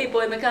all of the people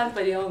in the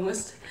company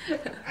almost.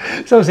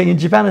 So I'm saying in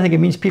Japan, I think it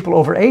means people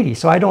over 80.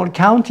 So I don't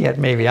count yet,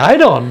 maybe. I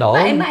don't know.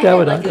 In my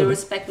head, like you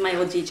respect my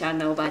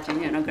oji-chan, oba-chan,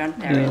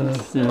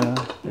 grandparents.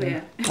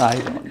 Yeah. I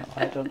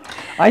don't know.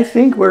 I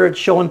think we're at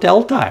show and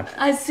tell time.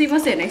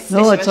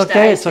 No, it's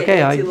okay. It's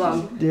okay. Too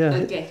long. Yeah.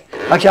 Okay.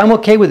 Actually, I'm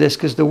okay with this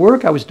because the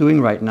work I was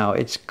doing right now,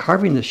 it's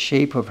carving the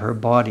shape of her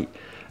body.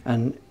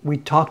 And we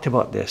talked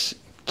about this,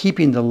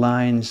 keeping the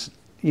lines,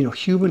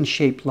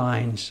 human-shaped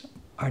lines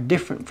are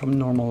different from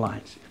normal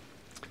lines.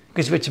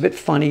 Because if it's a bit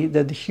funny,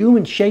 the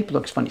human shape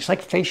looks funny. It's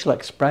like facial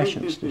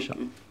expressions.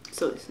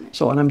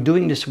 So, and I'm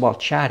doing this while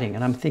chatting,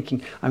 and I'm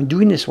thinking, I'm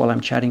doing this while I'm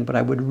chatting, but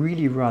I would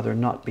really rather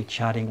not be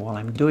chatting while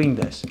I'm doing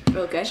this.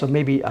 Okay. So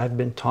maybe I've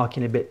been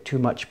talking a bit too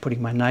much,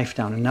 putting my knife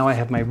down, and now I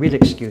have my real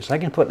excuse. I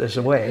can put this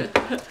away,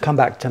 come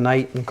back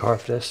tonight and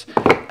carve this,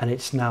 and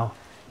it's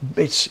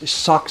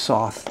socks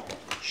off.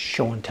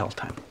 Show and tell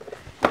time.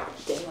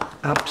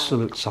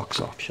 Absolute socks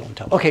off show and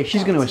tell. Okay,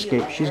 she's going to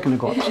escape. She's going to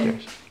go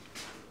upstairs.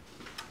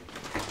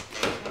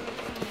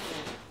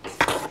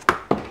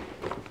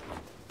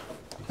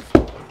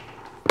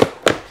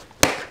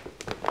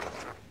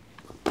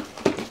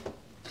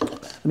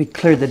 Let me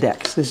clear the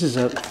decks. This is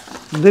a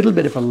little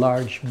bit of a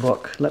large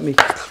book. Let me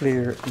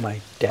clear my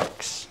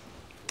decks.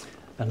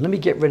 And let me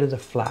get rid of the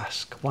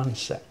flask. One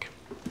sec.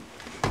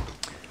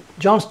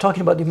 John's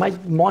talking about you might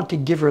want to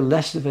give her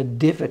less of a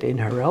divot in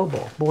her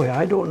elbow. Boy,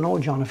 I don't know,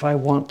 John, if I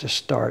want to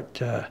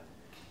start...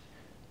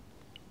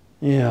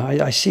 yeah,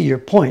 I see your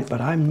point,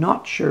 but I'm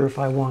not sure if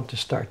I want to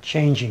start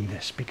changing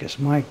this because,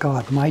 my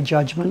God, my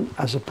judgment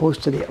as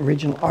opposed to the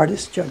original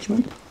artist's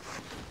judgment.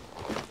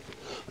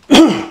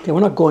 Okay, we're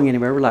not going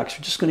anywhere. Relax.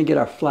 We're just going to get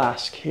our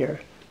flask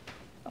here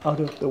out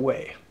of the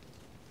way.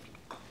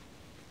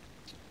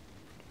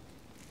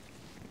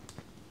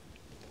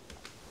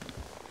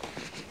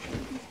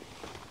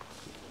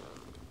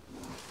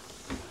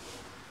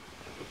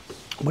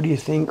 What do you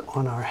think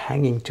on our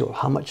hanging tool?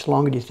 How much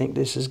longer do you think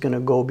this is going to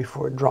go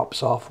before it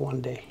drops off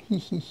one day?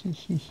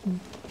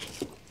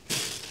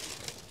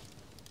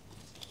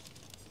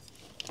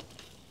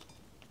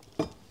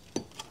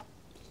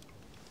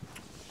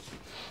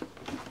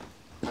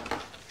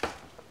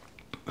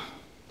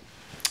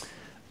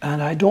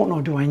 And I don't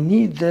know, do I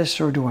need this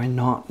or do I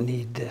not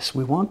need this?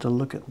 We want to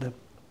look at the...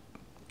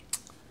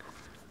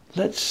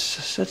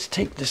 Let's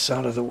take this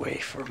out of the way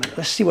for a minute.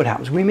 Let's see what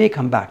happens. We may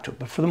come back to it,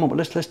 but for the moment,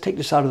 let's take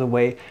this out of the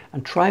way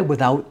and try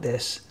without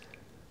this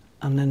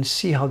and then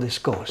see how this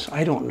goes.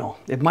 I don't know.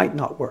 It might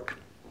not work.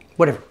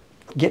 Whatever.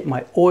 Get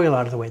my oil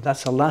out of the way.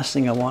 That's the last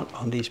thing I want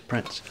on these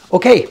prints.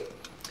 Okay.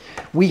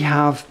 We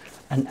have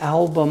an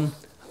album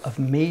of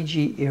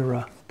Meiji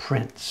era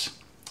prints.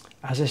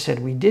 As I said,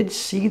 we did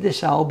see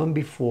this album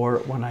before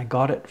when I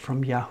got it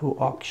from Yahoo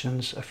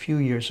Auctions a few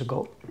years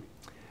ago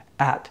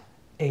at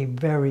a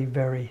very,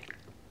 very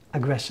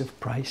aggressive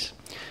price.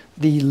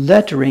 The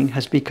lettering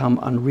has become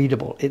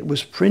unreadable. It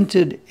was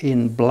printed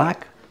in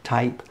black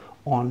type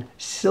on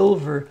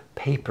silver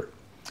paper.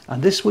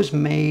 And this was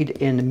made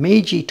in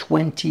Meiji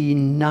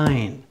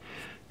 29.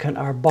 Can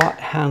our bot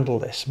handle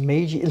this?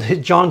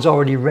 Meiji, John's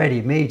already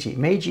ready.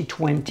 Meiji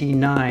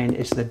 29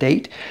 is the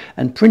date.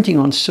 And printing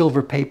on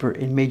silver paper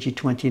in Meiji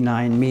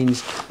 29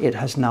 means it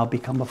has now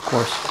become, of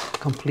course,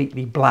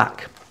 completely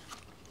black.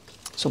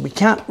 So we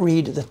can't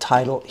read the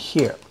title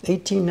here.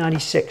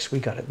 1896, we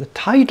got it. The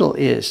title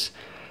is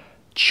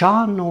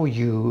Cha no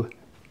Yu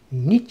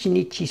Nichi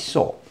Nichi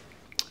So.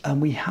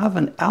 And we have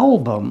an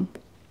album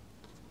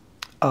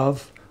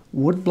of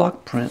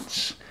woodblock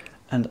prints.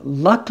 And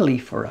luckily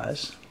for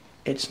us,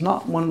 it's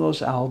not one of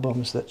those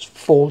albums that's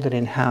folded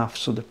in half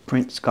so the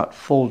prints got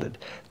folded.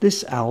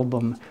 This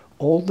album,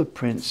 all the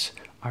prints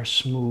are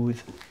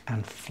smooth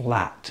and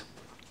flat.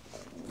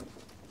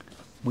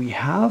 We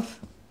have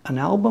an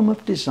album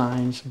of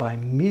designs by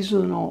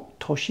Mizuno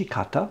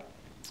Toshikata,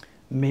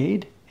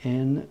 made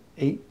in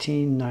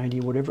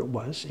 1890, whatever it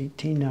was,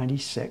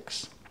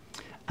 1896.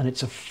 And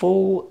it's a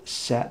full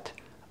set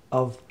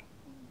of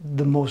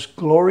the most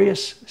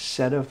glorious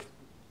set of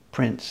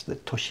prints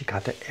that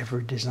Toshikata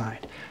ever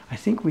designed. I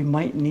think we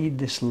might need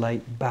this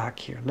light back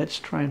here. Let's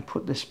try and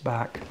put this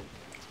back.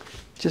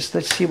 Just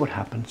let's see what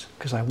happens,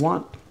 because I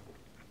want...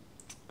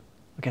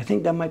 Okay, I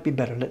think that might be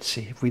better. Let's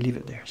see if we leave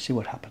it there, see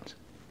what happens.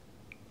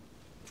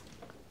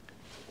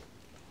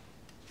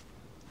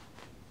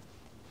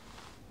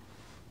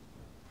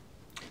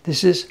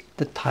 This is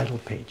the title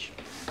page.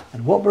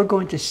 And what we're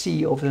going to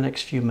see over the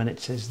next few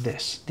minutes is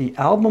this. The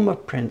album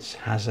of prints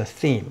has a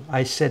theme.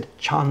 I said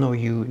Cha no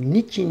Yu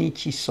Nichi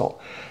Nichi So.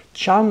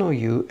 Cha no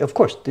Yu, of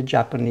course, the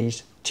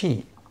Japanese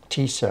tea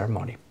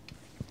ceremony.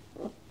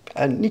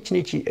 And Nichi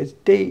Nichi is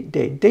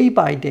day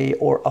by day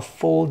or a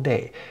full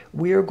day.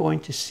 We are going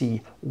to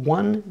see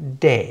one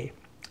day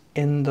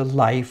in the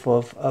life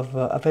of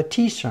a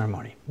tea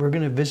ceremony. We're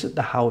going to visit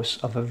the house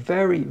of a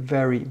very,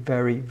 very,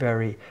 very,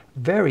 very,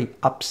 very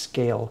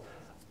upscale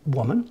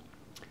woman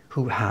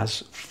who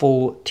has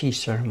full tea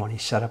ceremony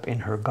set up in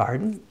her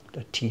garden,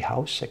 a tea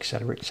house,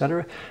 etc.,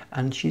 etc.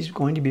 And she's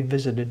going to be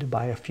visited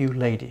by a few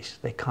ladies.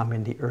 They come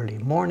in the early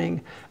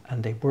morning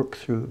and they work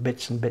through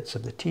bits and bits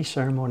of the tea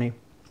ceremony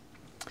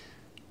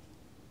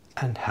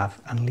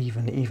and leave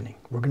in the evening.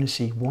 We're going to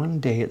see one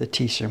day at the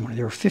tea ceremony.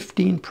 There are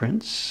 15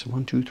 prints.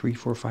 1, 2, 3,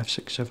 4, 5,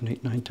 6, 7,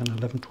 8, 9, 10,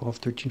 11, 12,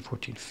 13,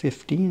 14,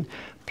 15,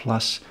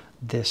 plus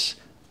this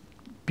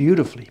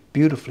beautifully,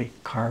 beautifully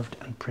carved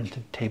and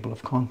printed table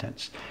of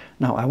contents.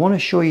 Now, I want to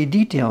show you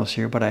details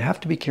here, but I have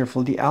to be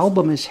careful. The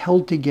album is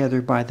held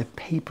together by the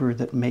paper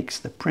that makes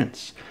the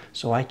prints.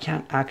 So I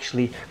can't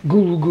actually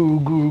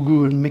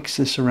goo and mix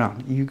this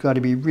around. You've got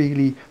to be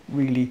really,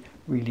 really,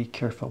 really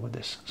careful with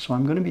this. So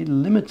I'm going to be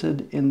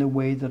limited in the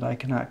way that I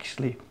can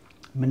actually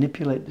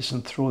manipulate this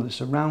and throw this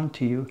around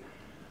to you.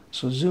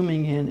 So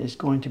zooming in is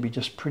going to be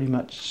just pretty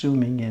much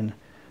zooming in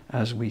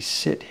as we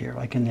sit here.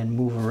 I can then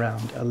move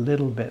around a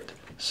little bit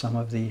some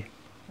of the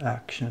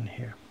action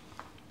here.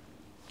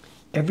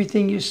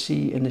 Everything you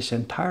see in this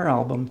entire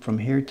album from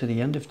here to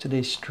the end of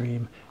today's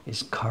stream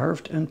is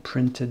carved and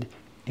printed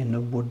in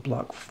a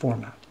woodblock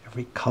format.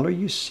 Every color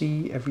you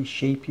see, every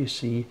shape you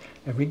see,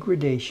 every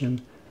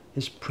gradation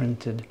is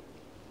printed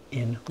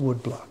in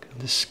woodblock.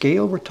 The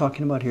scale we're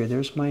talking about here,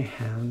 there's my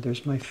hand,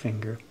 there's my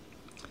finger.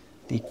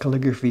 The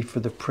calligraphy for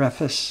the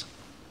preface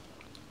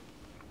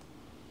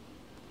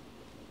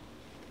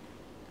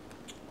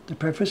The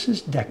preface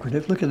is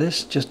decorative. Look at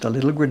this, just a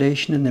little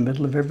gradation in the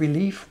middle of every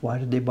leaf. Why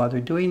did they bother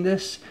doing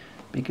this?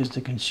 Because the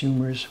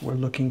consumers were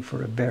looking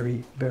for a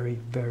very, very,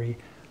 very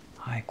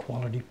high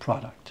quality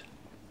product.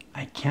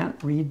 I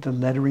can't read the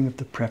lettering of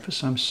the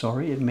preface, I'm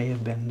sorry, it may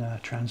have been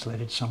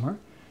translated somewhere.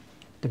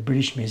 The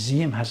British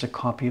Museum has a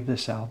copy of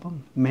this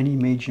album. Many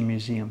major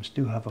museums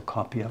do have a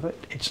copy of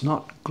it. It's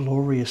not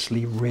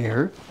gloriously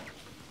rare,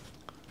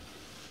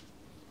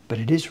 but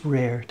it is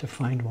rare to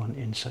find one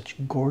in such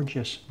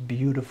gorgeous,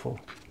 beautiful,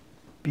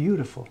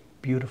 beautiful,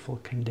 beautiful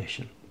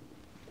condition.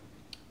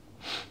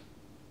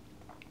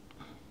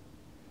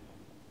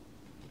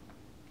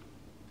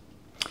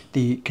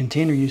 The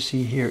container you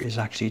see here is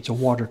actually, it's a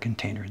water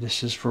container.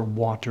 This is for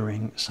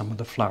watering some of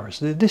the flowers.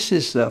 This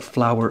is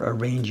flower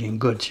arranging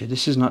goods here.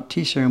 This is not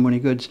tea ceremony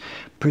goods.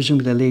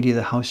 Presumably the lady of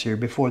the house here,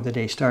 before the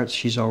day starts,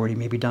 she's already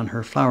maybe done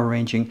her flower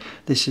arranging.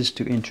 This is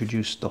to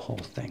introduce the whole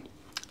thing.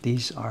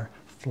 These are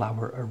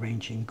flower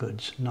arranging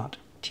goods, not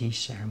tea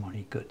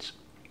ceremony goods.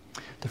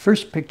 The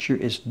first picture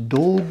is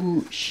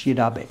Dogu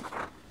Shirabe.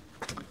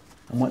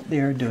 And what they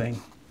are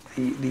doing,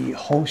 the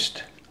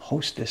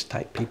hostess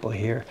type people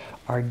here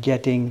are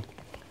getting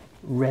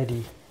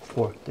ready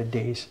for the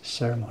day's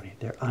ceremony.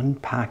 They're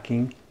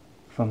unpacking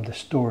from the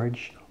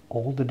storage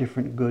all the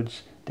different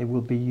goods they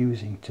will be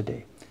using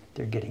today.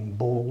 They're getting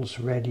bowls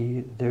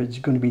ready. There's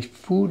going to be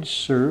food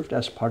served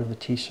as part of the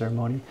tea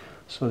ceremony.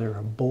 So there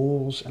are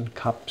bowls and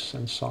cups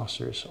and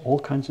saucers, all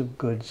kinds of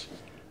goods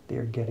they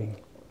are getting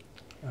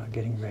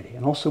ready.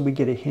 And also we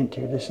get a hint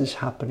here, this is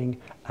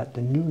happening at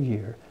the New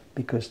Year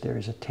because there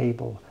is a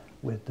table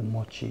with the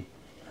mochi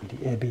and the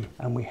ebi,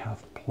 and we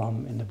have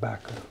plum in the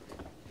background.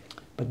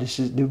 But this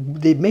is,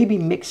 they may be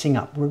mixing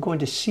up. We're going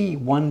to see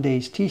one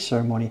day's tea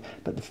ceremony,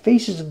 but the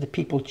faces of the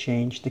people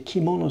change, the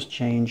kimonos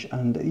change,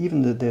 and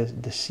even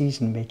the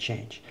season may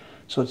change.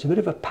 So it's a bit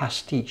of a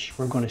pastiche.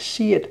 We're going to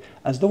see it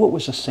as though it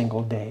was a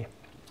single day,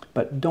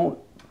 but don't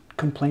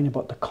complain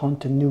about the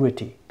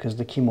continuity because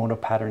the kimono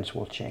patterns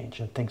will change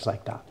and things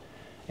like that.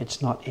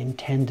 It's not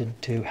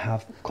intended to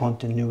have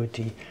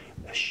continuity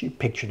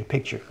picture to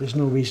picture. There's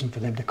no reason for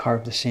them to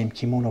carve the same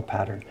kimono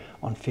pattern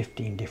on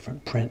 15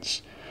 different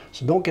prints.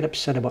 So don't get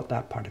upset about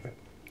that part of it.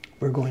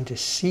 We're going to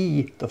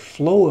see the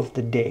flow of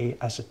the day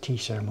as a tea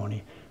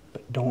ceremony,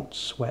 but don't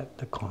sweat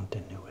the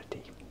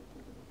continuity.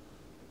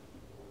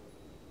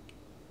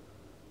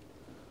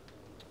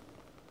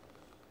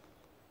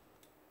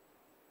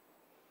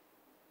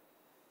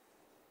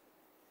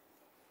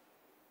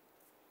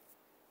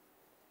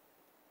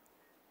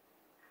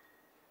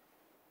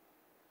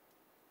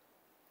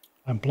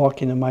 I'm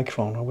blocking the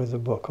microphone with the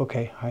book.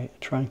 Okay, I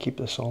try and keep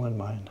this all in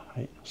mind.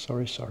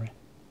 Sorry. So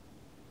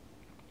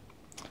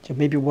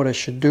maybe what I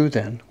should do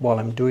then, while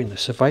I'm doing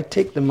this, if I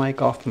take the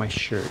mic off my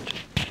shirt,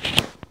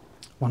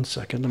 one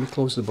second, let me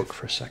close the book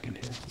for a second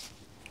here.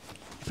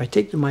 If I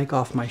take the mic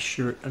off my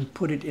shirt and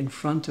put it in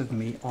front of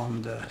me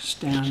on the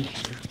stand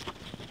here,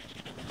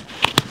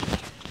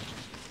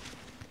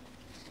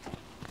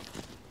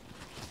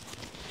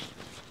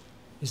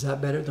 is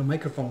that better? The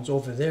microphone's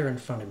over there in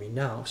front of me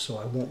now, so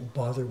I won't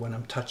bother when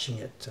I'm touching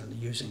it and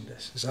using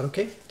this. Is that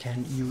okay?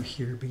 Can you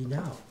hear me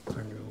now?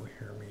 Can you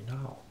hear me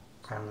now?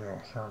 Can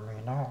you hear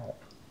me now?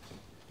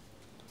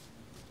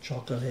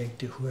 Chocolate egg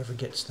to whoever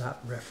gets that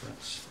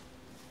reference.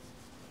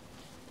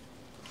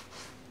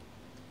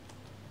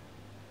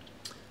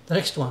 The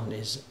next one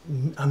is,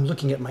 I'm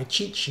looking at my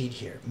cheat sheet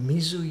here.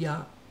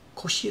 Mizuya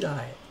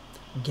Koshirai,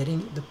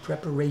 getting the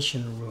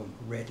preparation room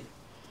ready.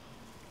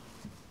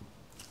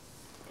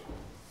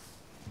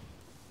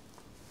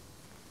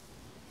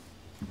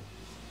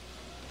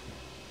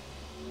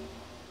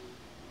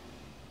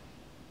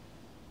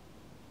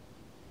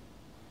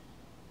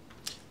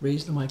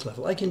 Raise the mic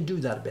level. I can do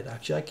that a bit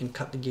actually. I can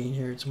cut the gain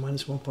here. It's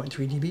minus 1.3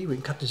 dB. We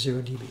can cut to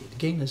 0 dB. The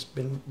gain has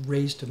been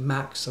raised to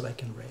max that I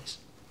can raise.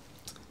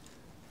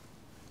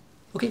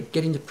 Okay,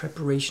 getting the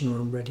preparation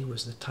room ready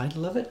was the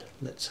title of it.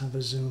 Let's have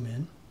a zoom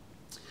in.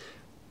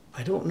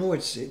 I don't know,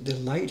 it's the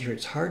light here,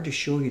 it's hard to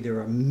show you. There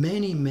are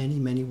many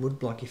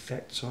woodblock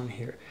effects on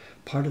here.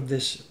 Part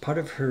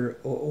of her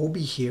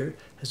obi here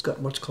has got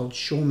what's called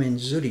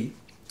shomenzuri.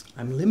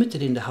 I'm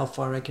limited into how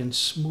far I can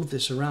smooth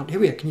this around. Here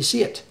we are, can you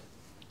see it?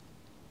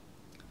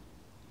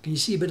 Can you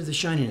see a bit of the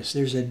shininess?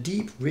 There's a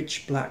deep,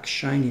 rich black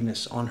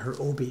shininess on her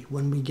obi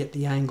when we get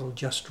the angle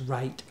just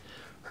right.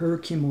 Her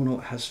kimono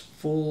has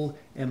full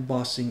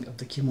embossing of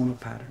the kimono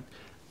pattern.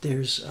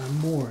 There's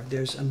more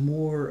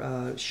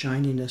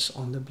shininess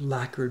on the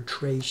lacquered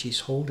tray she's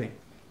holding.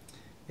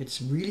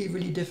 It's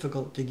really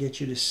difficult to get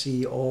you to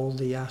see all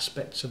the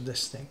aspects of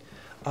this thing.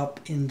 Up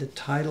in the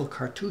title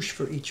cartouche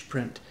for each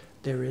print,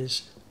 there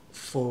is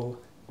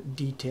full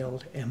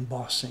detailed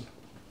embossing.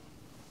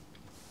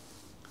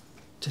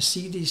 To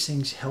see these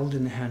things held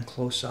in the hand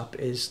close up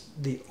is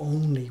the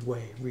only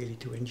way really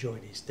to enjoy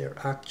these. They're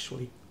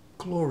actually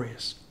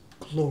glorious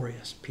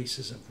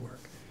pieces of work.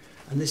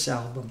 And this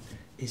album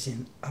is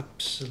in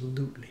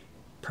absolutely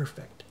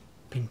perfect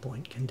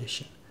pinpoint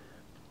condition.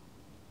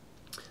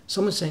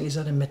 Someone's saying, is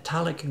that a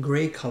metallic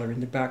gray color in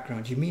the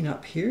background? You mean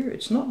up here?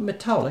 It's not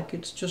metallic,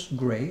 it's just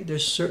gray.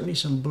 There's certainly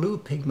some blue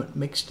pigment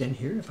mixed in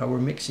here. If I were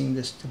mixing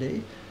this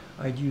today,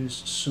 I'd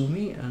use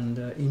sumi and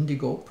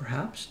indigo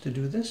perhaps to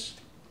do this.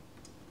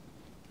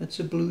 That's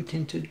a blue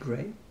tinted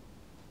gray.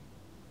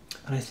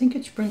 And I think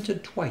it's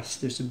printed twice.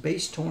 There's a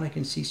base tone, I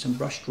can see some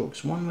brush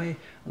strokes one way,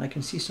 and I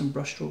can see some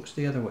brush strokes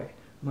the other way.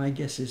 My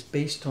guess is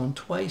base tone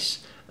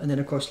twice, and then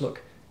of course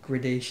look,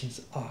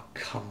 gradations. Oh,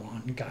 come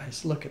on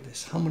guys, look at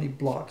this. How many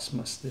blocks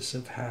must this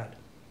have had?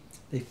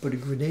 They've put a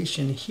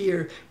gradation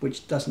here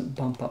which doesn't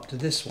bump up to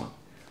this one.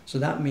 So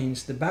that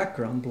means the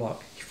background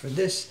block for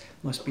this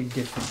must be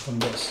different from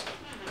this,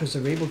 because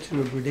they're able to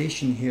do a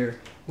gradation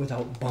here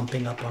without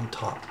bumping up on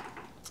top.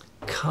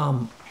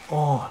 Come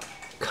on,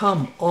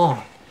 come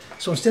on.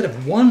 So instead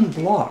of one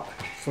block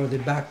for the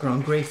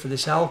background gray for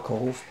this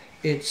alcove,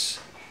 it's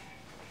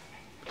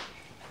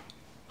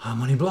how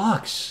many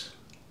blocks?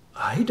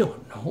 I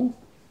don't know.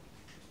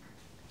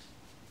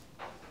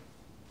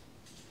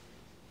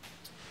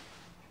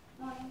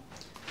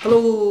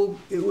 Hello,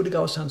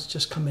 Udagawa-san's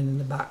just come in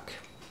the back.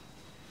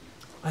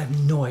 I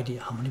have no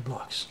idea how many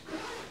blocks.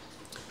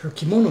 Her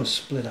kimono's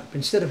split up.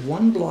 Instead of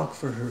one block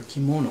for her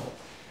kimono,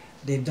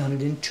 they've done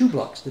it in two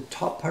blocks. The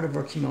top part of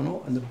her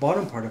kimono and the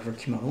bottom part of her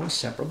kimono in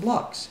separate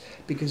blocks,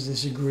 because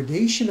there's a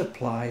gradation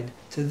applied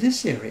to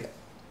this area.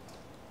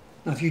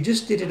 Now, if you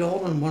just did it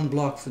all on one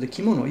block for the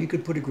kimono, you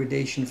could put a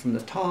gradation from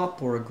the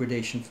top or a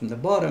gradation from the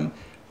bottom,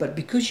 but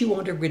because you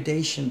want a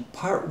gradation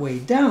part way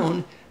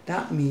down,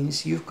 that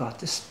means you've got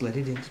to split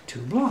it into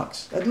two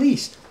blocks, at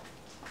least.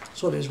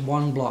 So there's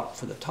one block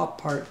for the top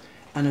part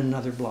and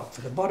another block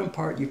for the bottom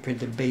part. You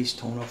print a base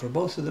tone over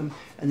both of them,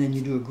 and then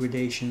you do a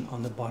gradation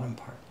on the bottom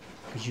part.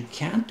 Because you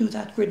can't do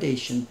that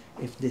gradation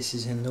if this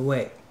is in the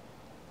way.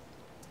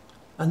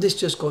 And this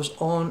just goes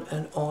on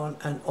and on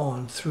and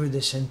on through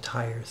this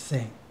entire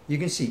thing. You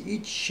can see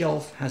each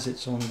shelf has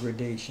its own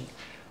gradation.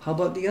 How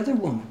about the other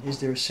woman? Is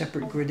there a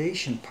separate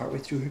gradation partway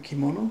through her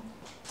kimono?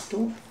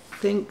 Don't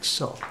think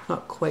so.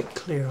 Not quite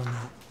clear on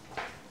that.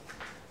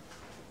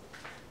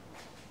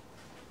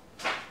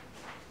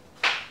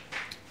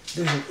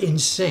 There's an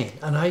insane,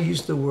 and I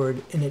use the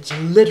word in its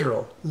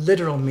literal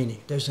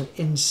meaning. There's an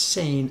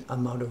insane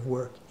amount of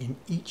work in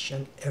each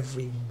and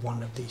every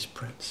one of these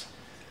prints.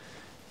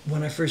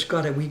 When I first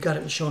got it, we got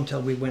it in show and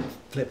tell. We went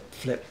flip,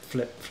 flip,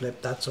 flip,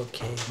 flip. That's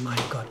okay. My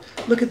God.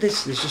 Look at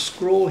this. There's a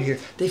scroll here.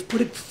 They've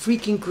put a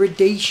freaking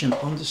gradation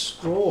on the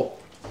scroll.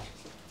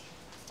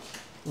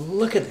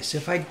 Look at this.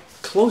 If I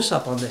close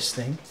up on this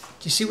thing,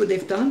 do you see what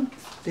they've done?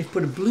 They've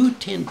put a blue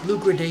tint, blue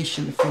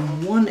gradation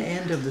from one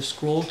end of the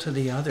scroll to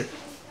the other.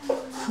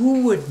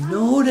 Who would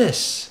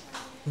notice?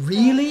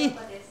 Really?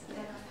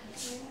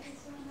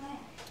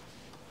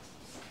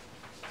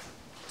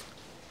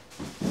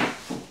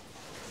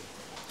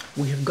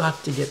 We have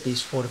got to get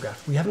these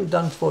photographed. We haven't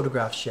done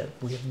photographs yet.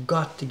 We have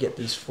got to get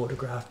these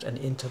photographed and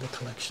into the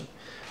collection.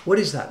 What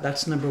is that?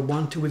 That's number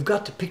 1, 2. We've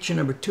got to picture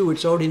number 2.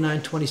 It's already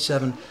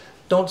 9:27.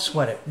 Don't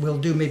sweat it. We'll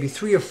do maybe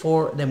 3 or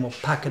 4, then we'll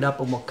pack it up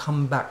and we'll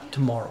come back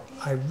tomorrow.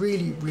 I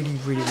really, really,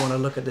 really want to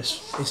look at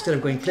this instead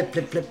of going flip,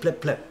 flip, flip,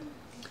 flip, flip.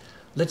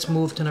 Let's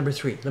move to number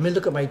 3. Let me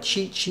look at my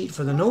cheat sheet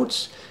for the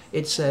notes.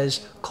 It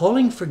says,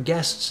 calling for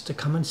guests to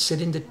come and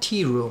sit in the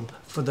tea room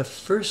for the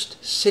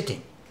first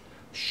sitting.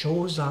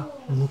 Shoza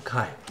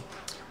Mukai.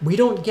 We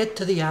don't get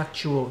to the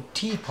actual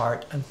tea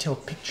part until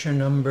picture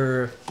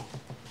number...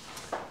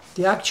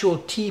 The actual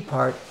tea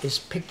part is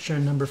picture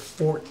number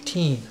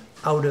 14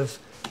 out of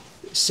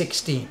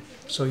 16.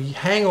 So you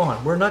hang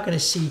on. We're not going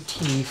to see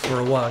tea for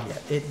a while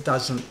yet. It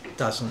doesn't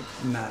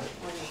matter.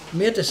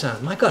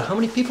 Miyata-san, my God, how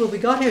many people have we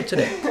got here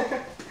today?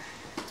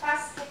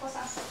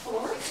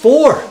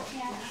 4?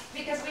 Yeah,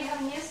 because we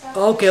have new stuff.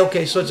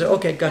 Okay, so it's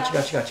okay, gotcha.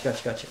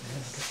 Okay.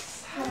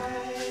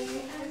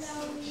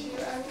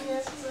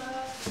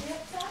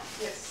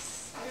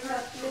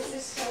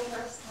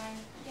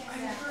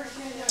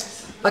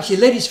 Actually,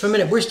 ladies, for a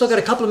minute, we've still got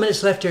a couple of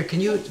minutes left here.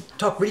 Can you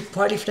talk really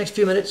quietly for the next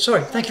few minutes?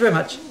 Sorry, thank you very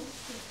much.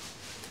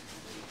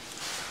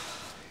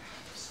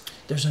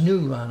 There's a new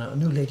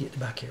lady at the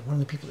back here. One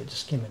of the people that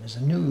just came in is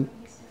a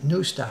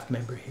new staff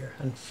member here.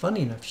 And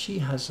funny enough, she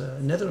has a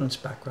Netherlands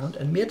background,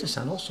 and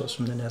Miyata-san also is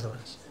from the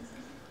Netherlands.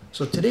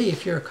 So today,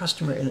 if you're a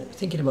customer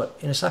thinking about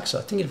in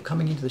Asakusa, thinking of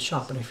coming into the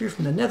shop, and if you're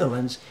from the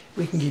Netherlands,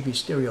 we can give you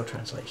stereo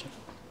translation.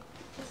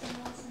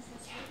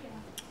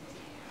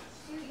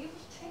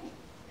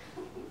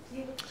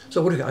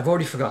 So what do we got? I've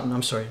already forgotten.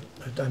 I'm sorry.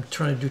 I'm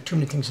trying to do too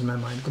many things in my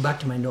mind. Go back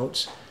to my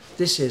notes.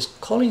 This is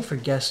calling for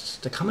guests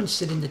to come and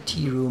sit in the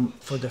tea room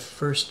for the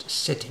first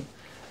sitting.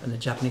 And the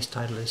Japanese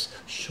title is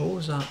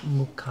Shoza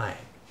Mukai.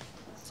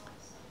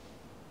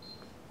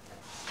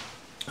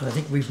 And I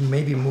think we've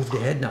maybe moved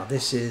ahead now.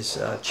 This is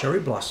cherry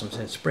blossoms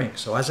in spring.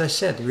 So as I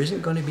said, there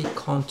isn't going to be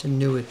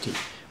continuity.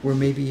 We're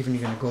maybe even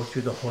going to go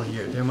through the whole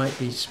year. There might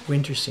be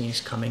winter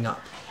scenes coming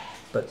up.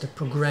 But the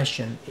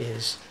progression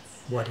is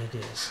what it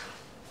is.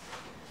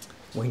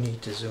 We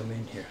need to zoom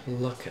in here.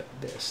 Look at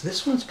this.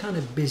 This one's kind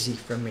of busy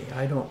for me.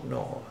 I don't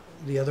know.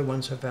 The other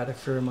ones have had a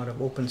fair amount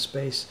of open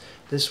space.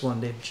 This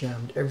one, they've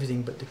jammed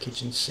everything but the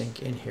kitchen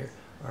sink in here.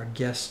 Our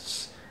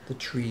guests, the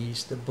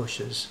trees, the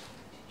bushes.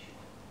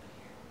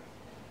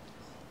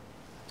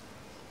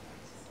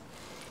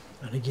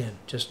 And again,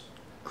 just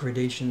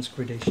gradations,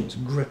 gradations,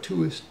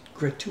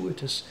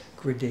 gratuitous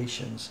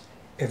gradations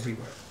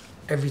everywhere.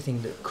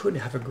 Everything that could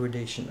have a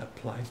gradation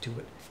applied to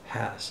it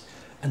has.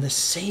 And the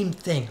same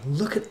thing,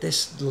 look at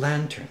this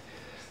lantern.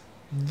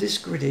 This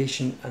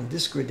gradation and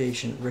this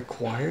gradation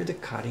require the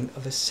cutting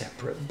of a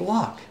separate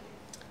block.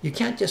 You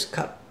can't just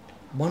cut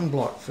one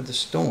block for the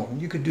stone.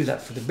 You could do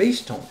that for the base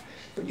tone,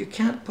 but you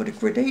can't put a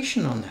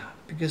gradation on that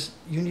because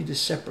you need a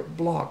separate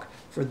block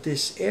for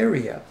this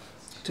area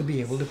to be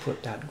able to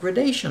put that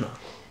gradation on.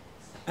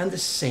 And the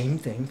same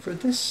thing for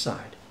this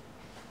side.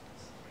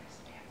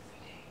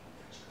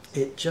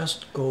 It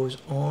just goes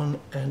on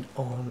and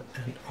on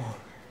and on.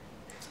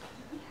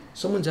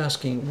 Someone's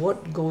asking,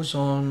 what goes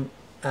on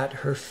at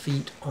her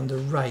feet on the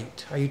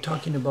right? Are you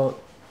talking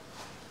about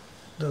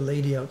the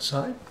lady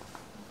outside?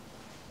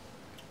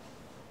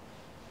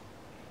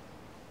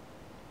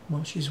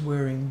 Well, she's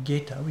wearing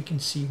geta. We can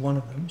see one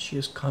of them. She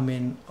has come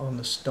in on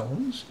the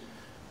stones.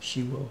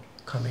 She will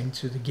come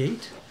into the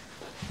gate,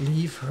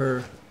 leave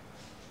her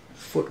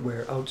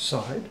footwear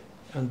outside,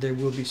 and there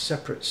will be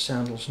separate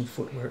sandals and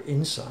footwear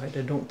inside.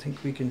 I don't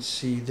think we can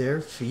see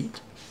their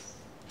feet.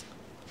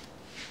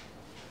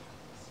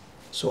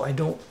 So I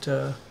don't,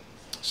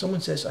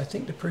 someone says, I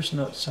think the person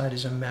outside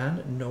is a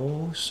man.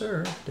 No,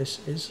 sir, this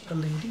is a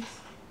lady,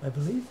 I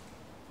believe.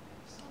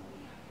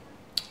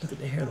 Look at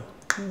the hair though.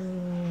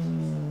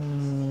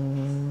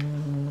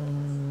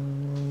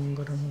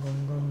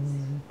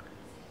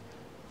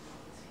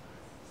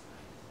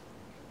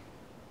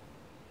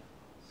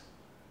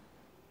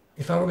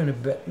 If I were going to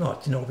bet, no,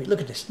 wait,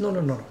 look at this. No,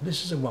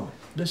 this is a woman.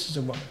 This is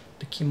a woman.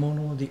 The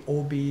kimono, the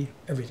obi,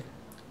 everything.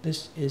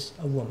 This is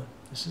a woman.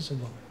 This is a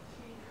woman.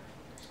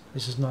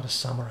 This is not a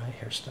samurai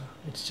hairstyle.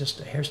 It's just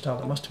a hairstyle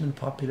that must have been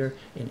popular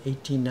in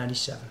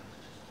 1897.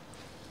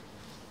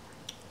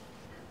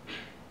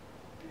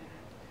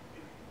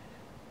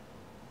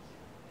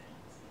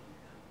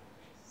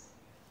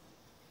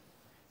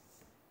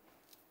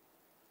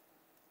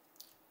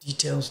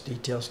 Details,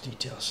 details,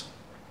 details.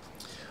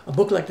 A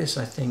book like this,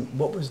 I think,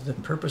 what was the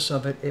purpose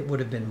of it? It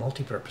would have been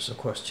multi-purpose, of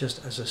course,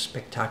 just as a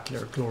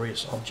spectacular,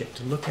 glorious object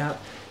to look at.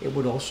 It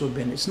would also have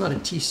been, it's not a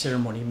tea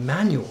ceremony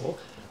manual,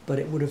 but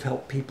it would have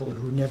helped people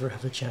who never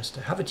have a chance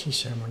to have a tea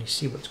ceremony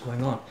see what's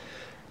going on.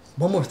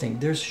 One more thing,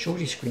 there's a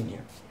shoji screen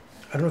here.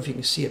 I don't know if you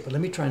can see it, but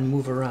let me try and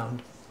move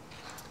around.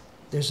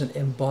 There's an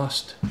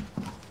embossed,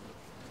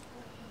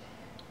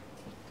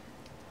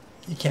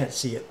 you can't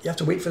see it. You have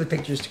to wait for the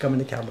pictures to come in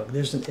the catalog.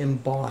 There's an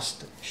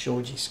embossed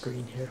shoji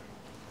screen here.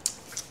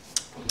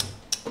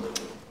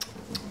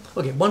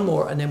 Okay, one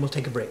more and then we'll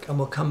take a break and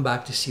we'll come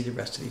back to see the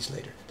rest of these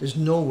later. There's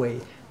no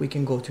way we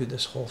can go through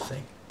this whole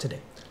thing today.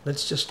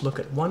 Let's just look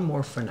at one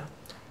more for now.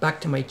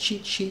 Back to my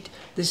cheat sheet.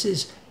 This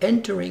is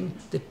entering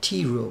the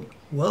tea room,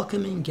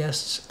 welcoming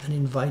guests and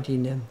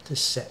inviting them to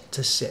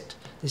sit.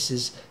 This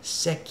is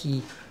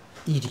seki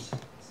iri.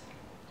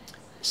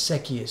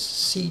 Seki is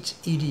seat,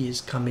 iri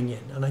is coming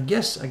in. And I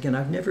guess, again,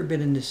 I've never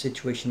been in this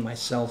situation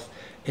myself,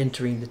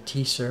 entering the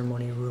tea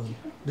ceremony room.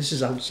 This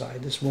is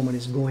outside. This woman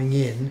is going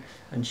in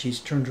and she's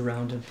turned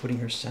around and putting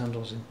her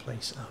sandals in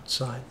place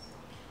outside.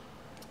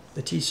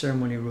 The tea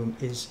ceremony room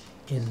is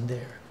in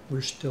there.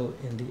 We're still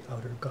in the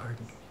outer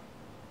garden.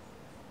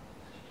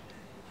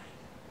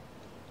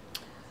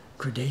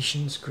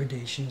 Gradations,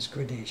 gradations,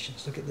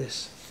 gradations. Look at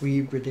this.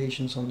 Free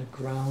gradations on the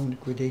ground,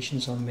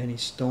 gradations on many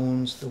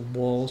stones, the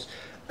walls.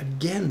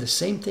 Again, the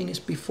same thing as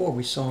before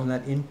we saw in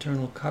that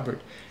internal cupboard.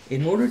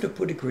 In order to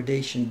put a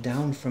gradation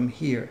down from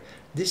here,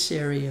 this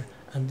area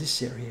and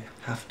this area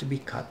have to be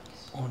cut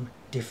on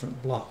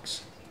different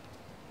blocks.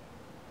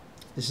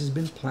 This has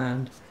been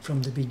planned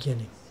from the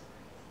beginning.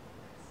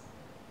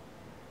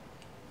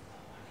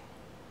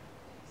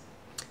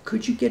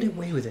 Could you get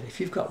away with it? If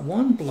you've got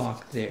one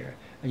block there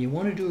and you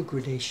want to do a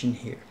gradation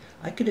here,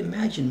 I could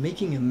imagine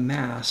making a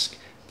mask,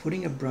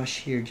 putting a brush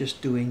here,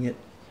 just doing it.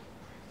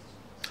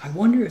 I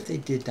wonder if they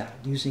did that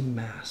using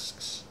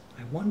masks.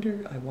 I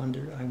wonder.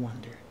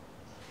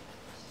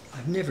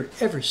 I've never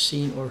ever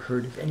seen or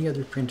heard of any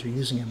other printer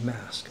using a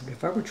mask. But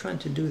if I were trying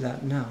to do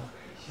that now,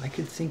 I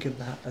could think of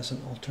that as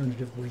an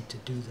alternative way to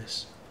do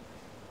this.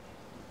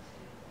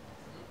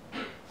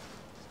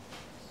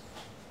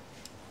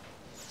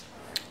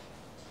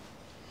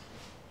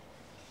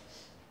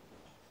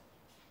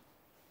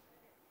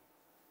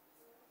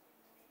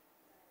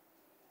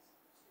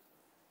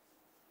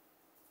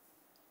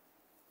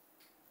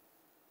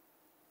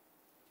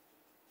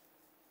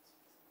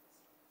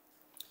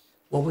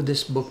 What would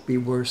this book be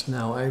worth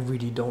now? I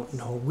really don't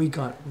know. We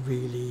got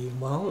really,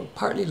 well,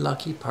 partly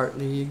lucky,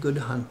 partly good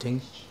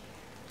hunting.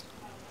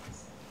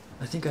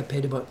 I think I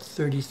paid about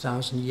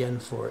 30,000 yen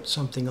for it,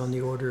 something on the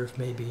order of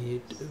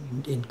maybe,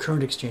 in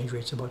current exchange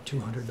rates, about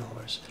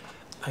 $200.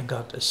 I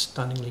got a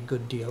stunningly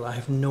good deal. I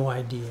have no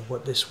idea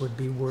what this would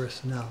be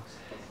worth now.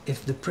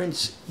 if the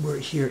prints were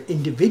here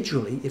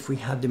individually, if we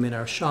had them in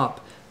our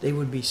shop, they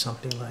would be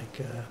something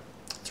like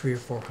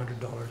 $300 or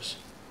 $400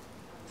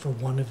 for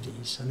one of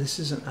these. And this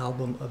is an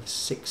album of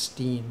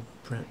 16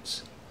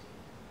 prints.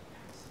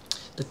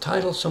 The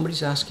title,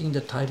 somebody's asking,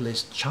 the title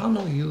is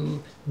Chano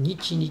Yu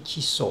Nichi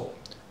Nichi So,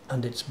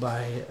 and it's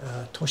by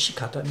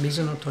Toshikata,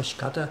 Mizuno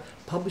Toshikata,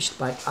 published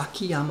by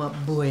Akiyama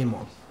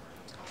Buemon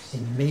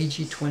in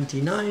Meiji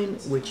 29,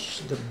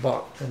 which the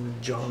bot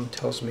and John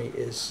tells me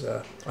is,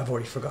 I've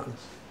already forgotten,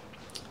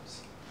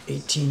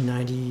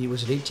 1890,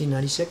 was it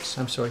 1896?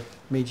 I'm sorry,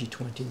 Meiji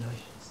 29.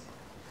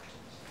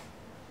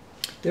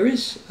 There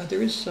is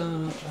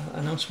an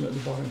announcement at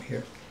the bottom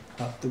here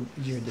of the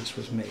year this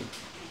was made.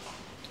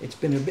 It's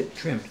been a bit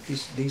trimmed.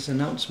 These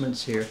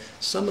announcements here,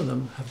 some of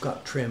them have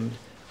got trimmed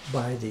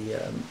by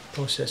the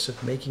process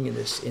of making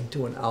this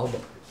into an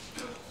album.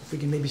 If we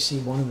can maybe see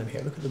one of them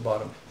here, look at the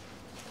bottom.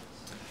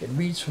 It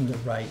reads from the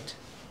right.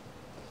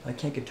 I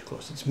can't get too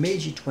close. It's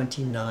Meiji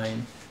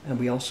 29, and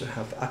we also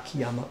have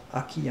Akiyama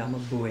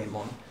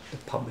Buemon, the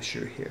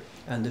publisher here,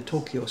 and the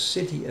Tokyo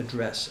City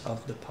address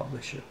of the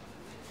publisher.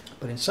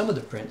 But in some of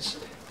the prints,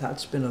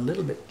 that's been a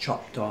little bit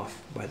chopped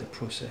off by the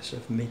process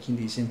of making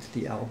these into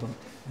the album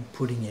and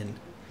putting in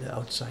the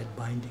outside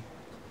binding.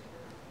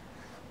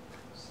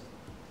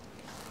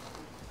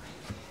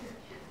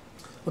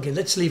 Okay,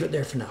 let's leave it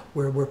there for now.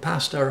 We're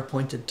past our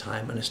appointed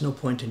time, and there's no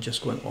point in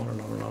just going on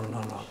and on and on and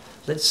on and on.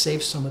 Let's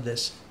save some of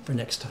this for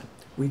next time.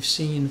 We've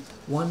seen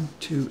 1,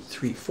 2,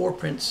 3, 4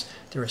 prints.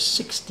 There are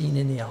 16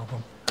 in the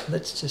album.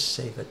 Let's just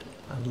save it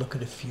and look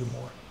at a few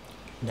more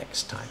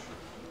next time.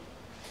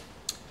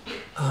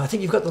 I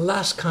think you've got the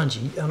last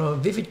kanji. I know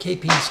Vivid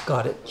KP's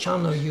got it.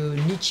 Chano Yu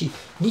Nichi.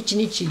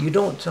 Nichi, you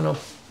don't, I know.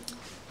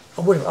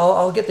 Oh, whatever,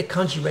 I'll get the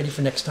kanji ready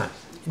for next time.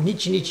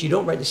 Nichi, you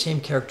don't write the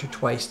same character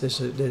twice.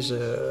 There's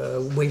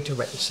a way to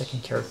write the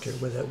second character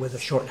with a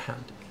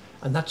shorthand.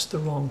 And that's the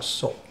wrong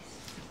so.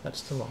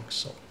 That's the wrong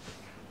so.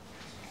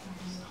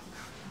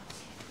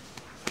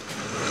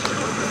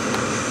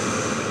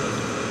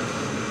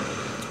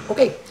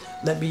 Okay,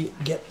 let me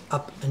get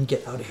up and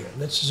get out of here.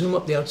 Let's zoom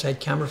up the outside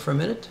camera for a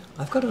minute.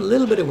 I've got a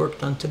little bit of work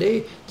done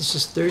today. This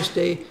is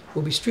Thursday.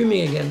 We'll be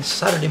streaming again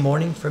Saturday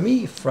morning for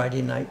me,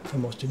 Friday night for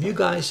most of you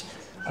guys.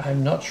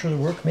 I'm not sure the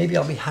work. Maybe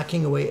I'll be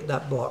hacking away at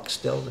that block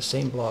still, the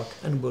same block,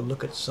 and we'll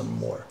look at some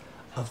more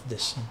of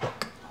this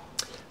book.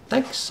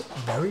 Thanks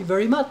very,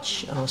 very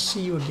much. I'll see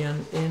you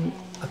again in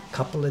a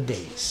couple of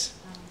days.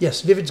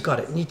 Yes, Vivid's got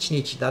it.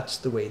 Nichi, that's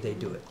the way they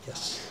do it.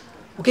 Yes.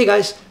 Okay,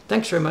 guys,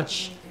 thanks very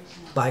much.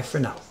 Bye for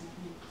now.